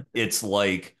force. doubles, it's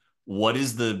like what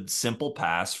is the simple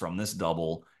pass from this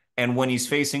double? And when he's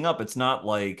facing up, it's not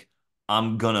like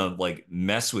I'm gonna like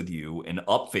mess with you and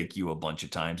up fake you a bunch of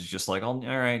times. It's just like, oh, all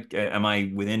right, am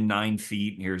I within 9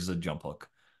 feet? Here's a jump hook.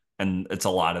 And it's a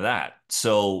lot of that.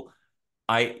 So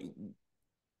I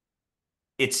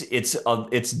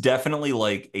it's definitely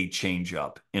like a change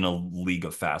up in a league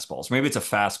of fastballs. Maybe it's a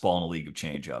fastball in a league of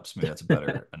change ups. Maybe that's a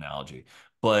better analogy.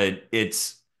 But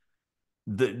it's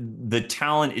the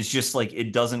talent is just like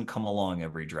it doesn't come along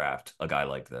every draft, a guy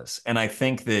like this. And I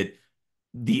think that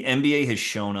the NBA has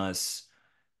shown us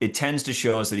it tends to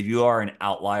show us that if you are an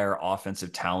outlier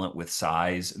offensive talent with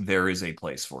size, there is a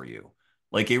place for you.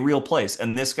 Like a real place.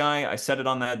 And this guy, I said it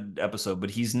on that episode, but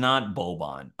he's not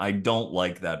Boban. I don't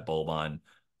like that Boban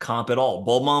comp at all.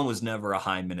 Boban was never a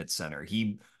high minute center.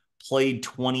 He played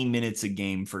 20 minutes a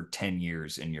game for 10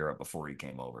 years in Europe before he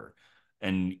came over.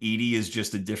 And Edie is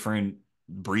just a different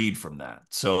breed from that.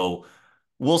 So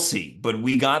we'll see. But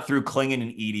we got through Klingon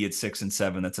and Edie at 6 and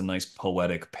 7. That's a nice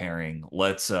poetic pairing.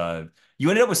 Let's you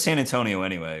ended up with San Antonio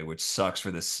anyway, which sucks for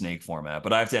this snake format,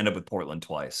 but I have to end up with Portland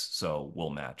twice, so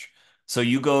we'll match. So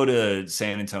you go to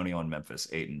San Antonio and Memphis,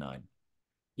 8 and 9.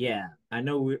 Yeah, I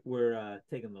know we're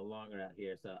taking the long route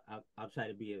here, so I'll try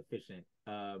to be efficient.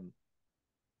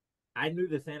 I knew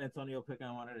the San Antonio pick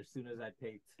I wanted as soon as I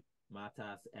picked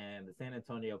Matas, and the San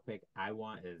Antonio pick I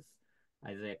want is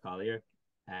Isaiah Collier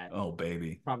at Oh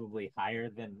baby. probably higher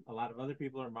than a lot of other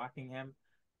people are mocking him.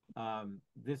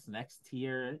 This next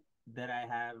tier that I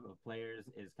have of players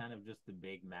is kind of just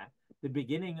the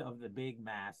beginning of the big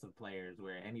mass of players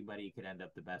where anybody could end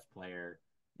up the best player,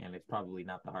 and it's probably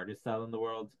not the hardest sell in the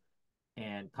world.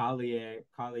 And Collier,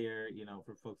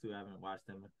 for folks who haven't watched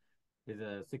him, is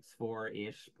a 6'4"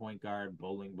 ish point guard,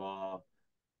 bowling ball.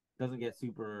 Doesn't get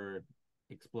super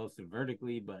explosive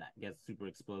vertically, but gets super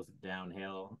explosive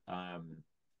downhill.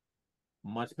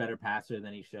 Much better passer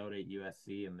than he showed at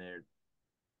USC, and their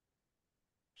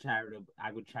charitable.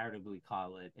 I would charitably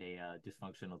call it a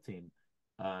dysfunctional team.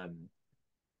 Um,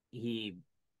 he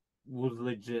was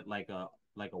legit like a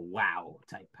wow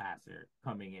type passer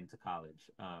coming into college.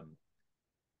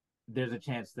 There's a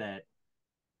chance that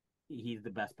he's the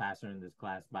best passer in this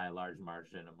class by a large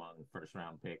margin among first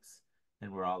round picks.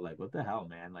 And we're all like, what the hell,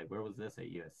 man? Like, where was this at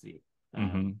USC?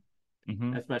 Mm-hmm.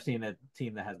 Mm-hmm. Especially in a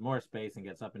team that has more space and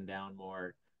gets up and down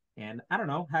more. And I don't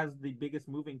know, has the biggest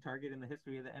moving target in the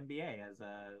history of the NBA as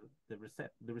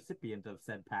the recipient of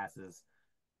said passes.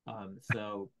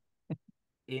 So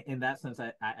in that sense,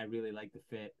 I really like the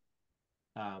fit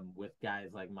with guys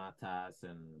like Matas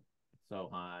and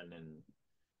Sohan and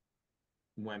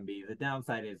Wemby. The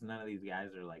downside is none of these guys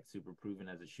are like super proven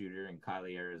as a shooter, and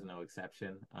Collier is no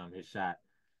exception. His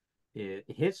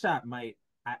shot might.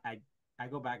 I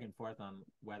go back and forth on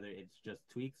whether it's just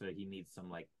tweaks or he needs some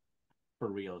like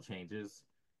for real changes.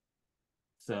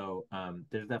 So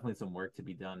there's definitely some work to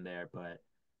be done there, but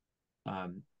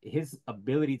his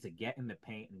ability to get in the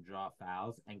paint and draw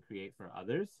fouls and create for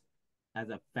others as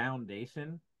a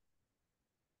foundation,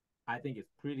 I think is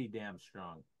pretty damn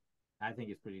strong. I think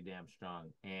he's pretty damn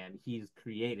strong, and he's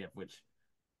creative, which,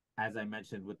 as I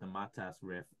mentioned with the Matas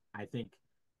riff, I think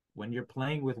when you're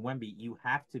playing with Wemby, you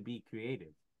have to be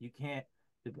creative. You can't.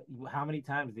 How many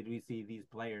times did we see these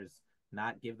players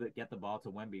not get the ball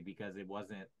to Wemby because it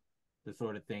wasn't the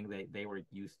sort of thing they were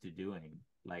used to doing?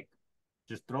 Like,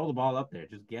 just throw the ball up there,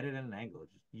 just get it at an angle,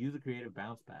 just use a creative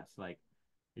bounce pass. Like,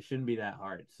 it shouldn't be that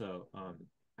hard. So,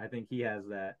 I think he has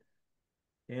that.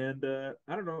 And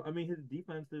I don't know. I mean, his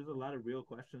defense, there's a lot of real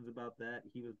questions about that.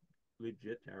 He was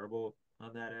legit terrible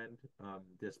on that end,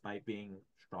 despite being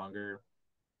stronger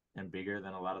and bigger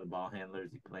than a lot of the ball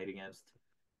handlers he played against.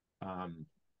 Um,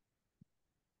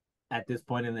 at this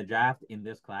point in the draft, in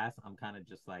this class, I'm kind of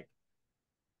just like,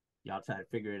 y'all try to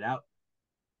figure it out.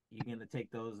 You're gonna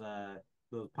take those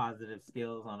positive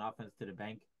skills on offense to the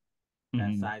bank, that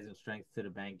Mm-hmm. size and strength to the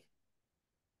bank,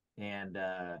 and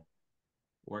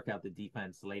work out the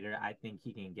defense later. I think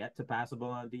he can get to passable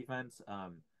on defense.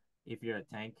 If you're a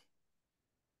tank,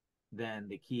 then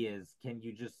the key is, can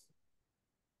you just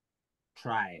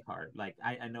try hard? Like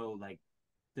I know like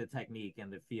the technique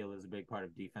and the feel is a big part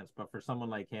of defense, but for someone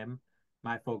like him,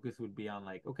 my focus would be on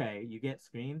like, okay, you get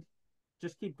screened,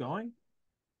 just keep going,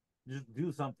 just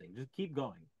do something, just keep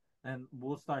going, and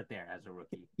we'll start there as a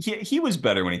rookie. He was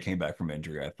better when he came back from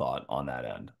injury, I thought, on that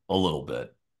end a little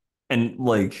bit. And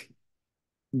like,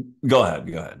 go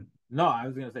ahead, go ahead. No, I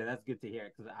was gonna say that's good to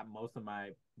hear because most of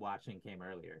my watching came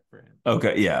earlier for him.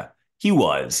 Okay, yeah, he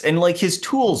was, and like his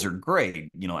tools are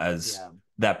great, as Yeah,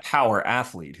 that power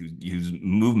athlete whose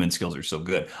movement skills are so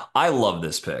good. I love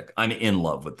this pick. I'm in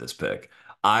love with this pick.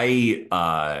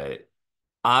 I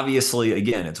obviously,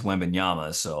 again, it's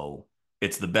Wembanyama, so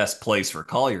it's the best place for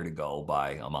Collier to go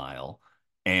by a mile,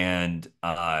 and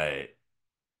I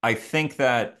think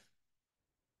that.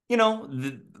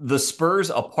 The Spurs,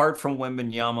 apart from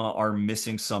Wembanyama, are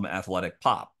missing some athletic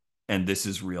pop, and this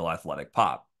is real athletic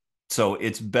pop. So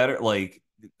it's better. Like,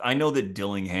 I know that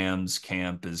Dillingham's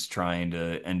camp is trying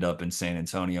to end up in San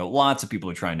Antonio. Lots of people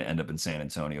are trying to end up in San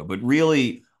Antonio, but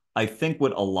really, I think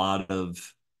what a lot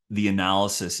of the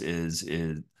analysis is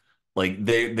like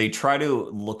they try to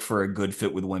look for a good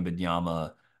fit with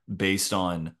Wembanyama based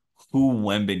on who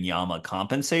Wembanyama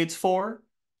compensates for,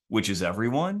 which is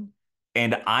everyone.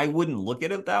 And I wouldn't look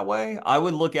at it that way. I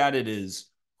would look at it as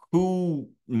who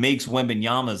makes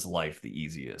Wembanyama's life the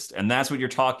easiest. And that's what you're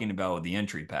talking about with the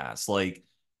entry pass. Like,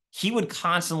 he would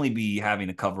constantly be having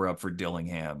to cover up for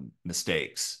Dillingham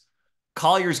mistakes.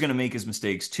 Collier's going to make his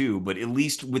mistakes too, but at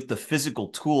least with the physical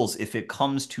tools, if it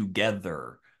comes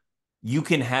together, you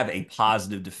can have a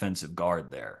positive defensive guard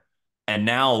there. And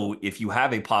now, if you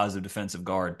have a positive defensive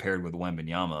guard paired with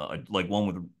Wembanyama, like one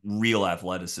with real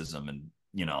athleticism, and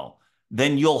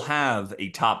then you'll have a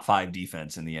top five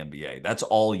defense in the NBA. That's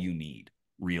all you need,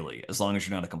 really, as long as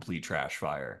you're not a complete trash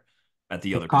fire at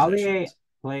the if other Collier positions.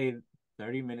 played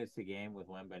 30 minutes a game with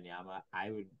Wembanyama,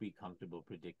 I would be comfortable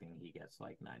predicting he gets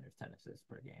like 9 or 10 assists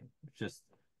per game.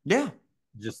 Yeah,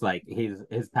 Just like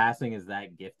his passing is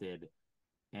that gifted,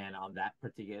 and on that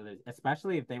particular,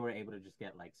 especially if they were able to just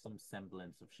get like some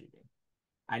semblance of shooting.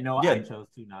 I know I yeah. chose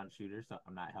two non-shooters, so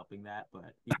I'm not helping that,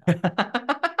 but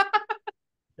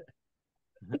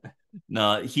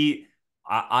No,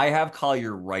 I have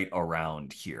Collier right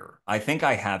around here. I think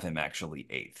I have him actually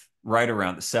eighth, right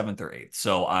around the seventh or eighth.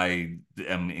 So I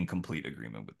am in complete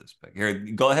agreement with this pick. Here,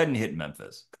 go ahead and hit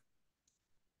Memphis.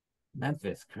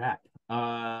 Memphis, crap.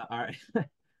 All right.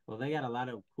 Well, they got a lot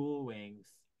of cool wings.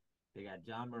 They got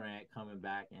John Morant coming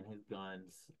back and his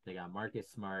guns. They got Marcus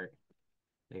Smart.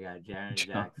 They got Jaren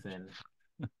Jackson.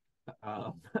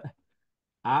 Um,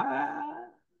 I,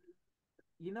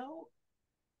 you know,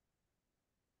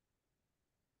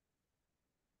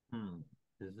 hmm,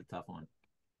 this is a tough one.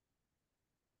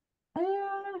 Uh,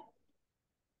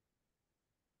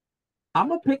 I'm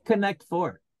gonna pick Connect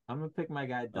Four. I'm gonna pick my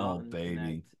guy Oh, Dalton Connect.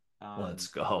 baby. Um, Let's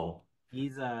go.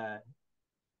 he's uh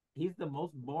he's the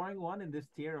most boring one in this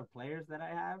tier of players that I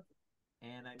have,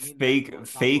 and I mean that in the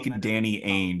most Fake complimentary Danny possible.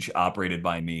 Ainge, operated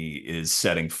by me, is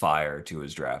setting fire to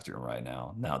his draft room right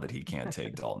now. Now that he can't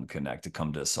take Dalton Connect to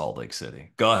come to Salt Lake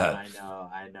City. Go ahead.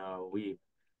 I know.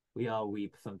 We all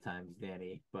weep sometimes,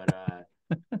 Danny, but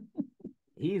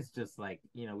he's just like,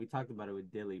 we talked about it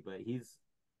with Dilly, but he's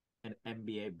an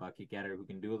NBA bucket getter who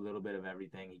can do a little bit of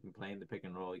everything. He can play in the pick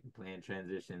and roll, he can play in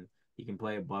transition, he can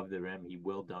play above the rim, he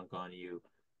will dunk on you.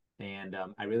 And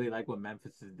I really like what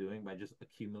Memphis is doing by just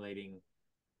accumulating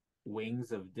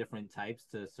wings of different types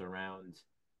to surround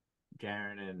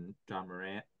Jaren and John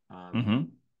Morant. Hmm.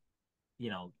 You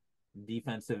know,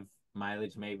 defensive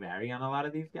mileage may vary on a lot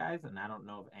of these guys, and I don't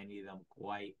know if any of them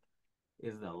quite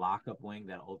is the lockup wing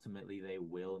that ultimately they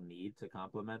will need to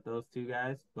complement those two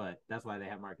guys. But that's why they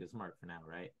have Marcus Smart for now,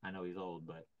 right? I know he's old,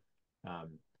 but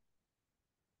um,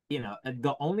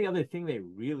 the only other thing they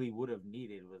really would have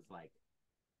needed was like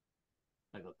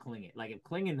a Klingon. Like if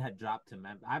Klingon had dropped to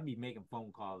Memphis, I'd be making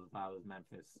phone calls if I was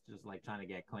Memphis, just like trying to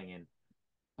get Klingon.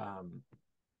 Um,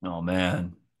 Oh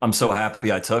man, I'm so because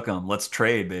happy I took him. Let's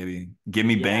trade, baby. Give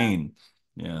me yeah, Bane.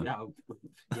 Yeah. yeah,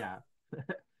 yeah,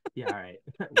 yeah. All right.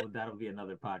 Well, that'll be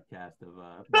another podcast of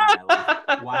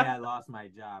why I lost my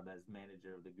job as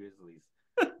manager of the Grizzlies.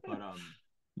 But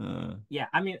Uh, yeah,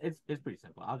 I mean it's pretty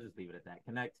simple. I'll just leave it at that.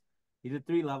 Connect. He's a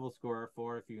 3 level scorer,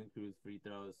 4 if you include free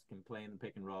throws. Can play in the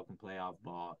pick and roll. Can play off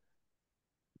ball.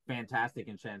 Fantastic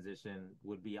in transition.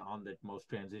 Would be on the most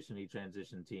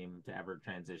transition team to ever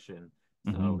transition.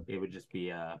 So mhm. it would just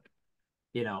be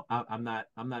I'm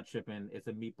not tripping. It's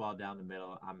a meatball down the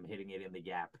middle. I'm hitting it in the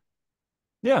gap.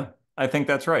 Yeah, I think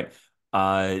that's right.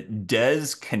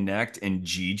 Dez, Connect, and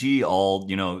Gigi all,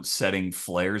 setting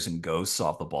flares and ghosts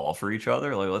off the ball for each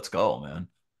other. Like, let's go, man.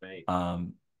 Right.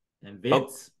 Um, And oh,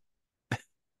 Vince.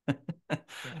 Can't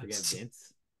forget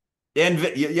Vince.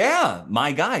 and yeah,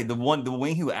 my guy, the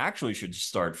wing who actually should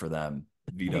start for them,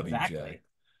 VWJ. Exactly.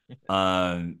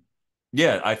 Um,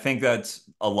 yeah, I think that's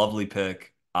a lovely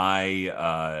pick.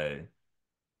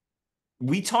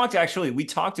 We talked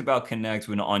about Connect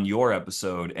when on your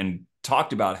episode and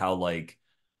talked about how like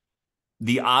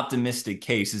the optimistic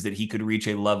case is that he could reach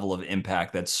a level of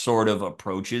impact that sort of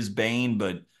approaches Bane,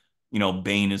 but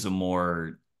Bane is a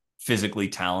more physically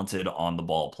talented on the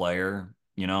ball player,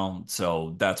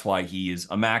 so that's why he is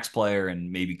a max player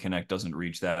and maybe Connect doesn't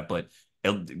reach that, but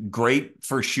great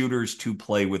for shooters to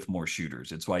play with more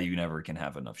shooters. It's why you never can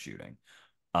have enough shooting.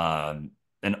 And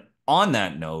on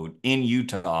that note, in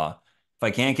Utah, if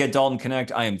I can't get Dalton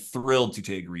Connect, I am thrilled to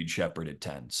take Reed Shepherd at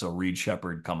 10. So Reed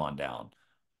Shepherd, come on down.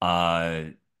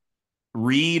 Uh,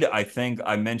 Reed, I think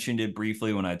I mentioned it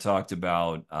briefly when I talked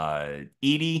about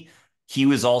Edie. He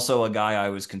was also a guy I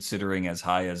was considering as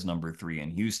high as number 3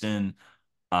 in Houston.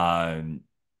 Um,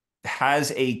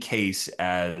 has a case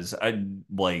as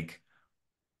like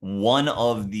one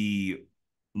of the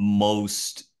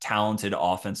most talented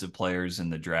offensive players in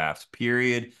the draft,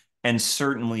 period, and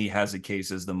certainly has a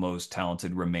case as the most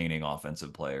talented remaining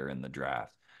offensive player in the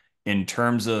draft. In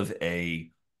terms of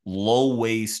a low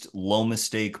waste, low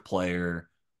mistake player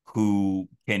who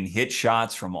can hit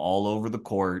shots from all over the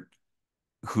court,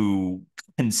 who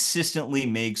consistently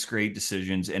makes great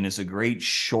decisions and is a great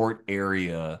short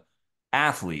area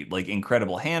athlete, like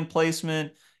incredible hand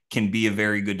placement, can be a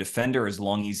very good defender as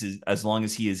long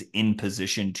as he is in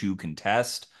position to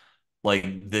contest. Like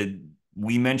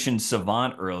we mentioned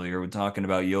savant earlier, we're talking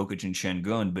about Jokic and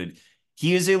Şengün, but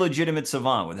he is a legitimate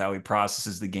savant with how he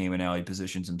processes the game and how he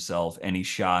positions himself. And he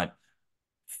shot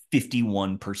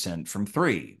 51% from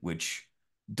three, which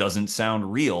doesn't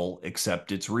sound real,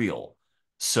 except it's real.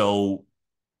 So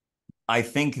I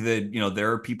think that,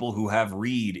 there are people who have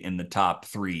Reed in the top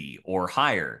 3 or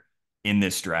higher in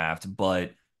this draft,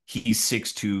 but he's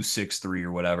 6'2", 6'3",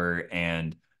 or whatever,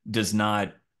 and does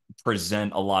not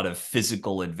present a lot of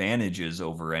physical advantages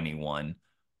over anyone.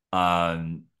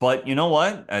 But you know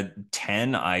what? At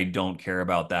 10, I don't care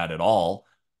about that at all.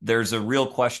 There's a real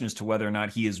question as to whether or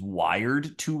not he is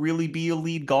wired to really be a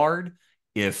lead guard.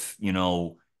 If,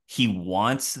 he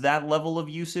wants that level of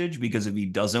usage, because if he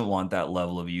doesn't want that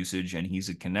level of usage and he's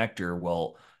a connector,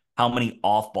 well, how many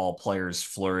off-ball players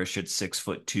flourish at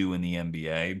 6'2" in the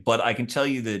NBA? But I can tell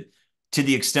you that to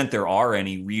the extent there are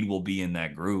any, Reed will be in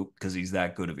that group because he's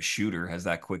that good of a shooter, has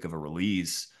that quick of a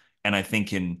release, and I think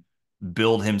can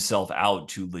build himself out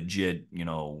to legit,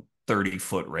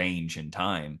 30-foot range in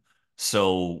time.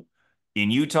 So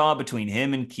in Utah, between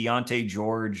him and Keontae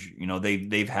George,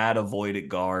 they've had a void at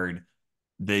guard.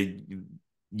 The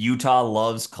Utah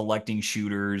loves collecting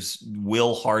shooters.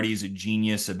 Will Hardy's a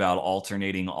genius about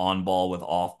alternating on ball with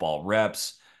off ball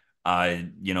reps.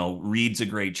 Reed's a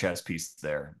great chess piece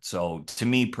there. So to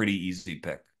me, pretty easy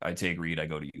pick. I take Reed. I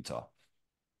go to Utah.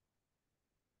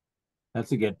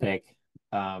 That's a good pick.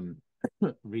 Um,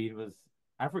 Reed was.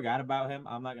 I forgot about him.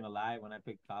 I'm not gonna lie. When I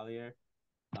picked Collier,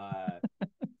 uh,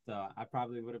 so I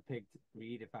probably would have picked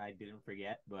Reed if I didn't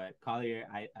forget. But Collier,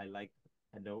 I like.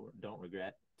 I don't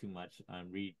regret too much.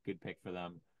 Reed, good pick for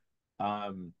them.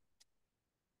 Um,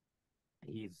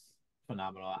 he's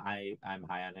phenomenal. I'm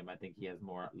high on him. I think he has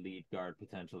more lead guard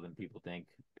potential than people think.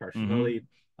 Mm-hmm. Personally,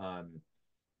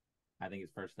 I think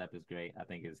his first step is great. I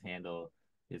think his handle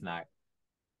is not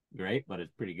great, but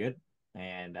it's pretty good.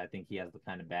 And I think he has the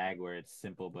kind of bag where it's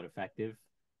simple but effective.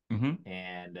 Mm-hmm.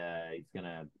 And he's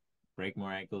gonna break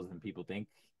more ankles than people think.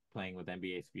 playing with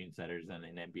NBA screen setters and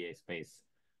in NBA space.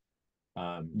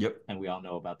 Yep. And we all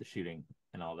know about the shooting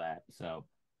and all that. So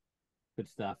good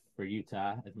stuff for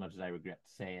Utah, as much as I regret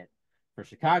to say it. For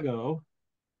Chicago,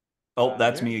 Oh,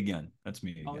 that's they're me again. That's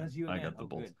me oh, again. that's you I again. got the Oh,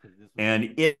 Bulls. good, because this was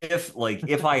And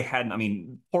if I hadn't, I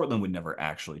mean, Portland would never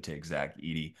actually take Zach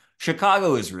Edey.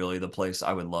 Chicago is really the place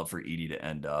I would love for Edey to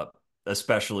end up,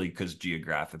 especially because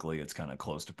geographically it's kind of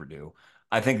close to Purdue.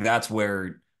 I think that's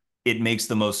where it makes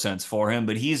the most sense for him,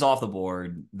 but he's off the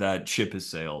board. That ship has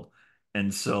sailed.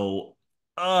 And so,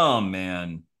 oh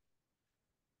man,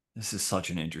 this is such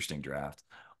an interesting draft.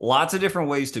 Lots of different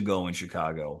ways to go in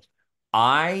Chicago.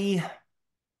 I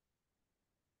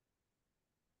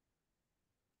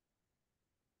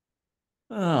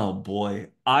Oh boy.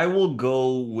 I will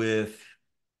go with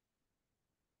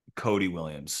Cody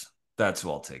Williams. That's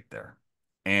who I'll take there.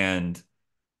 And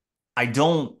I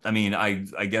mean,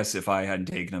 I guess if I hadn't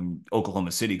taken him,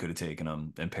 Oklahoma City could have taken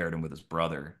him and paired him with his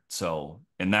brother. So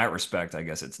in that respect, I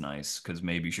guess it's nice because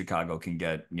maybe Chicago can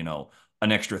get,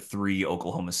 an extra three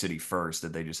Oklahoma City first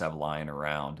that they just have lying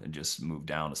around and just move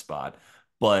down a spot.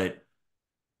 But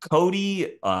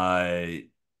Cody,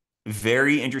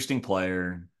 very interesting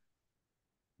player,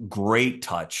 great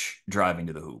touch driving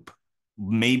to the hoop.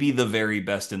 Maybe the very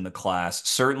best in the class,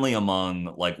 certainly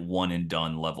among like one and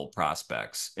done level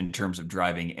prospects in terms of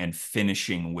driving and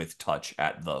finishing with touch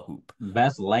at the hoop.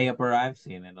 best layuper I've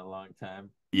seen in a long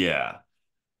time. Yeah.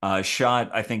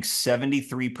 Shot, I think,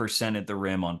 73% at the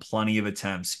rim on plenty of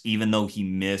attempts, even though he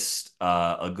missed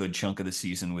a good chunk of the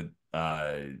season with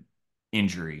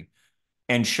injury.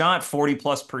 And shot 40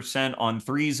 plus percent on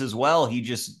threes as well. He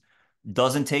just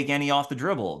doesn't take any off the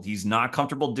dribble. He's not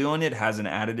comfortable doing it, hasn't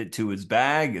added it to his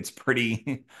bag. It's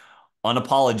pretty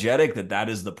unapologetic that that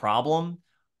is the problem.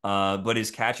 But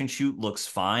his catch and shoot looks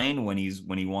fine when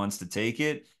he wants to take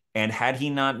it. And had he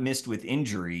not missed with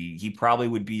injury, he probably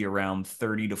would be around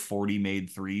 30 to 40 made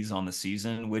threes on the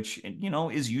season, which,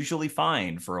 is usually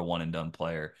fine for a one and done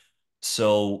player.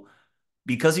 So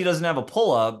because he doesn't have a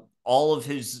pull up, all of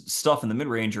his stuff in the mid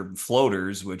range are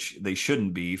floaters, which they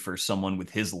shouldn't be for someone with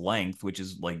his length, which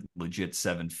is like legit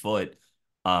 7 foot,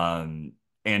 um,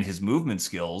 and his movement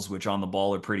skills, which on the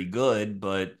ball are pretty good,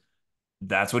 but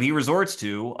that's what he resorts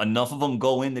to. Enough of them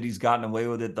go in that he's gotten away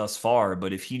with it thus far.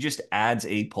 But if he just adds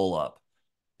a pull up,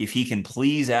 if he can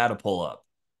please add a pull up,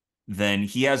 then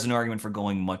he has an argument for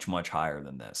going much, much higher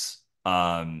than this.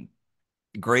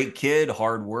 Great kid,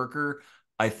 hard worker.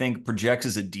 I think projects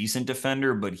as a decent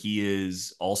defender, but he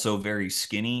is also very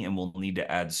skinny and will need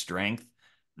to add strength.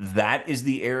 That is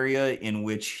the area in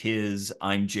which his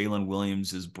I'm Jalen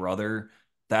Williams' brother.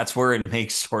 That's where it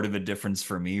makes sort of a difference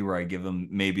for me, where I give him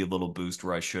maybe a little boost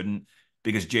where I shouldn't,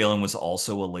 because Jalen was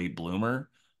also a late bloomer.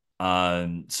 So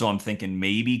I'm thinking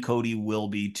maybe Cody will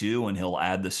be too, and he'll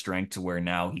add the strength to where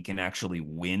now he can actually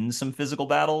win some physical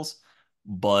battles.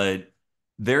 But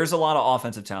there's a lot of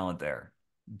offensive talent there.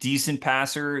 Decent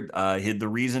passer. The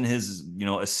reason his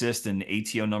assist and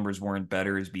ATO numbers weren't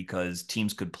better is because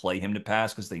teams could play him to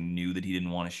pass because they knew that he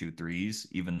didn't want to shoot threes,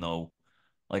 even though,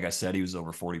 like I said, he was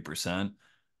over 40%.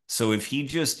 So if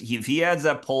he adds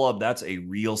that pull up, that's a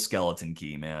real skeleton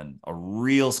key, man. A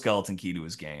real skeleton key to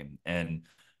his game. And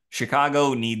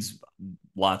Chicago needs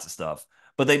lots of stuff,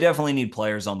 but they definitely need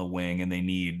players on the wing and they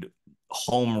need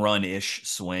home run-ish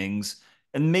swings.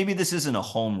 And maybe this isn't a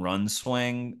home run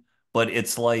swing, but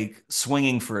it's like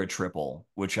swinging for a triple,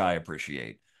 which I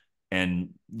appreciate. And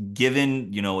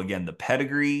given, again, the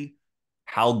pedigree,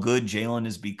 how good Jalen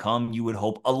has become, you would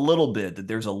hope a little bit that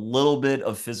there's a little bit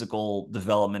of physical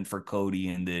development for Cody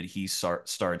and that he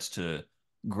starts to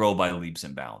grow by leaps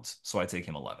and bounds. So I take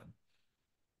him 11.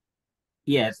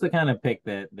 Yeah, it's the kind of pick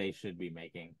that they should be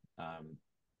making.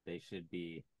 They should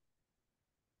be.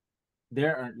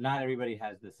 There are not everybody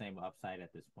has the same upside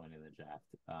at this point in the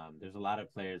draft. There's a lot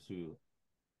of players who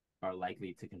are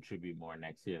likely to contribute more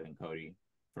next year than Cody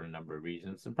for a number of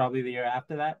reasons, and probably the year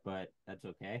after that, but that's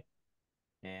okay.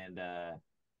 And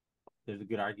there's a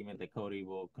good argument that Cody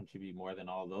will contribute more than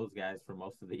all those guys for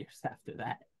most of the years after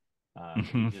that. He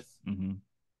Mm-hmm. just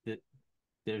Mm-hmm.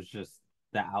 there's just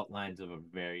the outlines of a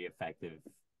very effective,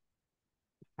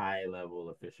 high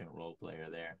level, efficient role player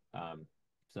there.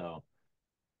 So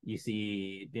you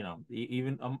see,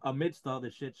 even amidst all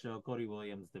the shit show, Cody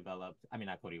Williams developed. I mean,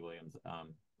 not Cody Williams.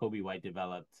 Kobe White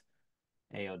developed.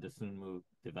 Ao Dosunmu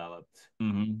developed.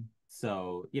 Mm-hmm.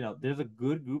 So there's a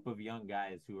good group of young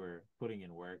guys who are putting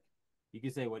in work. You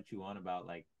can say what you want about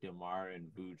like Demar and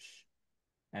Vooch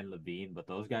and Levine, but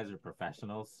those guys are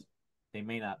professionals. They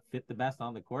may not fit the best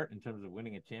on the court in terms of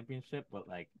winning a championship, but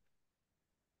like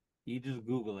You just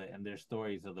Google it, and there's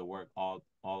stories of the work all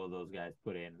of those guys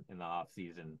put in the off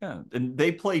season. Yeah, and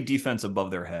they play defense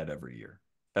above their head every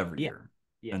Yeah, year.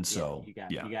 yeah, And yeah. so, You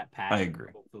yeah, got I Pat. agree.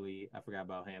 Hopefully, I forgot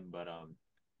about him, but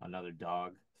another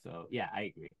dog. So yeah, I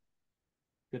agree.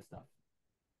 Good stuff.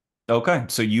 Okay,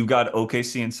 so you've got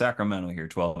OKC and Sacramento here,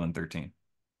 12 and 13.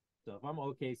 So if I'm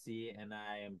OKC and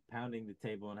I am pounding the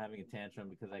table and having a tantrum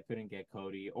because I couldn't get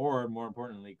Cody, or more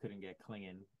importantly, couldn't get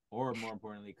Klingon, or more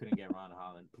importantly, couldn't get Ron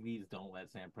Holland, please don't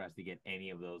let Sam Presti get any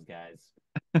of those guys.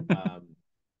 Um,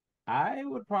 I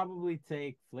would probably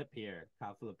take Flip here,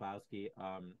 Kyle Filipowski.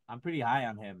 I'm pretty high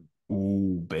on him.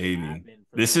 Ooh, Have baby. been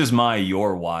for the This is last my couple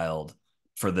your wild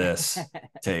for this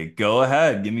take. Go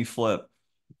ahead, give me Flip.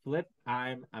 Flip,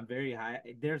 I'm very high.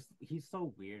 He's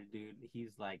so weird, dude. He's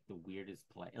like the weirdest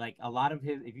play. Like a lot of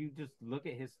his, if you just look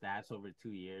at his stats over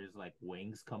 2 years, like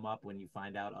wings come up when you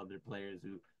find out other players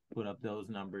who put up those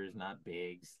numbers, not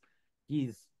bigs.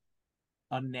 He's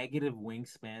a negative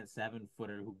wingspan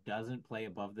 7-footer who doesn't play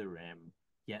above the rim,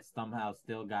 yet somehow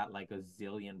still got like a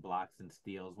zillion blocks and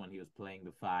steals when he was playing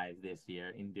the five this year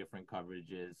in different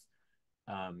coverages.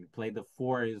 Played the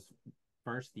four his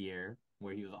first year,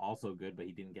 where he was also good, but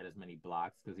he didn't get as many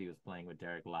blocks because he was playing with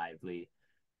Derek Lively.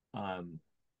 Um,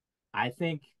 I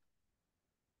think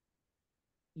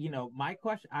my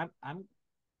question. I'm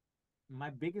my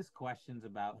biggest questions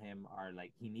about him are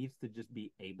like he needs to just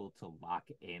be able to lock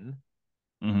in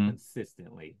Hmm.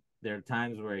 consistently. There are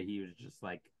times where he was just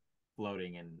like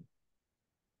floating, and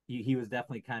he was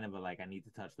definitely kind of a like I need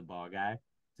to touch the ball guy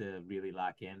to really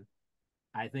lock in.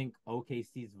 I think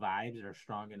OKC's vibes are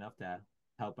strong enough to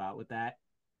help out with that.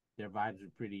 Their vibes are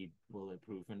pretty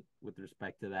bulletproof with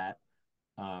respect to that.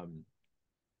 Um,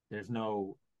 there's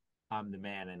no I'm the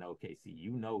man in OKC.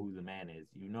 You know who the man is.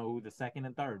 You know who the second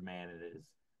and third man it is.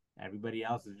 Everybody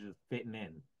else is just fitting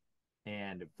in.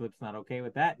 And if Flip's not okay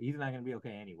with that, he's not going to be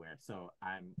okay anywhere. So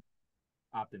I'm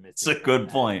It's optimistic a about good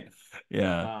that. point.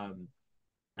 Yeah. Um,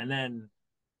 and then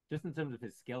just in terms of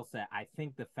his skill set, I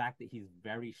think the fact that he's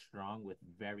very strong with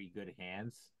very good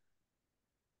hands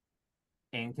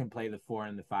and can play the four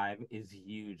and the five is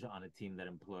huge on a team that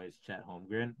employs Chet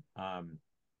Holmgren.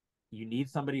 You need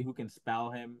somebody who can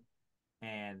spell him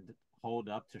and hold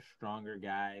up to stronger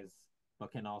guys,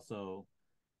 but can also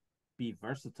be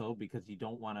versatile because you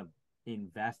don't want to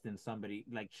invest in somebody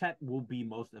like Chet will be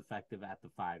most effective at the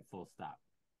five, full stop.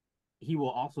 He will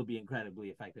also be incredibly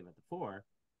effective at the four,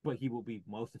 but he will be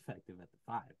most effective at the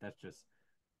five. That's just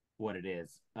what it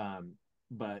is.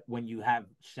 But when you have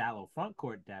shallow front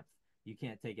court depth, you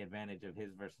can't take advantage of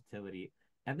his versatility.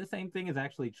 And the same thing is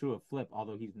actually true of Flip,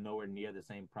 although he's nowhere near the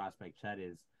same prospect Chet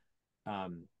is.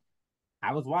 Um,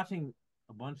 I was watching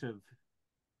a bunch of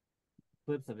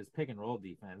clips of his pick and roll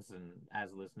defense, and as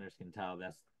listeners can tell,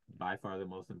 that's by far the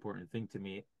most important thing to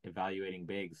me evaluating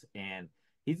bigs. And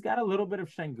he's got a little bit of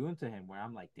Shengun to him, where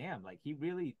I'm like, damn, like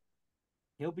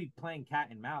he'll be playing cat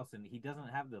and mouse, and he doesn't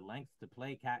have the length to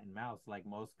play cat and mouse like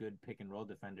most good pick and roll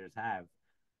defenders have.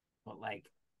 But like,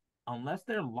 unless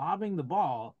they're lobbing the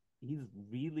ball, he's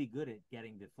really good at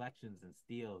getting deflections and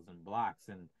steals and blocks,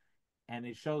 and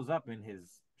it shows up in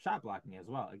his shot blocking as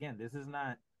well. Again, this is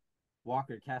not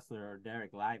Walker Kessler or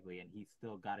Derek Lively, and he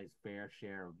still got his fair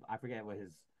share of. I forget what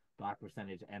his block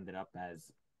percentage ended up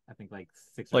as. I think like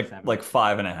 6 or 7, Like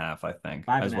 5.5, I think,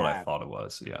 five and is a what I half. thought it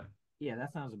was. Yeah. Yeah,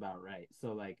 that sounds about right.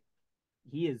 So like,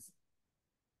 he is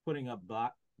putting up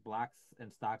blocks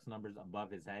and stocks numbers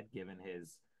above his head, given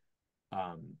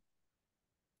um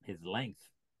his length,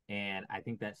 and I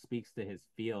think that speaks to his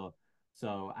feel.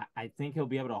 So I think he'll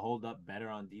be able to hold up better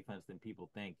on defense than people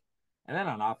think. And then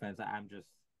on offense, I'm just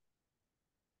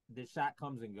this shot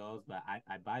comes and goes, but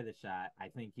I buy the shot. I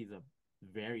think he's a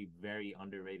very, very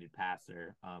underrated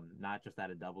passer, not just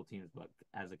out of double teams, but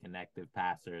as a connective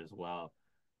passer as well.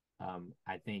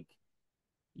 I think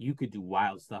you could do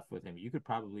wild stuff with him. You could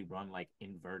probably run like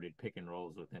inverted pick and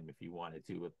rolls with him if you wanted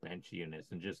to with bench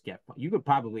units and just get. You could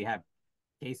probably have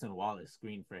Cason Wallace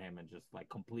screen for him and just like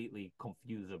completely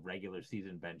confuse a regular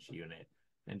season bench unit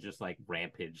and just like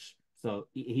rampage. So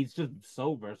he's just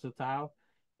so versatile,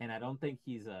 and I don't think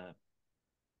he's a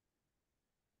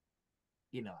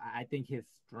I think his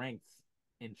strengths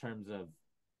in terms of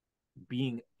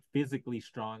being physically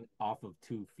strong off of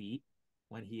 2 feet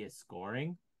when he is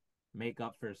scoring make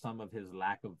up for some of his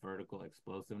lack of vertical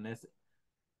explosiveness.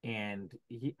 And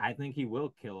I think he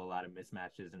will kill a lot of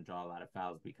mismatches and draw a lot of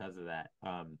fouls because of that.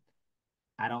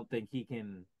 I don't think he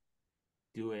can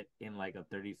do it in like a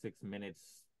 36 minutes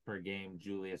per game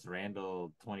Julius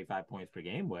Randle 25 points per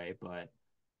game way, but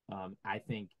I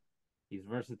think he's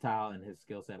versatile and his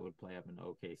skill set would play up in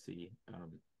OKC.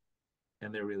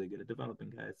 and they're really good at developing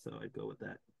guys, so I'd go with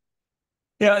that.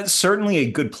 Yeah, it's certainly a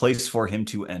good place for him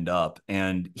to end up.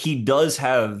 And he does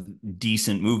have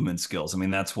decent movement skills. I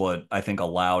mean, that's what I think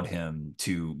allowed him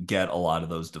to get a lot of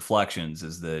those deflections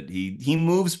is that he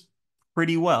moves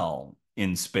pretty well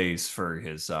in space for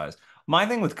his size. My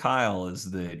thing with Kyle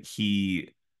is that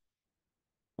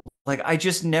I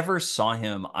just never saw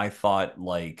him, I thought,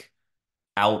 like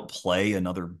outplay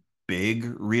another big,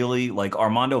 really. Like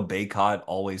Armando Bacot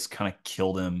always kind of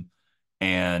killed him.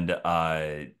 And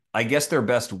I guess their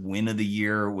best win of the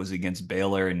year was against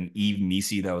Baylor and Eve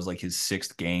Misi. That was like his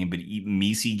sixth game, but Eve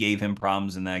Misi gave him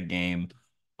problems in that game.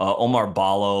 Omar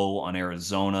Ballo on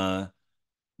Arizona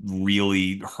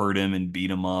really hurt him and beat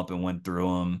him up and went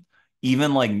through him.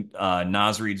 Even like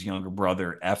Nasreed's younger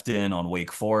brother, Efton on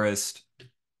Wake Forest,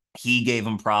 he gave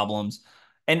him problems.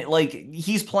 And like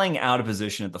he's playing out of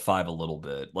position at the five a little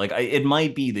bit. It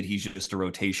might be that he's just a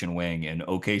rotation wing, and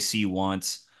OKC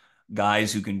wants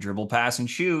guys who can dribble, pass, and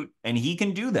shoot, and he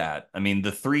can do that. I mean,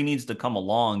 the three needs to come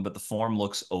along, but the form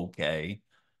looks okay,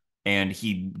 and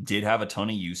he did have a ton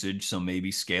of usage, so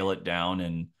maybe scale it down.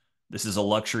 And this is a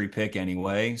luxury pick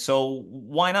anyway, so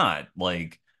why not?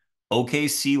 Like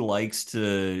OKC likes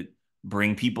to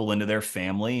bring people into their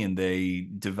family and they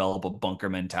develop a bunker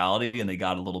mentality and they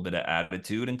got a little bit of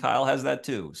attitude, and Kyle has that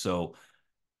too. So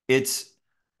it's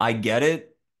I get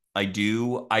it. I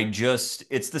do.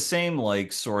 It's the same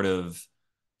like sort of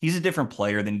he's a different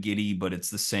player than Giddy, but it's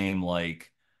the same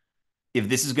like if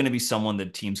this is going to be someone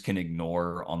that teams can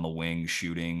ignore on the wing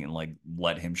shooting and like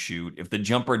let him shoot, if the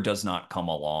jumper does not come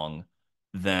along,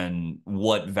 then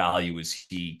what value is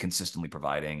he consistently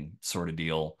providing, sort of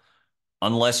deal?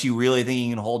 Unless you really think he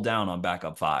can hold down on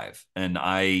backup five. And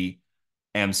I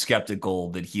am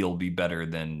skeptical that he'll be better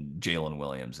than Jalen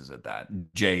Williams is at that.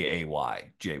 Jay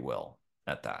Will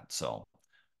at that. So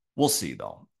we'll see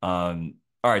though. All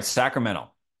right,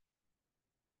 Sacramento.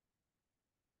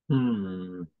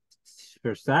 Hmm.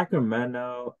 For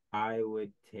Sacramento, I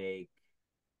would take.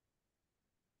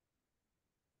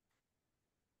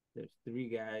 There's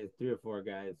three or four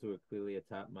guys who are clearly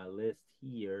atop my list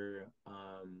here.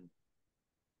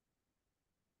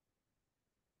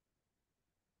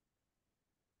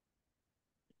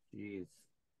 Jeez.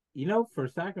 For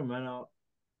Sacramento,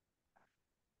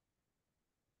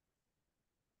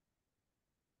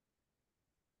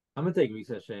 I'm gonna take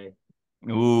Ricochet.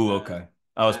 Ooh, Uh, okay.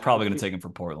 I was I was probably going to choo- take him for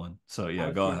Portland. So I yeah,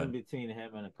 was go choosing ahead. between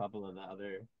him and a couple of the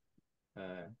other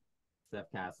uh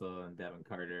Steph Castle and Devin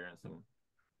Carter and some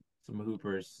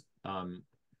hoopers.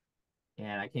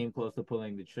 And I came close to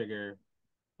pulling the trigger.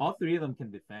 All three of them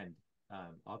can defend.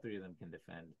 All three of them can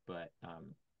defend, but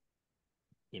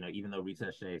even though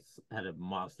Ricochet had a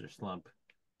monster slump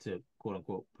to quote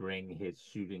unquote bring his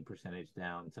shooting percentage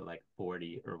down to like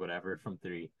 40 or whatever from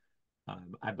three,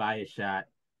 I buy a shot,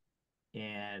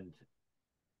 and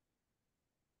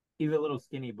he's a little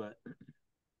skinny, but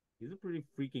he's a pretty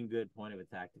freaking good point of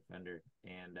attack defender.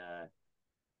 And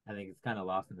I think it's kind of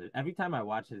lost in the every time I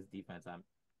watch his defense,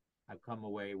 I've come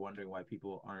away wondering why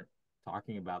people aren't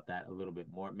talking about that a little bit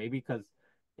more. Maybe because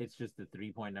it's just the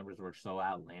 3 point numbers were so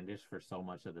outlandish for so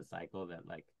much of the cycle that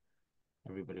like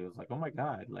everybody was like, "Oh my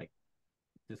god, like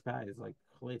this guy is like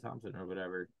Clay Thompson or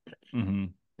whatever." Hmm.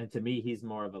 And to me, he's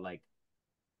more of a like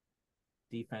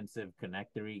defensive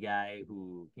connectory guy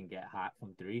who can get hot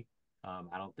from three.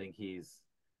 I don't think he's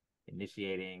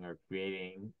initiating or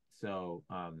creating. So,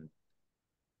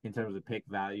 in terms of pick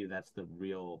value, that's the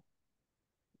real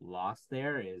loss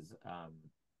there is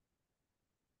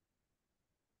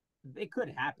it could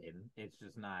happen. It's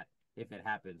just not if it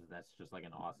happens, that's just like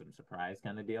an awesome surprise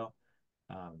kind of deal.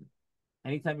 Um,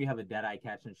 Anytime you have a dead eye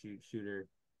catch and shoot shooter,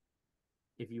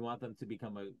 if you want them to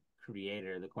become a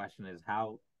creator, the question is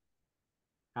how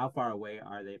far away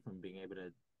are they from being able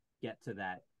to get to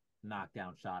that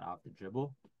knockdown shot off the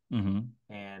dribble? Hmm.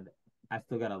 And I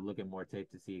still got to look at more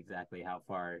tape to see exactly how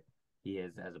far he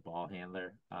is as a ball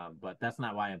handler. But that's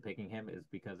not why I'm picking him, is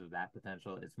because of that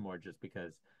potential. It's more just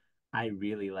because I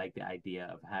really like the idea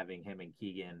of having him and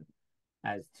Keegan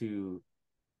as two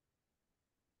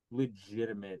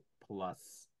legitimate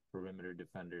plus perimeter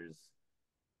defenders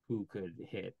who could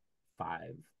hit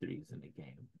five threes in a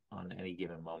game on any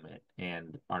given moment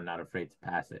and are not afraid to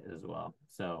pass it as well.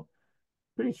 So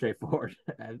pretty straightforward.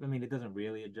 I mean, it doesn't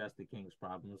really address the Kings'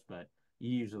 problems, but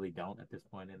you usually don't at this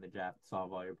point in the draft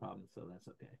solve all your problems, so that's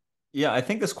okay. Yeah, I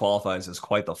think this qualifies as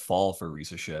quite the fall for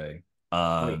Ricochet.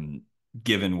 Oh yeah. Um,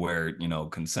 Given where,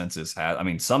 consensus has, I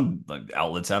mean, some like,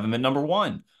 outlets have him at number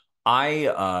one. I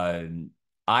uh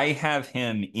I have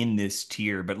him in this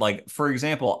tier, but like for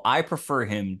example, I prefer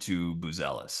him to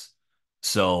Buzelis.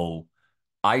 So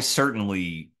I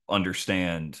certainly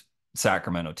understand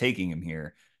Sacramento taking him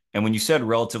here. And when you said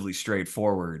relatively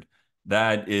straightforward,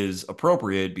 that is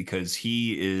appropriate because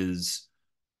he is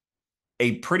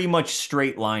a pretty much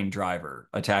straight line driver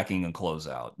attacking a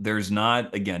closeout. There's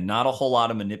not, again, not a whole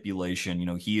lot of manipulation.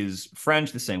 He is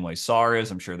French the same way Sarr is.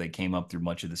 I'm sure they came up through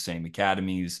much of the same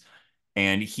academies.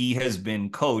 And he has been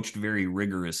coached very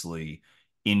rigorously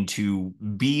into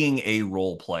being a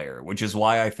role player, which is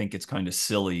why I think it's kind of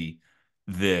silly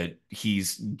that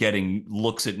he's getting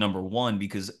looks at number one,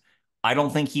 because I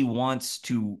don't think he wants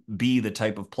to be the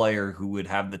type of player who would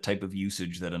have the type of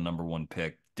usage that a number one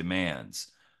pick demands.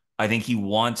 I think he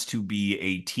wants to be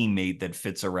a teammate that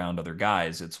fits around other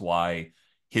guys. It's why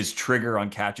his trigger on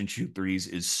catch and shoot threes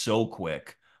is so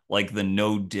quick, like the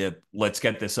no dip, let's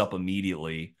get this up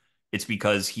immediately. It's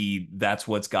because that's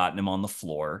what's gotten him on the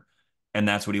floor, and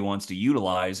that's what he wants to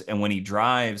utilize. And when he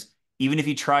drives, even if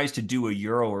he tries to do a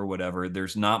euro or whatever,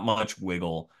 there's not much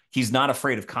wiggle. He's not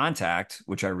afraid of contact,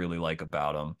 which I really like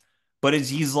about him. But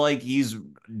he's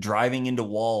driving into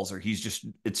walls, or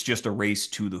it's just a race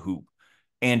to the hoop.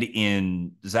 And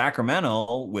in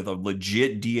Sacramento, with a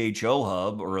legit DHO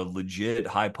hub or a legit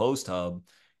high post hub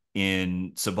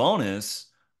in Sabonis,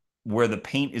 where the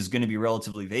paint is going to be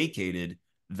relatively vacated,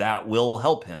 that will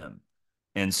help him.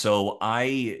 And so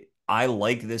I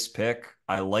like this pick.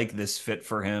 I like this fit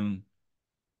for him.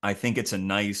 I think it's a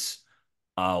nice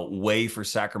way for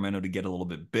Sacramento to get a little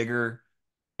bit bigger.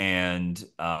 And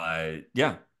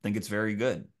yeah, I think it's very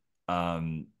good.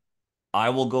 Um, I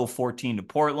will go 14 to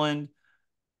Portland.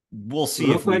 We'll see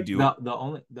Real if we quick, do. Go the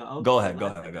ahead. Go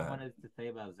last ahead. thing Go I ahead. wanted to say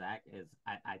about Zach is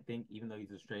I think even though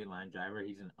he's a straight line driver,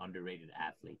 he's an underrated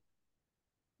athlete.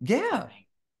 I Yeah. think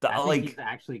I think he's Like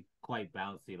actually quite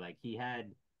bouncy. Like he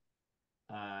had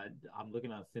I'm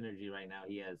looking on Synergy right now.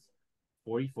 He has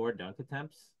 44 dunk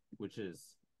attempts, which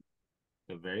is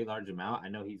a very large amount. I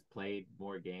know he's played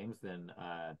more games than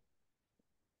uh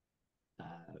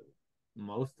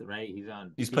most, right? He's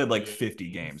on he's played like 58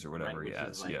 50 games, games or right? whatever he Which is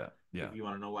has. like, Yeah. Yeah. if you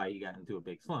want to know why he got into a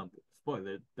big slump,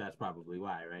 spoiler, that's probably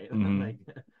why, right? Hmm.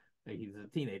 Like he's a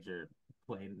teenager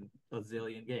playing a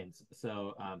zillion games.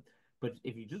 So, but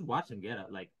if you just watch him get up,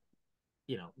 like,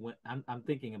 when I'm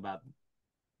thinking about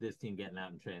this team getting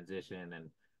out in transition and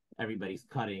everybody's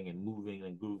cutting and moving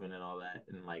and grooving and all that,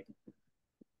 and like,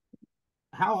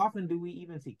 how often do we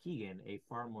even see Keegan, a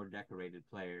far more decorated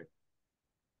player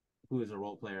who is a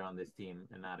role player on this team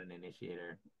and not an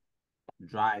initiator,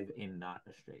 drive in not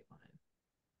a straight line?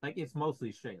 Like it's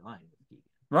mostly straight line with Keegan.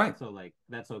 Right. So like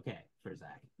that's okay for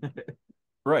Zach.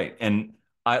 Right. And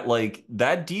I like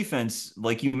that defense,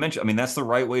 like you mentioned. I mean, that's the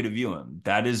right way to view him.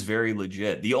 That is very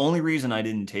legit. The only reason I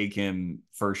didn't take him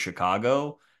for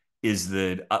Chicago is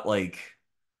that,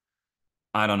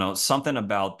 I don't know, something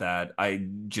about that. I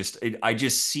just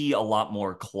see a lot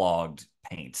more clogged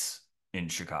paints in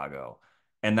Chicago.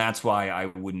 And that's why I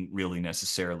wouldn't really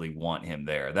necessarily want him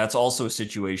there. That's also a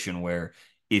situation where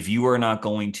if you are not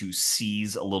going to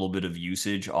seize a little bit of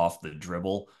usage off the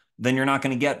dribble, then you're not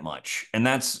going to get much. And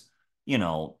you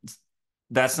know,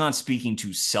 that's not speaking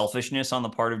to selfishness on the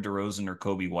part of DeRozan or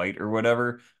Kobe White or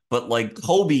whatever. But like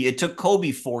Kobe, it took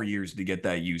Kobe 4 years to get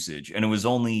that usage. And it was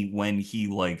only when he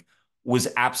was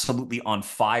absolutely on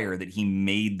fire that he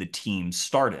made the team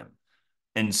start him.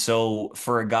 And so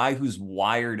for a guy who's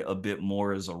wired a bit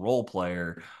more as a role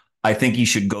player, I think he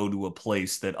should go to a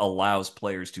place that allows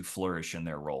players to flourish in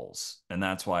their roles. And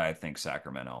that's why I think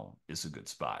Sacramento is a good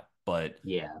spot. But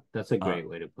Yeah, that's a uh, great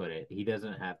way to put it. He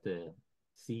doesn't have to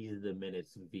seize the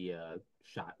minutes via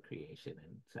shot creation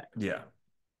in yeah, Sacramento.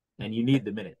 And you need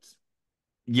the minutes.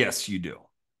 yes, you do.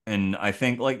 And I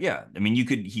think yeah, I mean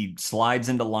he slides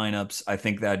into lineups. I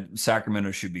think that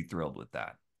Sacramento should be thrilled with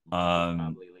that. Monty's Um,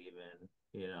 probably leaving.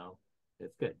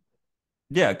 It's good.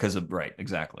 Yeah, because of right,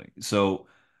 exactly. So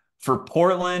for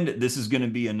Portland, this is going to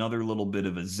be another little bit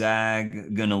of a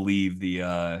zag. Going to leave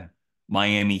the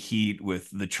Miami Heat with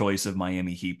the choice of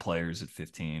Miami Heat players at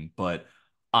 15. But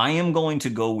I am going to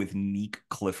go with Neek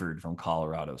Clifford from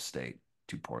Colorado State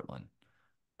to Portland.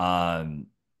 Um,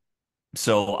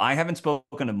 so I haven't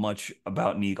spoken much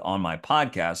about Neek on my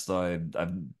podcast, though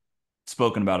I've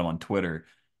spoken about him on Twitter.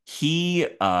 He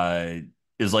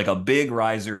is like a big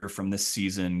riser from this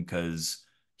season because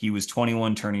he was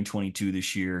 21, turning 22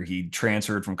 this year. He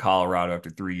transferred from Colorado after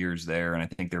 3 years there, and I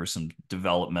think there was some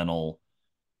developmental,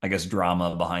 I guess,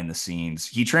 drama behind the scenes.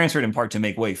 He transferred in part to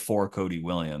make way for Cody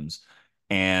Williams,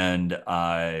 and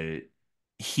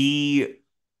he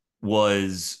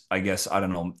was, I guess, I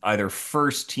don't know, either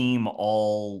first team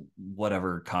all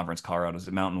whatever conference Colorado's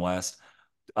at Mountain West.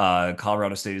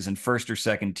 Colorado State is in first or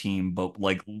second team, but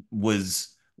like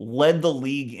was led the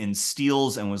league in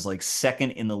steals and was like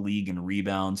second in the league in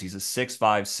rebounds. He's a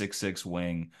 6'5", 6'6"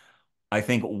 wing. I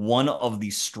think one of the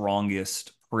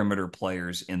strongest perimeter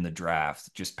players in the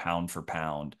draft, just pound for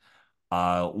pound.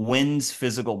 Wins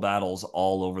physical battles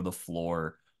all over the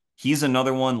floor. He's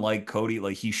another one like Cody,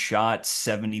 like he shot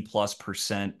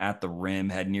 70+% at the rim,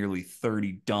 had nearly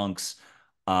 30 dunks,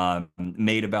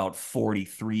 made about 40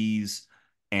 threes,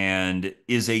 and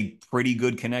is a pretty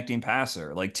good connecting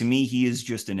passer. Like to me, he is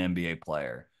just an NBA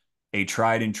player, a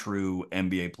tried and true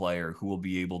NBA player who will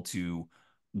be able to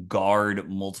guard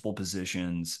multiple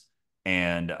positions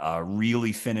and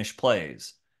really finish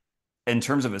plays. In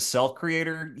terms of a self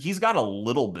creator, he's got a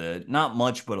little bit, not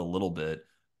much, but a little bit,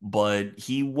 but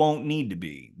he won't need to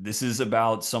be. This is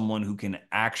about someone who can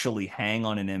actually hang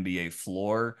on an NBA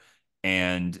floor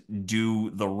and do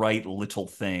the right little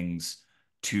things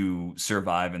to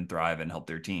survive and thrive and help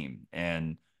their team.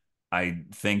 And I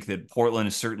think that Portland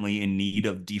is certainly in need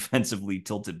of defensively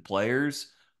tilted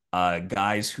players,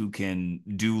 guys who can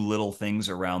do little things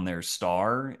around their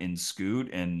star in Scoot,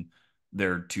 and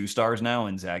they're 2 stars now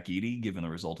in Zach Edey, given the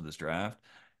result of this draft.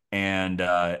 And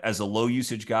as a low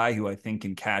usage guy who I think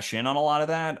can cash in on a lot of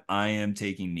that, I am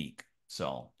taking Neek.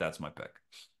 So that's my pick.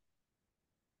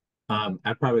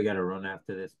 I probably got to run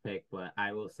after this pick, but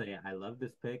I will say I love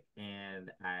this pick,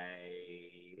 and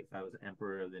if I was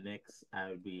Emperor of the Knicks, I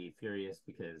would be furious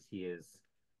because he is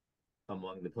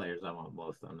among the players I want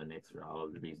most on the Knicks for all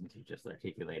of the reasons you just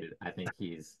articulated. I think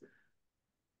he's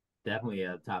definitely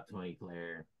a top 20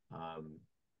 player.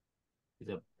 He's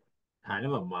a kind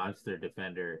of a monster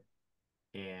defender,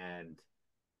 and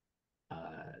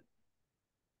uh,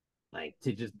 like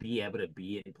to just be able to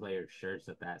be in players' shirts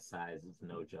at that size is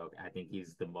no joke. I think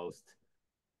he's the most.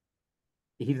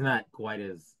 He's not quite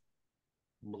as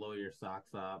blow your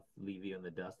socks off, leave you in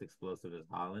the dust, explosive as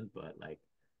Holland, but like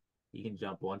he can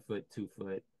jump 1 foot, 2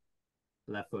 foot,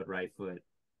 left foot, right foot,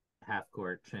 half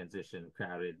court transition,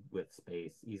 crowded with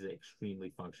space. He's an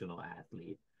extremely functional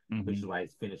athlete, which is Mm-hmm. why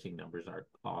his finishing numbers are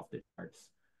off the charts.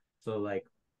 So like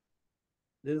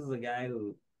this is a guy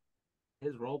who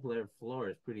his role player floor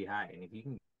is pretty high, and if you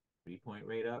can 3 point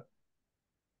rate up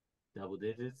double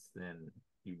digits, then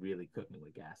you really cook me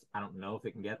with gas. I don't know if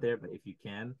it can get there, but if you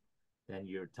can, then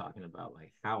you're talking about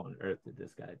like how on earth did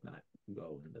this guy not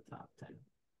go in the top 10?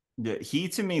 Yeah, he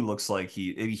to me looks like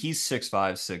he's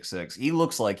 6'5", 6'6". He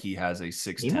looks like he has a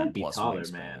six He ten might be plus taller,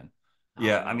 man. wingspan. I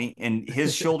Yeah, don't I know. mean, and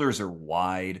his shoulders are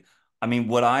wide. I mean,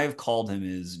 what I've called him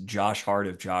is Josh Hart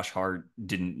if Josh Hart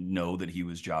didn't know that he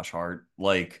was Josh Hart.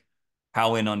 Like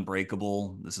how in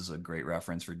Unbreakable, this is a great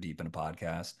reference for deep in a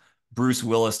podcast. Bruce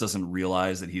Willis doesn't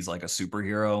realize that he's like a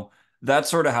superhero. That's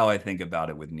sort of how I think about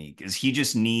it with Neek, is he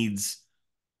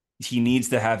needs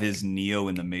to have his Neo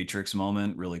in the Matrix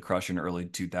moment, really crushing early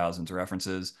 2000s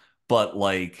references. But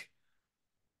like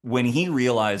when he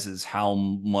realizes how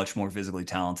much more physically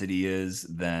talented he is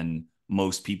than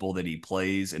most people that he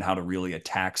plays and how to really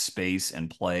attack space and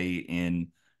play in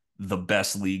the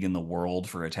best league in the world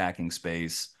for attacking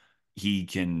space,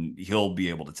 he'll be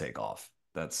able to take off.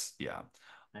 That's yeah.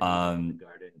 I need him in the Um,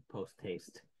 garden post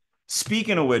haste.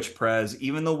 Speaking of which, Prez,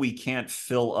 even though we can't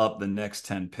fill up the next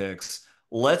 10 picks,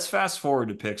 let's fast forward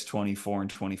to picks 24 and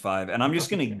 25. And I'm just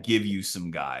going to Okay. give you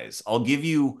some guys. I'll give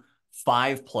you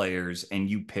 5 players and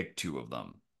you pick 2 of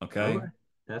them. Okay. Okay.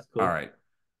 That's All cool. right.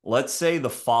 Let's say the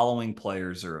following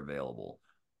players are available.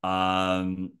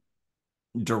 Um,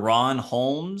 Deron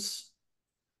Holmes.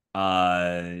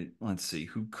 Let's see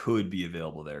who could be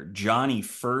available there. Johnny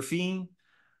Furphy.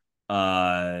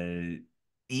 Uh,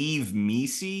 Eve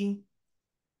Meesey,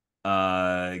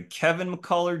 Kevin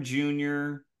McCullough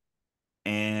Jr.,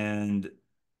 and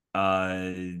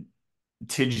uh,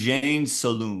 Tijane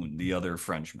Saloon, the other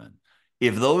Frenchman.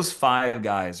 If those 5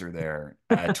 guys are there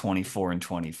at 24 and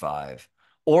 25,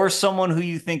 or someone who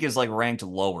you think is like ranked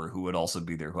lower who would also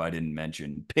be there who I didn't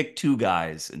mention, pick 2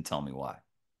 guys and tell me why.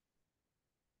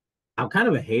 I'm kind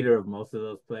of a hater of most of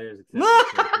those players except for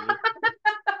Furphy.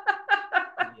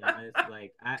 To be honest,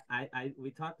 like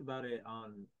we talked about it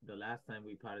on the last time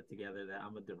we put it together that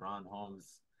I'm a Deron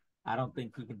Holmes. I don't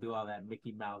think he can do all that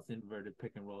Mickey Mouse inverted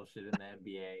pick and roll shit in the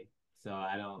NBA. So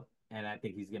I don't, and I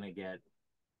think he's gonna get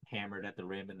hammered at the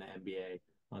rim in the NBA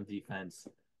on defense.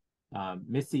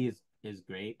 Missy is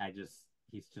great.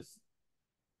 He's just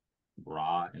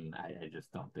raw, and I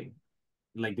just don't think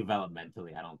like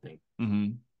developmentally, I don't think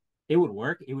Mm-hmm. it would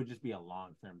work. It would just be a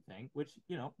long term thing, which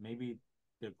maybe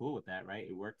they're cool with that, right?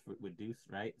 It worked with Deuce,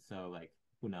 right? So like,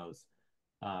 who knows?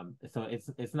 So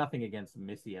it's nothing against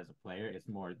Missy as a player. It's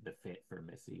more the fit for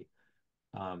Missy.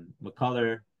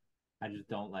 McCullough, I just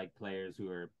don't like players who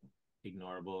are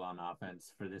ignorable on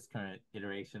offense for this current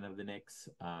iteration of the Knicks.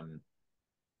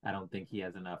 I don't think he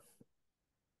has enough.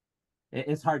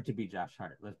 It's hard to be Josh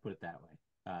Hart. Let's put it that way.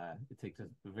 It takes a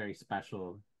very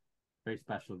special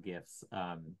gifts.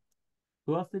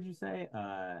 Who else did you say?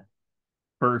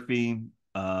 Perfy,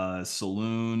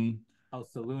 Saloon. Oh,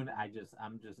 Saloon.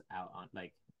 I'm just out on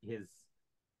like his.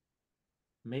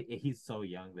 He's so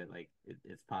young that like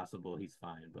it's possible he's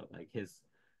fine, but like his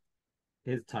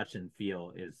touch and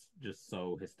feel is just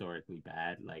so historically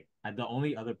bad. Like the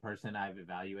only other person I've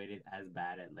evaluated as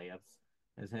bad at layups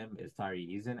as him is Tari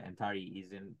Eason, and Tari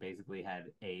Eason basically had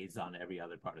A's on every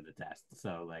other part of the test.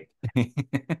 So like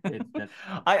it's that's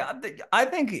I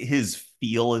think his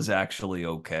feel is actually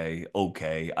okay.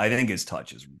 Okay. I think his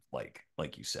touch is like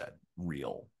you said,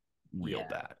 real yeah.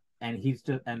 bad. And he's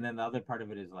just and then the other part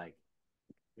of it is like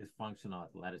his functional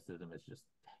athleticism is just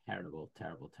terrible,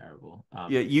 terrible, terrible.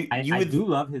 Yeah, you I would do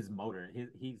love his motor.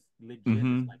 He's legit is like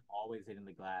mhm. always hitting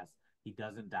the glass. He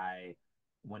doesn't die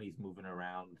when he's moving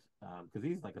around because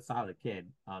he's like a solid kid.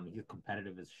 He's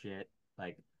competitive as shit.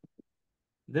 Like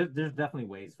there's definitely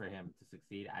ways for him to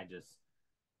succeed. I just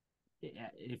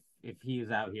if he is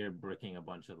out here bricking a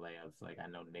bunch of layups, like I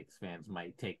know Knicks fans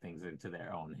might take things into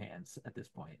their own hands at this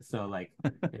point. So like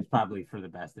it's probably for the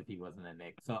best if he wasn't a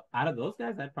Knick. So out of those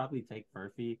guys, I'd probably take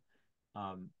Furphy.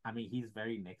 I mean, he's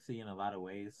very Knicksy in a lot of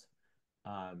ways.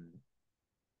 Um,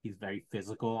 he's very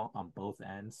physical on both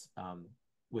ends,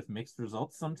 with mixed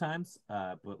results sometimes.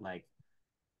 But like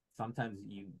sometimes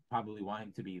you probably want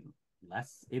him to be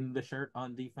less in the shirt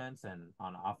on defense, and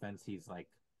on offense, he's like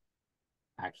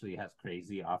actually has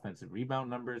crazy offensive rebound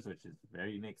numbers, which is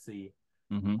very Knicksy.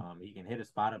 Mhm. He can hit a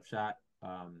spot up shot,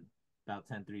 about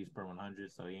 10 threes per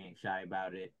 100, so he ain't shy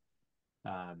about it.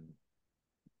 Um,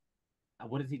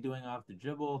 what is he doing off the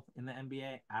dribble in the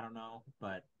NBA? I don't know,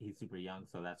 but he's super young,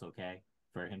 so that's okay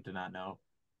for him to not know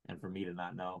and for me to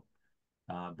not know.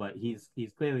 But he's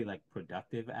clearly like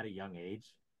productive at a young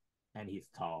age, and he's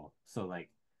tall, so like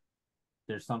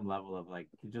there's some level of like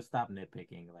just stop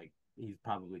nitpicking. Like he's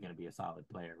probably going to be a solid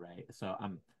player, right? So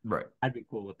Right. I'd be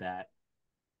cool with that.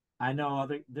 I know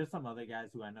there's some other guys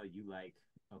who I know you like,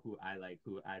 who I like,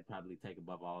 who I'd probably take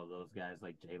above all of those guys,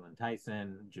 like Jalen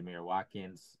Tyson, Jameer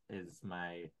Watkins is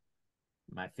my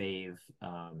fave.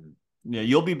 Yeah,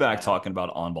 you'll be back Yeah, talking about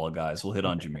on-ball guys. We'll hit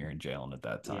on Jameer and Jalen at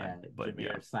that yeah. time. But yeah.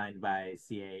 Jameer signed by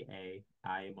CAA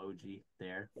eye emoji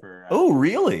there for Oh,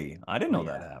 really? I didn't oh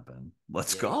know that yeah, happened.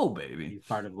 Let's yeah. go, baby. He's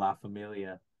part of La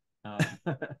Familia.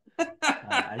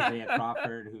 Isaiah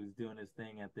Crawford, who's doing his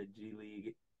thing at the G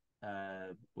League,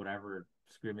 whatever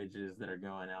scrimmages that are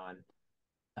going on.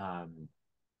 Um,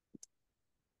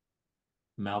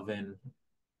 Melvin,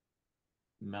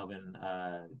 Melvin,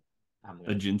 I'm gonna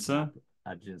not Ajinsa?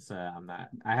 Ajinsa. I'm not.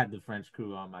 I had the French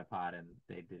crew on my pod and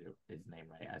they did his name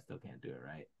right. I still can't do it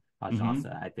right. Mm-hmm.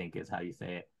 Ajinsa, I think is how you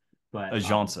say it. But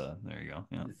Ajansa. There you go.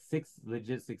 Yeah.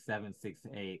 legit 6'7",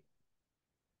 6'8",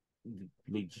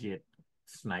 legit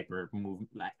sniper move,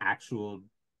 like actual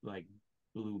like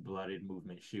blue blooded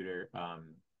movement shooter.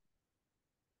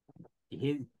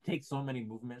 He takes so many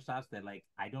movement shots that like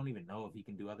I don't even know if he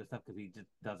can do other stuff because he just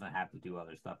doesn't have to do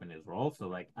other stuff in his role. So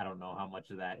like I don't know how much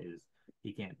of that is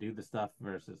he can't do the stuff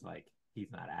versus like he's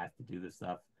not asked to do the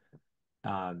stuff.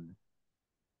 Um,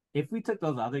 if we took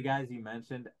those other guys you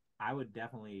mentioned, I would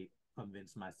definitely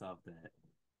convince myself that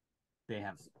they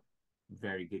have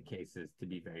very good cases to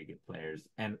be very good players,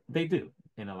 and they do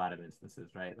in a lot of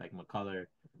instances, right? Like McCullough,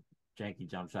 janky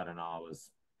jump shot and all was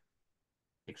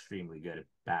extremely good at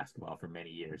basketball for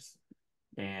many years,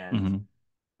 and Mm-hmm.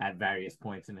 at various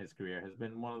points in his career has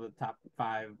been one of the top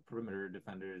 5 perimeter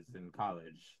defenders in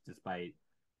college, despite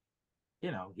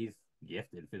he's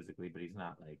gifted physically, but he's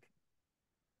not like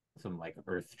some like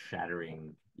earth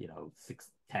shattering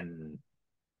 6'10"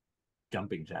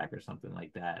 jumping jack or something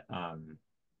like that.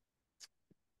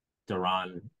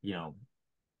 Duran,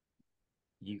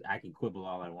 I can quibble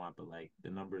all I want, but like the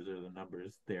numbers are the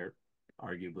numbers. They're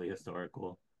arguably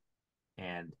historical.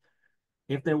 And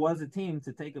if there was a team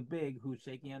to take a big who's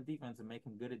shaky on defense and make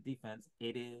him good at defense,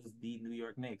 it is the New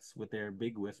York Knicks with their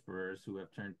big whisperers who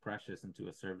have turned Precious into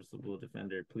a serviceable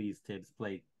defender. Please, Tibbs,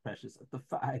 play Precious at the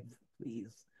 5,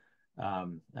 please.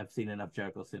 I've seen enough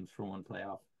Jericho Sims for one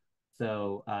playoff.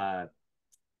 So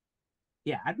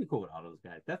yeah, I'd be cool with all those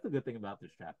guys. That's the good thing about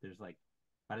this draft. There's like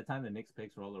by the time the Knicks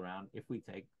picks roll around, if we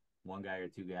take one guy or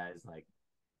two guys, like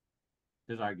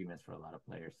there's arguments for a lot of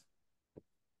players.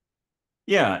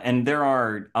 Yeah, and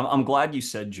I'm glad you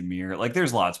said Jameer. Like,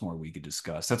 there's lots more we could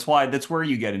discuss. That's where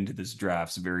you get into this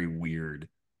draft's very weird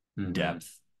Mm-hmm.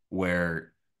 depth,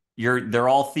 where they're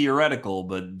all theoretical,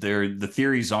 but the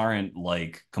theories aren't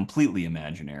like completely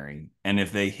imaginary. And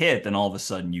if they hit, then all of a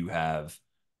sudden you have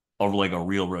like a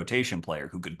real rotation player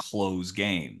who could close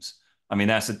games. I mean,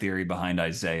 that's the theory behind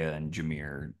Isaiah and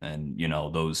Jameer and,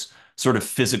 those sort of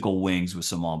physical wings with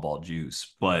some on-ball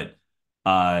juice. But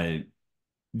uh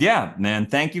yeah, man,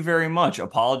 thank you very much.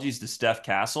 Apologies to Steph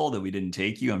Castle that we didn't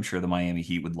take you. I'm sure the Miami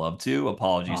Heat would love to.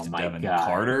 Apologies Oh to my Devin God.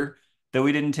 Carter that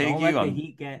we didn't take Don't you. let the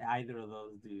Heat get either of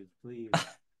those dudes, please.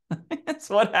 That's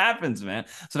what happens, man.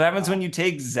 So what happens when God. you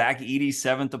take Zach Edey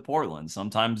seventh to Portland.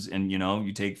 Sometimes, and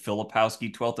you take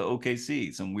Filipowski 12th to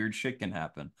OKC. Some weird shit can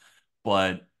happen.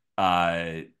 But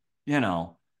uh, you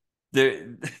know,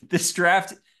 this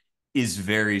draft is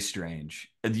very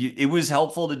strange. It was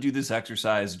helpful to do this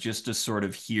exercise just to sort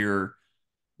of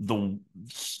the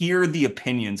hear the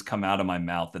opinions come out of my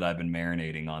mouth that I've been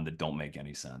marinating on that don't make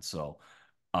any sense. So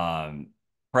um,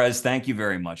 Prez, thank you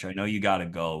very much. I know you got to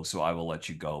go, so I will let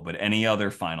you go. But any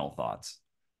other final thoughts?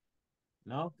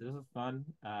 No, this is fun.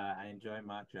 I enjoy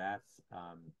mock drafts.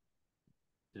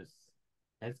 Just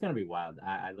it's gonna be wild.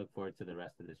 I look forward to the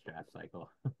rest of this draft cycle.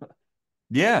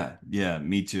 Yeah, yeah,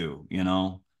 me too.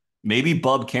 Maybe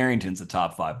Bub Carrington's a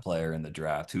top 5 player in the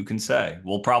draft. Who can say?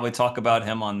 We'll probably talk about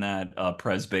him on that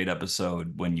Prez Bait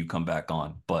episode when you come back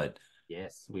on. But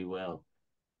Yes, we will.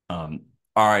 um,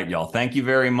 all right, y'all. Thank you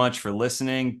very much for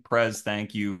listening. Prez,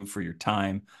 thank you for your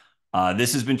time.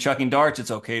 This has been Chucking Darts.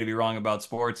 It's okay to be wrong about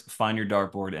sports. Find your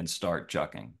dartboard and start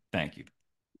chucking. Thank you.